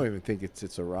gone. Man, they don't even think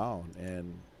it's around,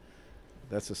 and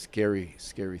that's a scary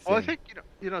thing. Well, I think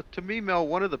to me, Mel,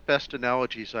 one of the best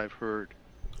analogies I've heard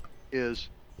is,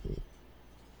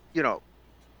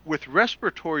 with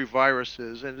respiratory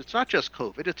viruses, and it's not just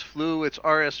COVID, it's flu, it's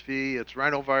RSV, it's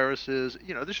rhinoviruses.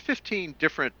 There's 15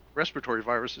 different respiratory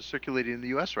viruses circulating in the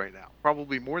U.S. right now,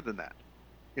 probably more than that.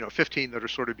 15 that are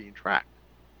sort of being tracked.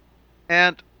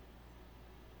 And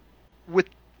with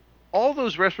all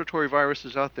those respiratory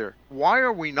viruses out there, why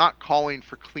are we not calling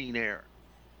for clean air?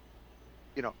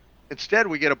 Instead,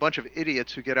 we get a bunch of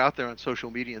idiots who get out there on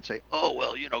social media and say, oh,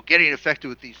 well, getting infected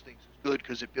with these things is good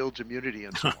because it builds immunity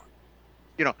and so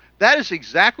on. That is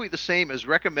exactly the same as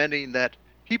recommending that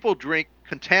people drink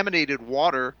contaminated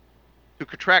water to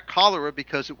contract cholera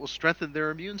because it will strengthen their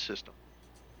immune system.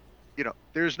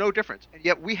 There's no difference. And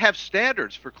yet we have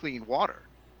standards for clean water.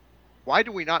 Why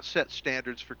do we not set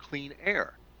standards for clean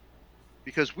air?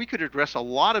 Because we could address a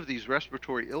lot of these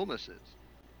respiratory illnesses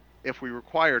if we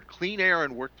required clean air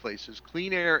in workplaces,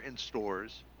 clean air in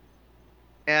stores,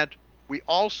 and we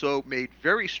also made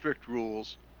very strict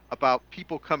rules about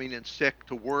people coming in sick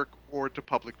to work or to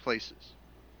public places.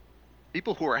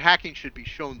 People who are hacking should be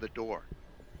shown the door.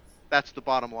 That's the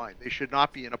bottom line. They should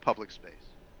not be in a public space.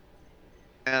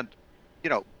 And,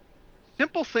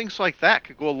 simple things like that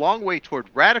could go a long way toward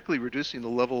radically reducing the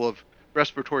level of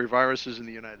respiratory viruses in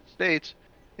the United States,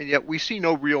 and yet we see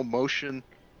no real motion,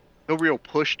 no real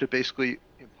push to basically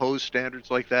impose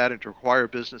standards like that and to require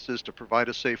businesses to provide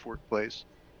a safe workplace.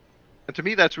 And to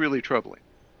me, that's really troubling.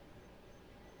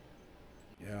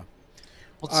 Yeah.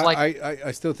 Well, it's like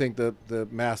I still think that the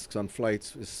masks on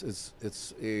flights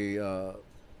it's a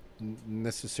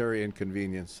necessary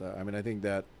inconvenience. I think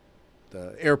that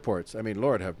the airports,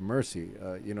 Lord have mercy.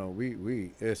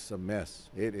 It's a mess.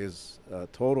 It is a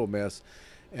total mess.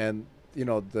 And,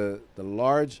 the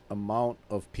large amount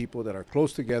of people that are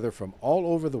close together from all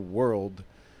over the world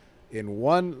in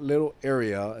one little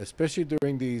area, especially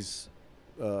during these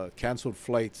canceled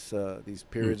flights, these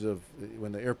periods of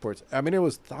when the airports, it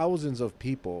was thousands of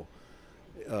people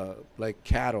like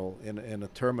cattle in a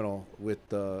terminal with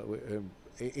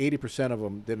 80% of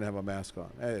them didn't have a mask on.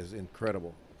 That is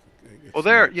incredible. Well,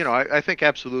 there, you know, I think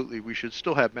absolutely we should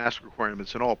still have mask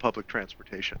requirements in all public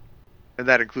transportation, and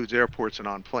that includes airports and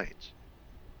on planes.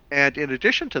 And in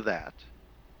addition to that,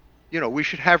 you know, we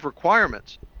should have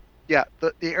requirements. Yeah,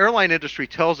 the airline industry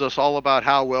tells us all about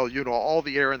how, well, you know, all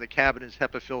the air in the cabin is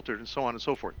HEPA filtered and so on and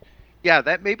so forth. Yeah,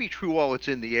 that may be true while it's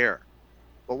in the air.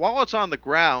 But while it's on the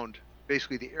ground,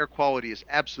 basically the air quality is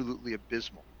absolutely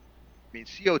abysmal. I mean,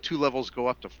 CO2 levels go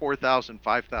up to 4,000,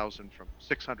 5,000 from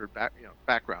 600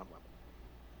 background level.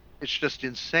 It's just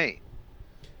insane.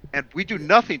 And we do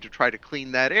nothing to try to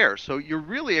clean that air. So you're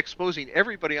really exposing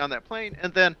everybody on that plane.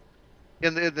 And then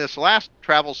in this last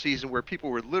travel season where people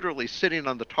were literally sitting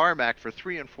on the tarmac for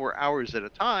 3 and 4 hours at a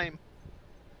time,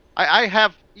 I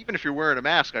have, even if you're wearing a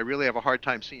mask, I really have a hard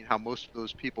time seeing how most of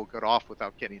those people got off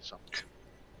without getting something.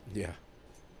 Yeah.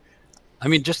 I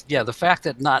mean, just, yeah, the fact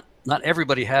that not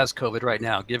everybody has COVID right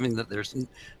now, given that there's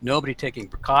nobody taking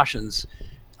precautions,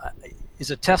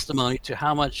 is a testimony to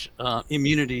how much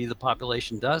immunity the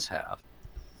population does have.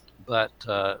 But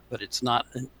it's not,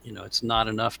 you know, it's not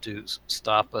enough to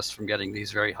stop us from getting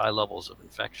these very high levels of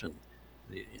infection.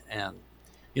 And,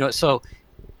 you know, so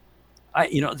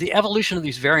you know, the evolution of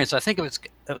these variants, I think of it's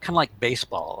kind of like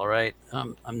baseball. All right.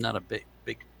 I'm not a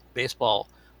big baseball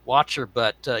watcher,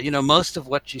 but you know, most of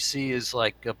what you see is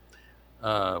like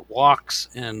walks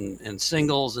and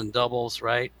singles and doubles,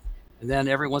 right? And then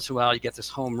every once in a while you get this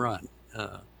home run.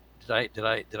 Did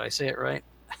I say it right?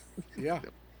 Yeah.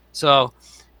 So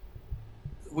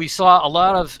we saw a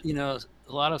lot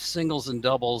of singles and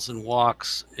doubles and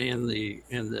walks in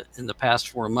the past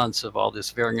 4 months of all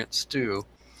this variant stew.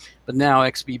 But now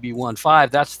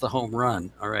XBB.1.5, that's the home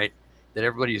run, all right, that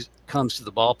everybody comes to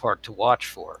the ballpark to watch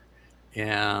for.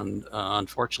 And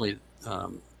unfortunately,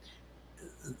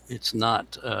 it's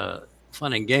not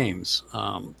fun and games.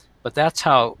 But that's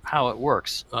how it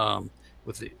works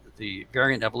with the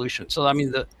variant evolution. So, I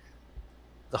mean, the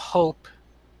hope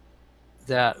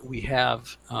that we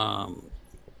have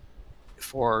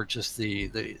for just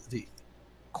the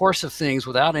course of things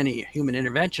without any human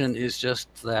intervention is just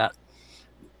that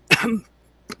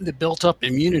the built-up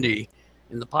immunity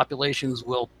in the populations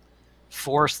will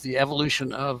force the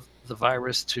evolution of the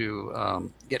virus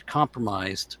to get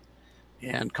compromised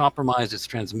and compromise its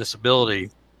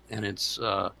transmissibility and its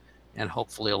and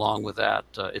hopefully along with that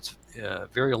its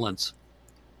virulence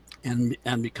and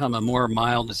become a more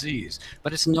mild disease.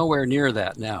 But it's nowhere near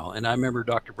that now. And I remember,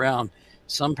 Dr. Brown,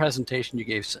 some presentation you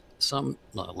gave some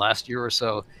last year or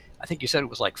so, I think you said it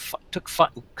was like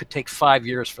could take 5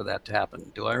 years for that to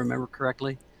happen. Do I remember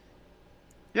correctly?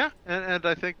 Yeah, and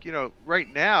I think, you know,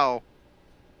 right now,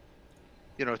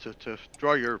 you know, to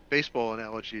draw your baseball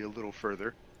analogy a little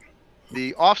further,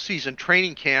 the off-season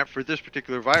training camp for this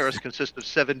particular virus consists of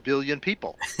 7 billion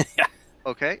people. Yeah.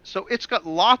 Okay, so it's got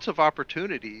lots of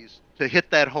opportunities to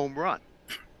hit that home run,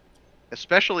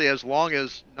 especially as long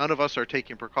as none of us are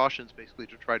taking precautions basically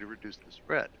to try to reduce the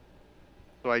spread.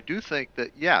 So I do think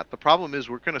that, yeah, the problem is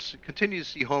we're going to continue to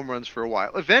see home runs for a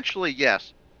while. Eventually,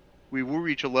 yes, we will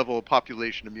reach a level of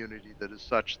population immunity that is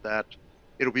such that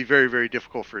it'll be very, very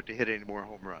difficult for it to hit any more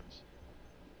home runs.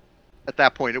 At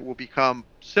that point, it will become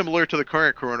similar to the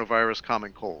current coronavirus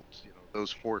common colds, you know,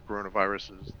 those 4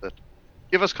 coronaviruses that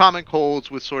give us common colds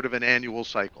with sort of an annual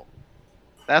cycle.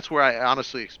 That's where I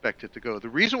honestly expect it to go. The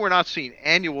reason we're not seeing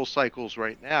annual cycles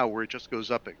right now, where it just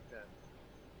goes up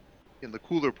in the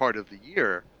cooler part of the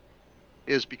year,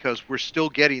 is because we're still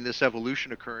getting this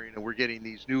evolution occurring, and we're getting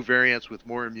these new variants with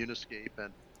more immune escape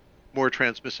and more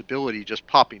transmissibility just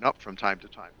popping up from time to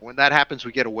time. When that happens,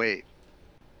 we get a wave.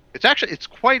 It's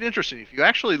quite interesting. If you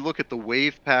actually look at the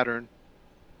wave pattern,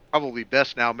 probably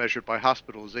best now measured by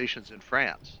hospitalizations in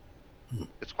France,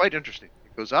 it's quite interesting.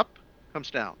 It goes up,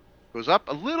 comes down. Goes up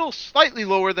a little, slightly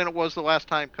lower than it was the last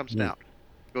time, comes down.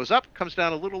 Goes up, comes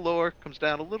down a little lower, comes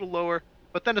down a little lower,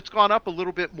 but then it's gone up a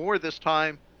little bit more this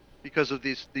time because of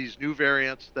these new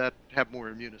variants that have more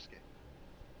immune escape.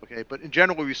 Okay, but in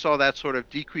general, we saw that sort of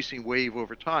decreasing wave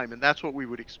over time, and that's what we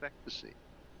would expect to see.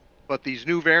 But these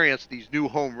new variants, these new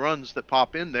home runs that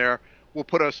pop in there,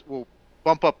 will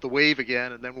bump up the wave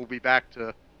again, and then we'll be back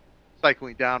to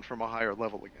cycling down from a higher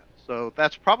level again. So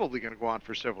that's probably going to go on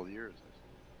for several years.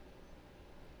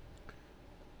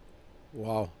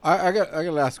 Wow. I got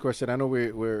a last question. I know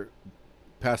we're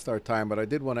past our time, but I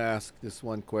did want to ask this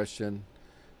one question,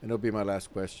 and it'll be my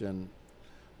last question.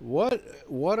 What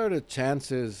are the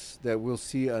chances that we'll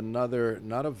see another,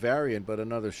 not a variant, but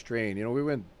another strain? You know, we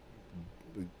went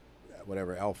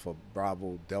whatever, Alpha,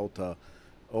 Bravo, Delta,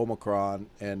 Omicron,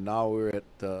 and now we're at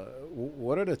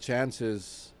what are the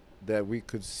chances that we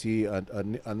could see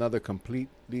another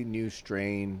completely new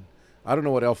strain? I don't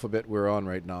know what alphabet we're on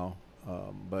right now,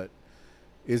 but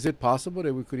is it possible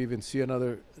that we could even see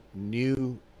another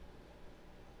new,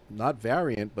 not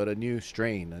variant, but a new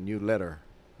strain, a new letter,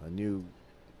 a new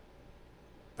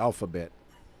alphabet?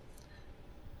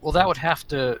 Well, that would have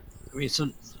to. I mean, so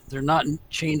they're not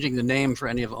changing the name for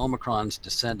any of Omicron's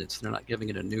descendants. They're not giving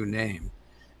it a new name,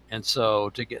 and so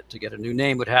to get a new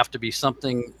name would have to be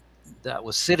something that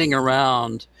was sitting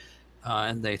around,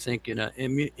 and they think in an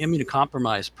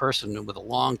immunocompromised person with a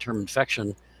long-term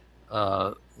infection,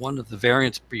 one of the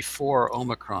variants before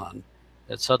Omicron,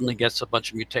 that suddenly gets a bunch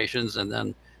of mutations and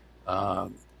then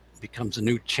becomes a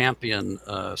new champion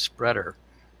spreader.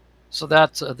 So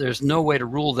that's there's no way to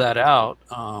rule that out.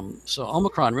 So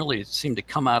Omicron really seemed to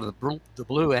come out of the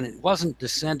blue, and it wasn't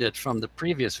descended from the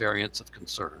previous variants of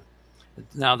concern.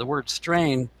 Now the word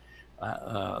strain,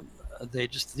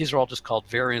 these are all just called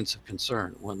variants of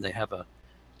concern. When they have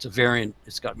it's a variant,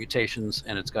 it's got mutations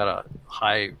and it's got a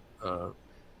high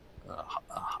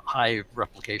high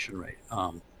replication rate.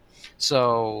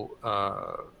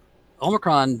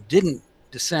 Omicron didn't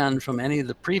descend from any of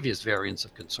the previous variants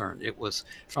of concern. It was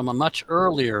from a much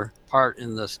earlier part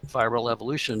in the viral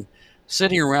evolution,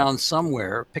 sitting around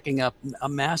somewhere, picking up a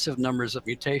massive numbers of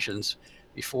mutations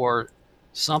before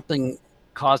something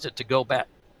caused it to go back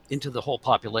into the whole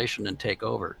population and take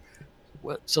over.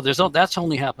 So that's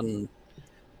only happened,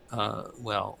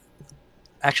 well,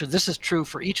 actually this is true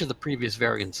for each of the previous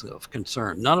variants of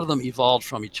concern. None of them evolved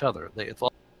from each other. They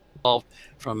evolved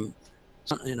from,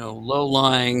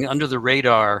 low-lying, under the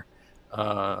radar,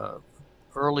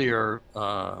 earlier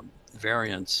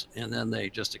variants, and then they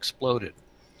just exploded.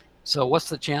 So what's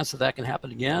the chance that can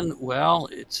happen again? Well,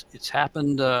 it's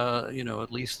happened,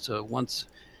 at least once.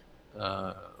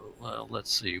 Well,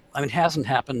 let's see. I mean, it hasn't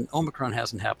happened. Omicron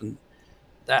hasn't happened.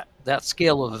 That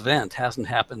scale of event hasn't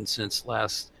happened since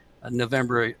last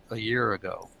November a year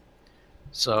ago.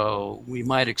 So we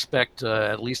might expect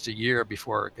at least a year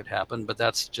before it could happen, but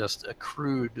that's just a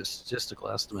crude statistical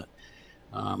estimate.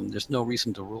 There's no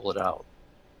reason to rule it out.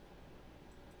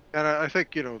 And I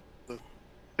think, the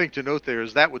thing to note there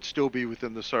is that would still be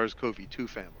within the SARS-CoV-2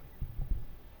 family.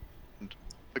 And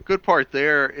the good part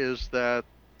there is that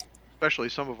especially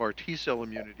some of our T-cell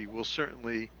immunity will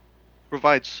certainly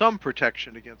provide some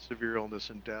protection against severe illness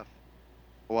and death.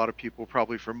 A lot of people,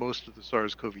 probably for most of the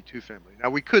SARS-CoV-2 family. Now,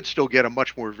 we could still get a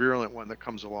much more virulent one that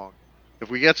comes along.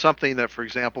 If we get something that, for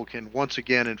example, can once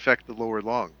again infect the lower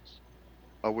lungs,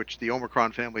 which the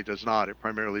Omicron family does not, it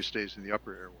primarily stays in the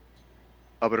upper airways.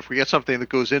 But if we get something that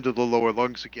goes into the lower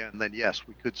lungs again, then yes,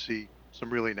 we could see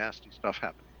some really nasty stuff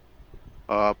happening.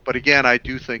 But again, I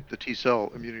do think the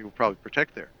T-cell immunity will probably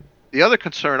protect there. The other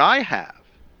concern I have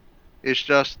is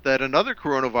just that another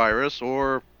coronavirus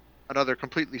or another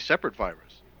completely separate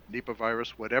virus, Nipah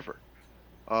virus, whatever,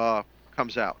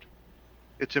 comes out.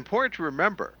 It's important to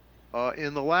remember,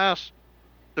 in the last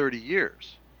 30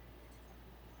 years,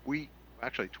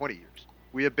 actually 20 years,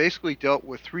 we have basically dealt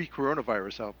with 3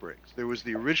 coronavirus outbreaks. There was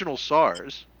the original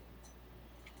SARS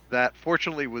that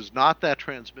fortunately was not that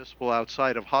transmissible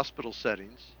outside of hospital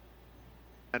settings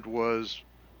and was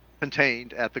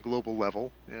contained at the global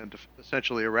level and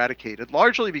essentially eradicated,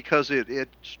 largely because it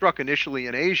struck initially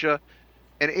in Asia,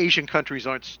 and Asian countries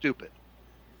aren't stupid.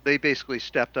 They basically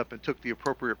stepped up and took the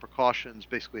appropriate precautions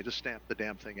basically to stamp the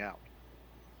damn thing out.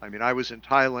 I mean, I was in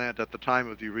Thailand at the time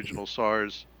of the original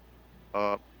SARS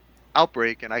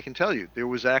outbreak, and I can tell you, there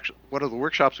was actually, one of the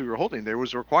workshops we were holding, there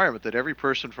was a requirement that every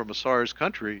person from a SARS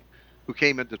country who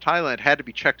came into Thailand had to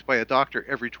be checked by a doctor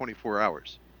every 24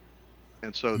 hours.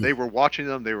 And so they were watching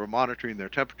them, they were monitoring their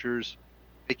temperatures,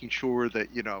 making sure that,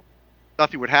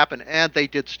 nothing would happen, and they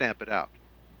did stamp it out.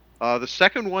 The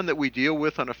second one that we deal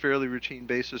with on a fairly routine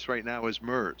basis right now is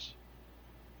MERS,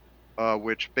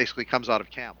 which basically comes out of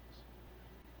camels.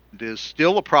 It is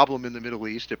still a problem in the Middle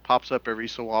East. It pops up every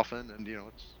so often, and,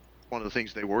 it's one of the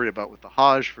things they worry about with the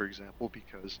Hajj, for example,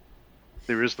 because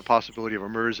there is the possibility of a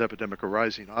MERS epidemic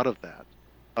arising out of that.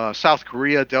 South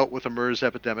Korea dealt with a MERS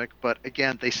epidemic, but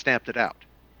again, they stamped it out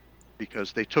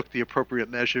because they took the appropriate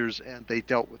measures and they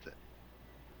dealt with it.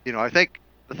 I think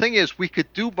the thing is we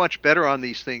could do much better on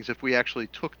these things if we actually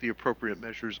took the appropriate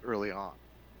measures early on.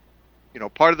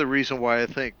 Part of the reason why I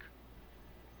think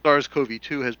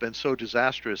SARS-CoV-2 has been so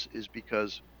disastrous is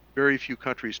because very few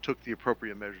countries took the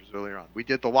appropriate measures earlier on. We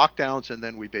did the lockdowns and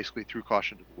then we basically threw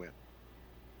caution to the wind.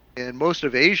 In most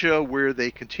of Asia, where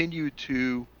they continued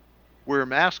to wear a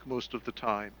mask most of the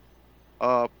time,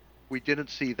 we didn't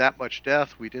see that much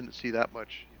death. We didn't see that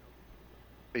much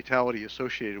fatality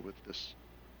associated with this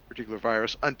particular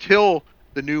virus until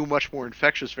the new, much more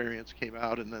infectious variants came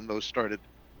out, and then those started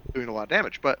doing a lot of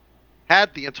damage. But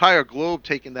had the entire globe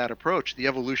taken that approach, the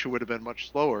evolution would have been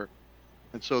much slower.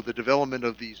 And so the development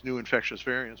of these new infectious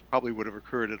variants probably would have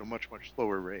occurred at a much, much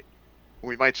slower rate.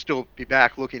 We might still be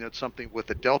back looking at something with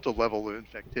a Delta level of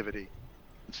infectivity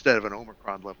instead of an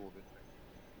Omicron level of infectivity.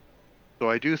 So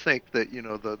I do think that, you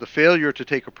know, the failure to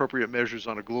take appropriate measures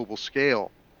on a global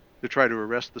scale to try to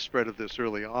arrest the spread of this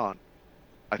early on,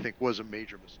 I think was a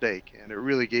major mistake, and it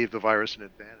really gave the virus an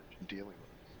advantage in dealing with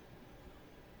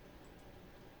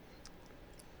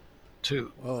it.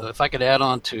 If I could add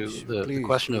on to the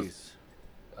question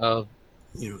of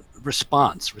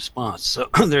response. So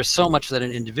there's so much that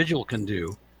an individual can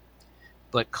do,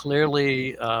 but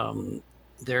clearly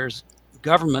there's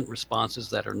government responses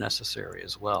that are necessary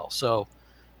as well. So,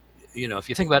 you know, if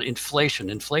you think about inflation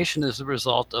is the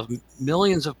result of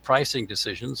millions of pricing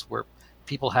decisions where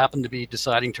people happen to be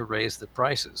deciding to raise the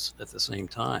prices at the same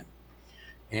time.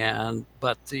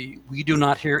 But we do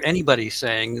not hear anybody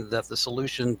saying that the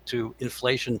solution to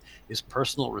inflation is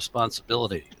personal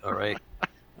responsibility. All right.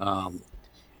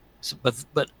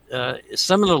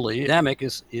 Similarly, the pandemic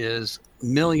is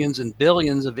millions and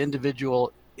billions of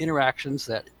individual interactions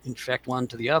that infect one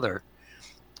to the other,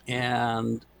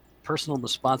 and personal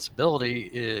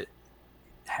responsibility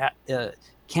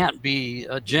can't be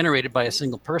generated by a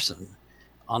single person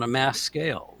on a mass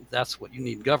scale. That's what you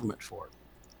need government for.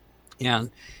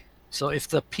 And so if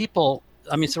the people,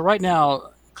 I mean, so right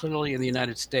now, clearly in the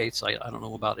United States, I don't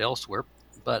know about elsewhere,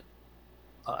 but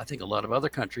I think a lot of other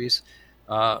countries,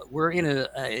 we're in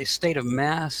a state of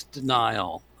mass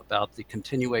denial about the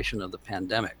continuation of the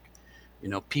pandemic. You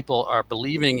know, people are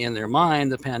believing in their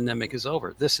mind the pandemic is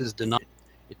over. This is denied.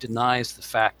 It denies the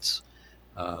facts,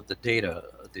 the data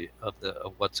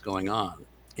of what's going on,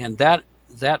 and that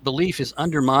belief is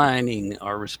undermining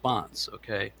our response.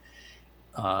 Okay,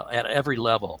 at every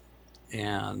level.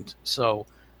 And so,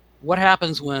 what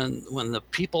happens when the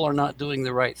people are not doing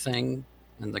the right thing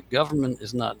and the government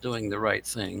is not doing the right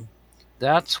thing?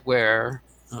 That's where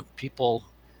people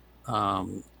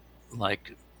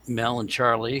like Mel and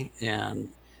Charlie and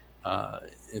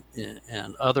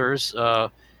others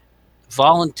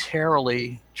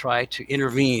voluntarily try to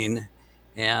intervene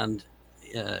and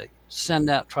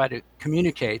try to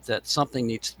communicate that something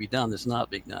needs to be done that's not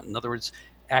being done. In other words,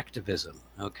 activism.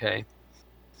 Okay,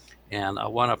 and I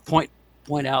want to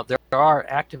point out there are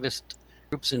activist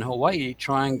groups in Hawaii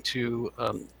trying to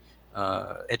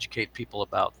educate people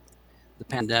about the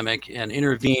pandemic and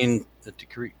intervene to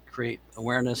create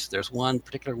awareness. There's one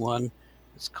particular one.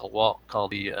 It's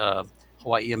called the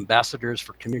Hawaii Ambassadors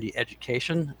for Community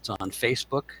Education. It's on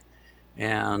Facebook,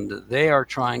 and they are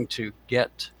trying to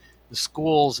get the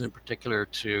schools in particular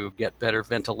to get better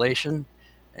ventilation.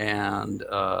 And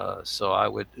so I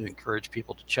would encourage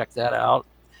people to check that out.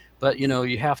 But, you know,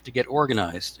 you have to get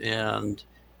organized, and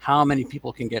how many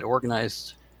people can get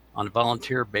organized on a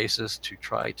volunteer basis to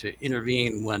try to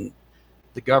intervene when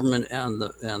the government and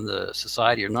the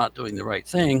society are not doing the right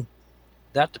thing?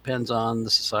 That depends on the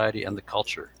society and the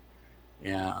culture.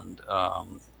 And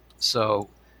so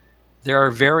there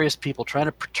are various people trying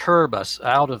to perturb us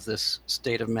out of this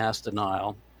state of mass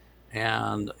denial.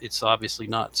 And it's obviously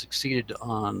not succeeded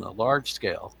on a large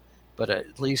scale, but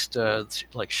at least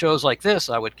like shows like this,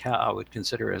 I would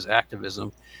consider as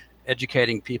activism,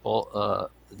 educating people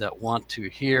that want to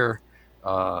hear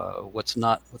what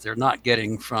they're not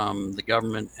getting from the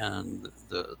government and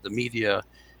the media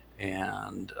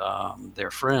and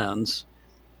their friends.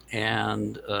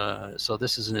 And so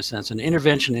this is, in a sense, an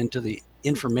intervention into the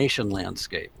information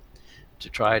landscape to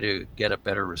try to get a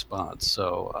better response.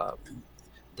 So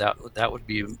that would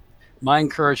be my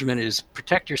encouragement, is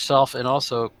protect yourself and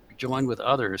also join with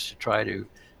others to try to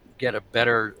get a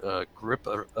better grip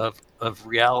of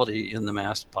reality in the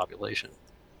mass population.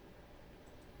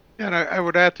 Yeah, and I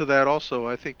would add to that also,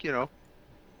 I think, you know,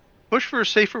 push for a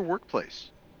safer workplace.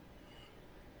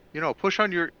 You know, push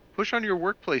on your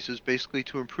workplaces basically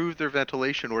to improve their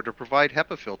ventilation or to provide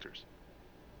HEPA filters.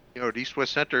 You know, at East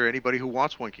West Center, anybody who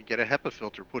wants one can get a HEPA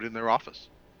filter put in their office.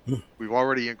 We've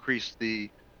already increased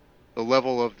the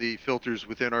level of the filters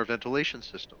within our ventilation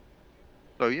system.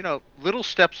 So, you know, little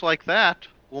steps like that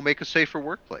will make a safer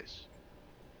workplace.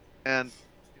 And,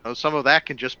 you know, some of that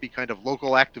can just be kind of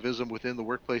local activism within the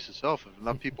workplace itself. If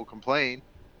enough people complain,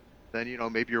 then, you know,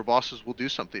 maybe your bosses will do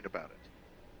something about it.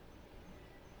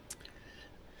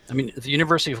 I mean, at the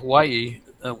University of Hawaii,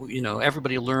 you know,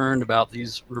 everybody learned about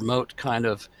these remote kind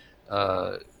of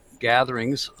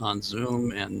gatherings on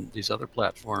Zoom and these other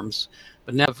platforms,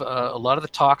 but now a lot of the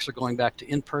talks are going back to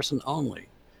in-person only.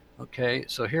 Okay,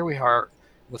 so here we are,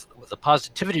 with a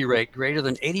positivity rate greater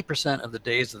than 80% of the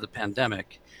days of the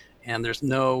pandemic, and there's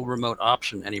no remote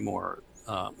option anymore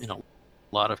in a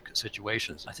lot of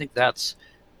situations. I think that's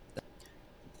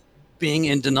being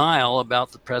in denial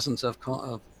about the presence of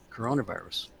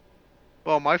coronavirus.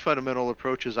 Well, my fundamental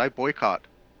approach is I boycott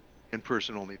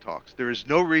in-person only talks. There is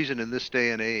no reason in this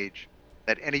day and age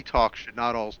that any talk should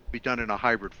not all be done in a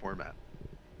hybrid format.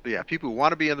 So yeah, people who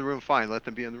want to be in the room, fine, let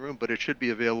them be in the room, but it should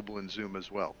be available in Zoom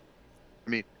as well. I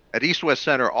mean, at East West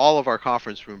Center, all of our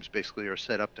conference rooms basically are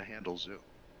set up to handle Zoom.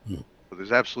 So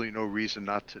there's absolutely no reason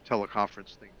not to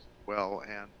teleconference things as well.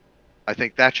 And I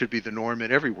think that should be the norm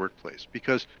in every workplace,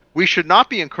 because we should not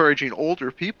be encouraging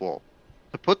older people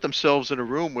to put themselves in a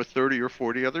room with 30 or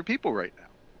 40 other people right now.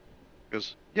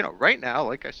 Because, you know, right now,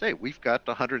 like I say, we've got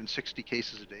 160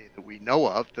 cases a day that we know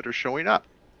of that are showing up,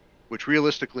 which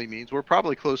realistically means we're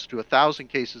probably close to 1,000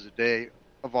 cases a day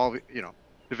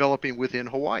developing within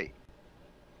Hawaii.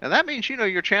 And that means, you know,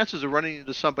 your chances of running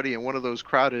into somebody in one of those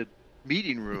crowded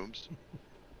meeting rooms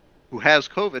who has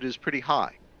COVID is pretty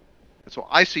high. And so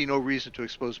I see no reason to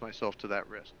expose myself to that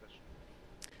risk.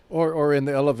 Or in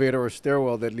the elevator or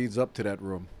stairwell that leads up to that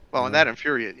room. Well, and that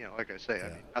infuriates, you know, like I say, I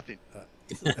mean, nothing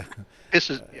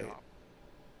pisses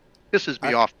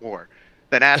me off more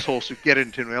than assholes who get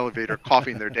into an elevator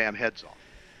coughing their damn heads off.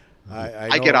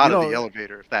 I get out of the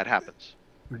elevator if that happens.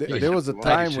 There was a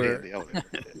time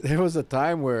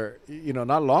where, you know,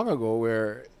 not long ago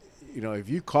where, you know, if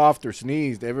you coughed or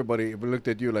sneezed, everybody looked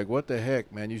at you like, what the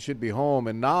heck, man, you should be home.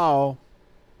 And now,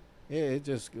 it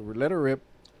just let her rip.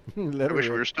 I wish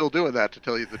we were still doing that, to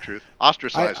tell you the truth.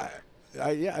 Ostracizing.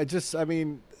 I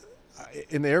mean,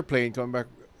 in the airplane coming back,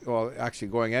 well, actually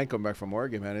going and coming back from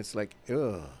Oregon, man, it's like,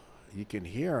 ugh, you can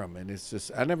hear them. And it's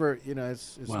just, I never, you know,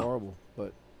 it's horrible.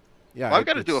 But yeah. Well, I've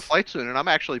got to do a flight soon, and I'm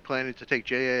actually planning to take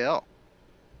JAL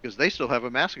because they still have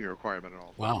a masking requirement in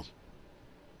all flights.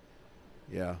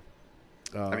 Yeah.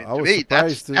 I mean, to me,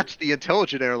 that's the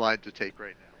intelligent airline to take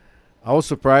right now. I was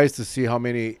surprised to see how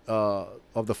many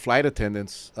of the flight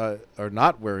attendants are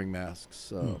not wearing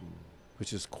masks,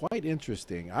 which is quite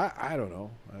interesting. I don't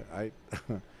know.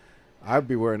 I'd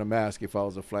be wearing a mask if I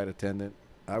was a flight attendant.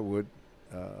 I would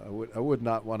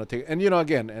not want to take. And you know,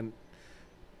 again, and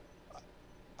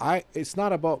it's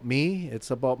not about me.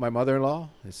 It's about my mother-in-law.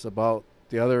 It's about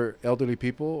the other elderly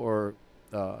people or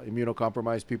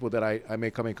immunocompromised people that I may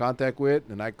come in contact with,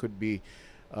 and I could be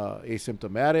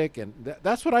asymptomatic, and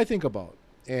that's what I think about.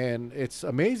 And it's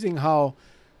amazing how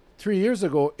 3 years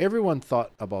ago everyone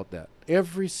thought about that.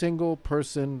 Every single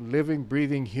person, living,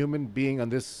 breathing human being in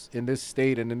this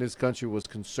state and in this country was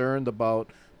concerned about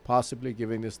possibly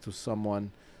giving this to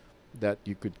someone that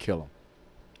you could kill them.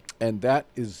 And that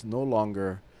is no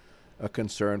longer a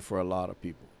concern for a lot of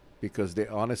people, because they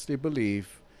honestly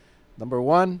believe, number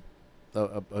one,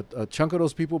 a chunk of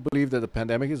those people believe that the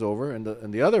pandemic is over, and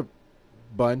the other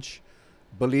bunch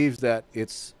believes that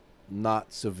it's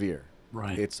not severe.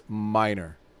 Right. It's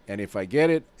minor. And if I get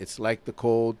it, it's like the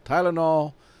cold,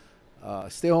 Tylenol,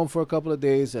 stay home for a couple of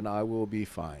days and I will be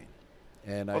fine.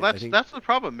 And well, I think that's the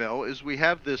problem, Mel, is we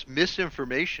have this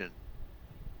misinformation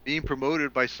being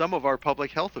promoted by some of our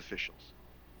public health officials.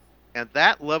 And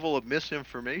that level of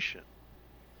misinformation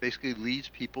basically leads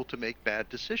people to make bad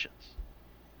decisions.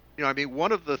 You know, I mean,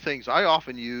 one of the things I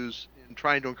often use in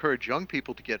trying to encourage young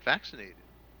people to get vaccinated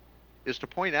is to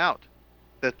point out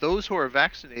that those who are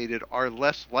vaccinated are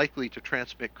less likely to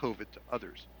transmit COVID to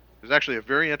others. There's actually a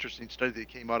very interesting study that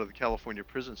came out of the California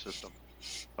prison system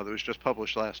that was just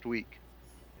published last week.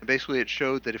 And basically it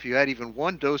showed that if you had even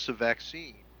one dose of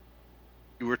vaccine,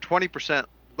 you were 20%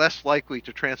 less likely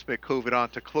to transmit COVID on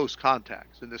to close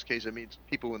contacts. In this case, it means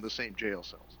people in the same jail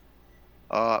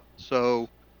cells. So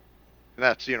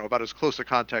that's, you know, about as close a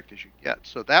contact as you get.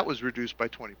 So that was reduced by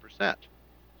 20%.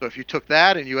 So if you took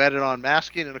that and you added on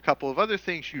masking and a couple of other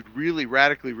things, you'd really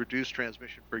radically reduce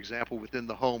transmission, for example, within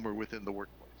the home or within the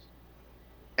workplace.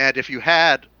 And if you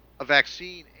had a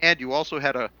vaccine and you also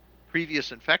had a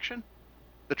previous infection,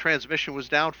 the transmission was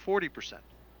down 40%.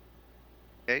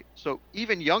 Okay, so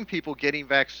even young people getting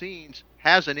vaccines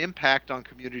has an impact on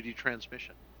community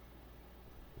transmission.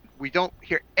 We don't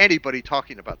hear anybody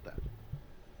talking about that.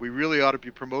 We really ought to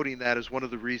be promoting that as one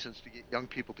of the reasons to get young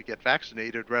people to get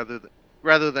vaccinated rather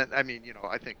than, I mean, you know,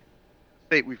 I think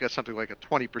state we've got something like a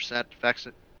 20%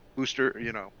 vaccine booster,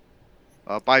 you know,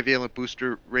 bivalent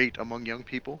booster rate among young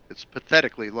people. It's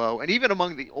pathetically low. And even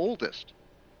among the oldest,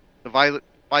 the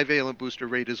bivalent booster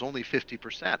rate is only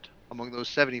 50% among those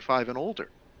 75 and older.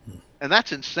 And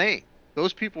that's insane.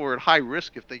 Those people are at high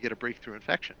risk if they get a breakthrough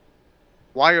infection.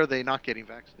 Why are they not getting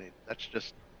vaccinated? That's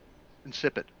just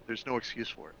insipid. There's no excuse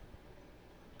for it.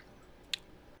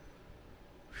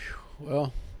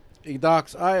 Well,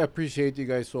 Docs, I appreciate you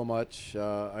guys so much.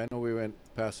 I know we went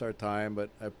past our time, but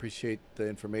I appreciate the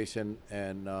information,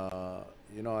 and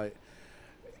you know,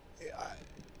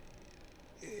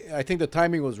 I think the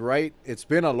timing was right. It's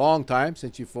been a long time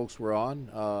since you folks were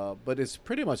on, but it's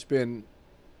pretty much been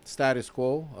status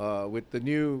quo with the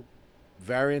new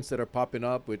variants that are popping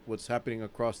up, with what's happening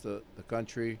across the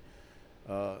country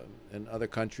and other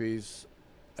countries.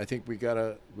 I think we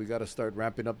gotta start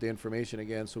ramping up the information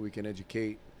again so we can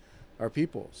educate our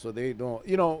people, so they don't,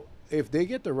 you know, if they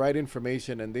get the right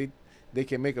information, and they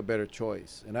can make a better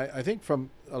choice. And I think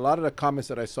from a lot of the comments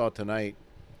that I saw tonight,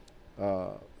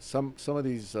 some of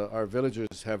these our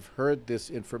villagers have heard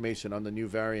this information on the new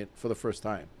variant for the first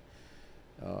time,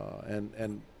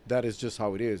 and that is just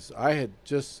how it is. I had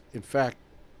just, in fact,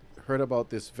 heard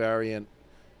about this variant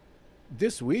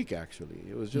this week. Actually,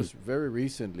 it was just very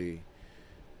recently,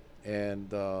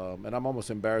 and I'm almost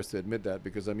embarrassed to admit that,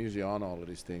 because I'm usually on all of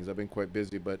these things. I've been quite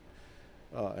busy, but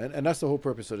and that's the whole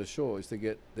purpose of the show, is to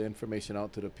get the information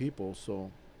out to the people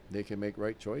so they can make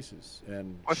right choices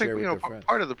and I think, share with you know, their friends.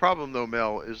 part of the problem, though,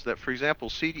 Mel, is that, for example,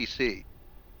 CDC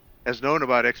has known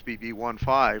about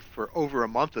XBB.1.5 for over a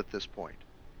month at this point.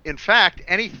 In fact,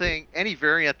 any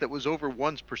variant that was over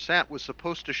 1% was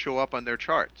supposed to show up on their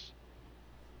charts.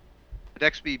 But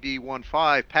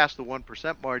XBB.1.5 passed the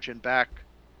 1% margin back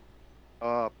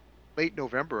late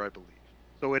November, I believe.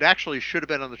 So it actually should have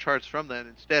been on the charts from then.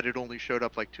 Instead, it only showed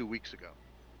up like 2 weeks ago.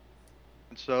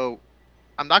 And so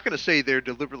I'm not going to say they're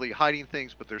deliberately hiding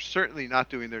things, but they're certainly not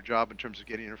doing their job in terms of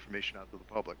getting information out to the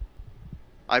public.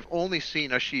 I've only seen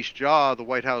Ashish Jha, the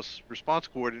White House response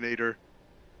coordinator,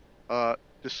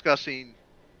 discussing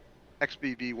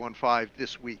XBB.1.5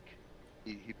 this week.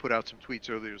 He put out some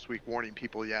tweets earlier this week warning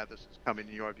people, yeah, this is coming,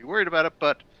 you ought to be worried about it.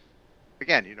 But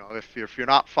again, you know, if you're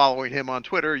not following him on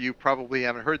Twitter, you probably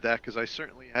haven't heard that, because I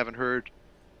certainly haven't heard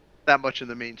that much in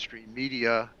the mainstream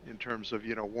media in terms of,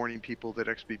 you know, warning people that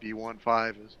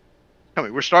XBB.1.5 is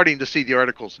coming. We're starting to see the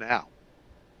articles now,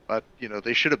 but, you know,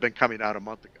 they should have been coming out a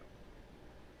month ago.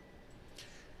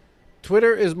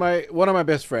 Twitter is one of my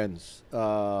best friends.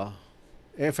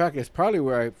 In fact, it's probably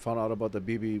where I found out about the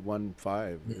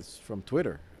BB.1.5. It's from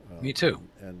Twitter. Me too.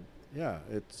 And yeah,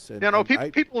 it's... And, you know,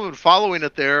 people have been following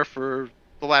it there for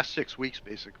the last 6 weeks,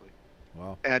 basically.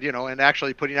 Wow. And, you know, and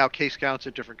actually putting out case counts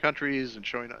in different countries and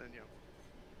showing, you know,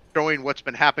 showing what's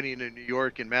been happening in New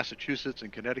York and Massachusetts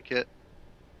and Connecticut.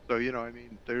 So, you know, I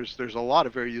mean, there's a lot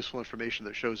of very useful information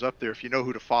that shows up there if you know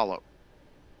who to follow.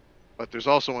 But there's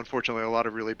also, unfortunately, a lot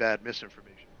of really bad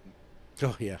misinformation.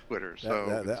 Oh, yeah. Twitter.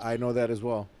 So I know that as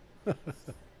well. You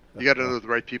got to know the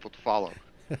right people to follow.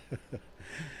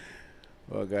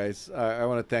 Well, guys, I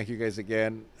want to thank you guys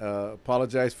again.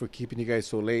 Apologize for keeping you guys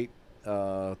so late.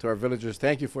 To our villagers,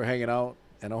 thank you for hanging out,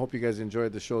 and I hope you guys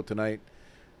enjoyed the show tonight.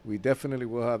 We definitely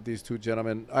will have these two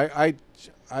gentlemen. I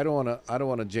don't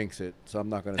want to jinx it, so I'm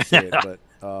not going to say it,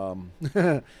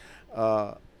 but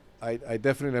I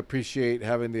definitely appreciate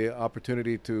having the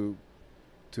opportunity to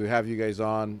have you guys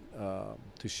on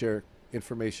to share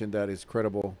information that is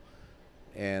credible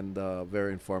and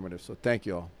very informative. So thank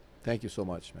you all. Thank you so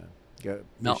much, man.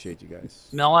 Appreciate you guys.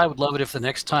 Mel, I would love it if the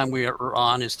next time we are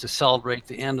on is to celebrate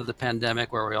the end of the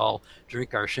pandemic, where we all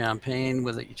drink our champagne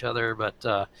with each other. But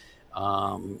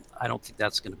I don't think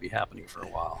that's going to be happening for a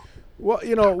while. Well,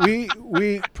 you know,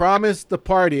 we promised the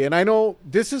party, and I know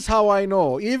this is how I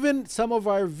know. Even some of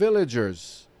our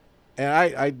villagers, and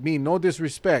I mean no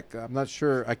disrespect. I'm not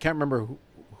sure. I can't remember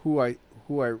who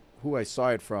I saw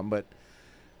it from, but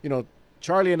you know,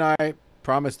 Charlie and I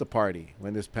promised the party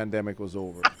when this pandemic was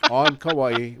over on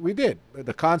Kauai. We did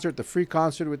the concert, the free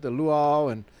concert with the luau,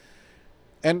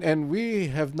 and we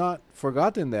have not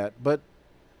forgotten that. But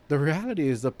the reality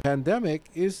is the pandemic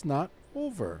is not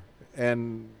over,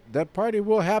 and that party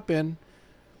will happen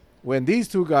when these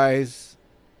two guys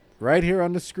right here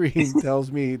on the screen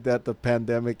tells me that the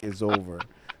pandemic is over.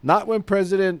 Not when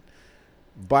President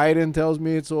Biden tells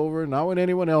me it's over, not when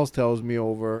anyone else tells me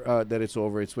that it's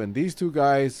over. It's when these two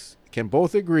guys can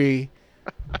both agree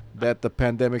that the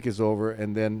pandemic is over,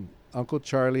 and then Uncle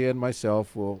Charlie and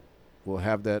myself will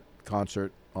have that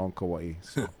concert on Kauai.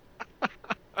 So.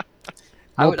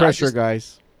 No pressure,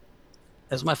 guys.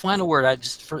 As my final word,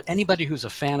 for anybody who's a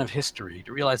fan of history,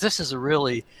 to realize this is a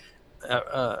really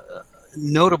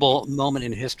notable moment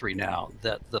in history now,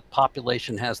 that the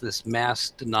population has this mass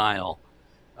denial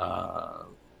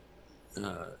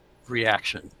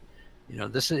reaction. You know,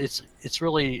 it's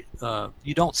really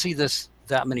you don't see this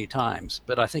that many times,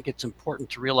 but I think it's important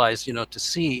to realize, you know, to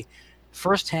see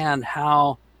firsthand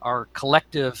how our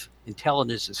collective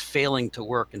intelligence is failing to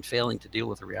work and failing to deal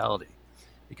with the reality.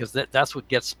 because that's what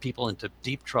gets people into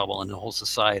deep trouble in the whole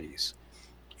societies.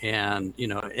 And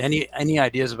any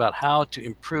ideas about how to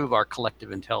improve our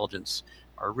collective intelligence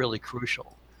are really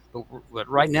crucial. But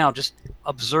right now, just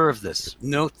observe this,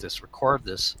 note this, record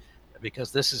this,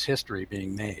 because this is history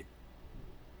being made.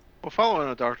 Well, following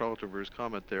on Dr. Altenberg's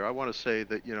comment there, I want to say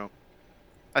that,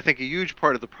 I think a huge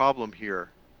part of the problem here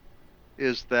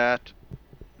is that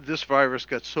this virus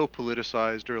got so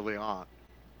politicized early on,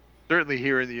 certainly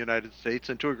here in the United States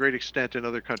and to a great extent in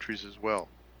other countries as well.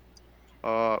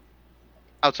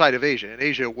 Outside of Asia. In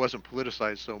Asia, it wasn't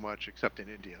politicized so much, except in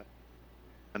India.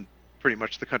 And pretty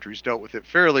much the countries dealt with it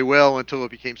fairly well until it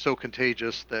became so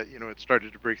contagious that, it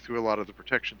started to break through a lot of the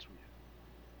protections we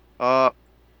had.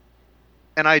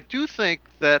 And I do think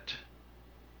that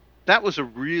that was a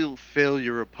real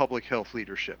failure of public health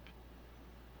leadership.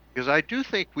 Because I do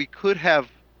think we could have,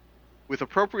 with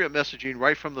appropriate messaging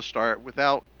right from the start,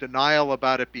 without denial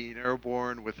about it being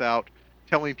airborne, without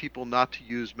telling people not to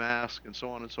use masks and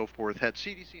so on and so forth, had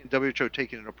CDC and WHO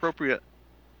taken an appropriate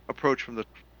approach from the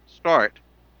start,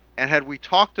 and had we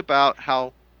talked about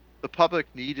how the public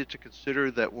needed to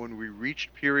consider that when we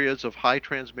reached periods of high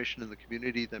transmission in the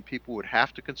community, then people would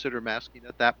have to consider masking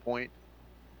at that point,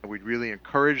 and we'd really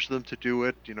encourage them to do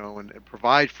it, and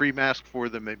provide free masks for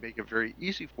them and make it very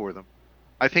easy for them.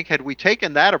 I think had we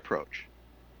taken that approach,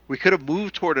 we could have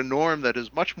moved toward a norm that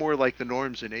is much more like the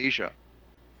norms in Asia,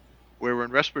 where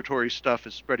when respiratory stuff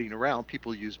is spreading around,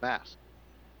 people use masks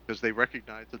because they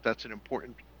recognize that that's an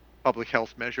important public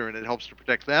health measure, and it helps to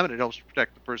protect them and it helps to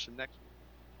protect the person next to them.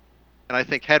 And I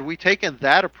think had we taken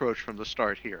that approach from the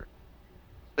start here,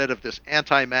 instead of this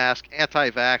anti-mask,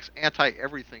 anti-vax,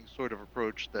 anti-everything sort of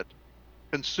approach that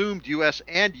consumed U.S.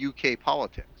 and U.K.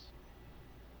 politics,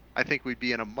 I think we'd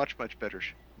be in a much better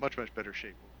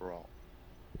shape overall.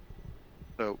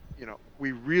 So,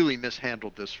 we really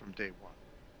mishandled this from day one.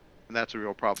 And that's a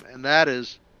real problem. And that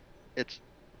is, it's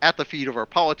at the feet of our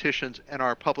politicians and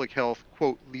our public health,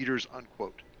 quote, leaders,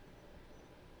 unquote.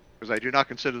 Because I do not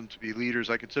consider them to be leaders.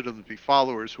 I consider them to be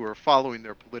followers who are following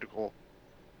their political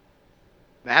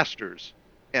masters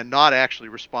and not actually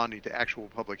responding to actual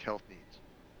public health needs.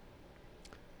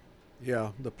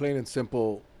 Yeah, the plain and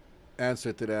simple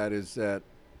answer to that is that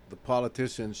the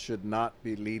politicians should not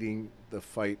be leading the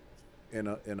fight in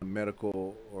a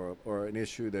medical or an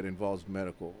issue that involves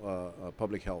medical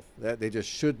public health. That they just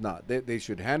should not. They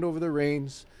should hand over the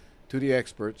reins to the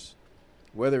experts,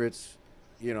 whether it's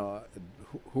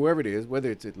whoever it is, whether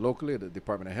it's locally the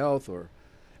Department of Health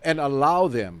and allow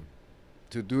them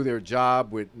to do their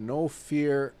job with no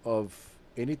fear of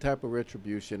any type of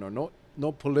retribution or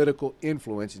no political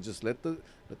influence, and just let the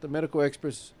medical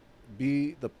experts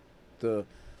be the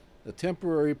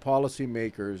temporary policy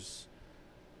makers,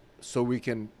 so we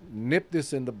can nip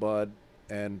this in the bud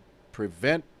and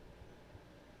prevent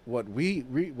what we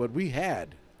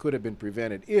could have been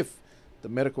prevented if the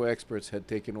medical experts had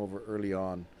taken over early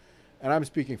on. And I'm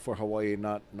speaking for Hawaii,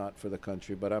 not for the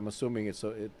country, but I'm assuming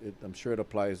I'm sure it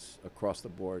applies across the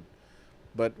board.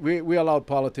 But we allowed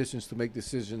politicians to make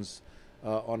decisions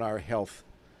on our health,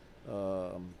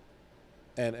 and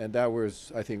that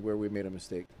was, I think, where we made a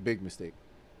mistake, big mistake.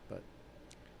 But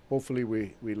hopefully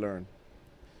we learn.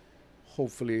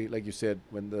 Hopefully, like you said,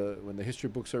 when the history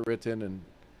books are written, and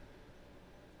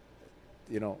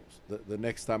the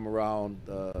next time around,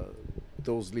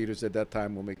 those leaders at that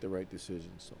time will make the right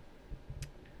decisions. So,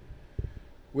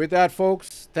 with that,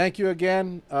 folks, thank you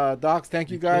again, Docs.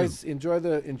 Thank you guys. Enjoy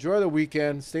the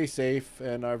weekend. Stay safe,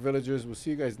 and our villagers. We'll see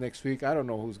you guys next week. I don't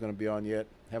know who's going to be on yet.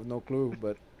 Have no clue,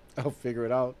 but I'll figure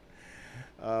it out.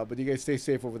 But you guys stay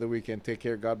safe over the weekend. Take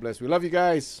care. God bless. We love you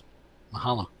guys.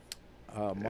 Mahalo.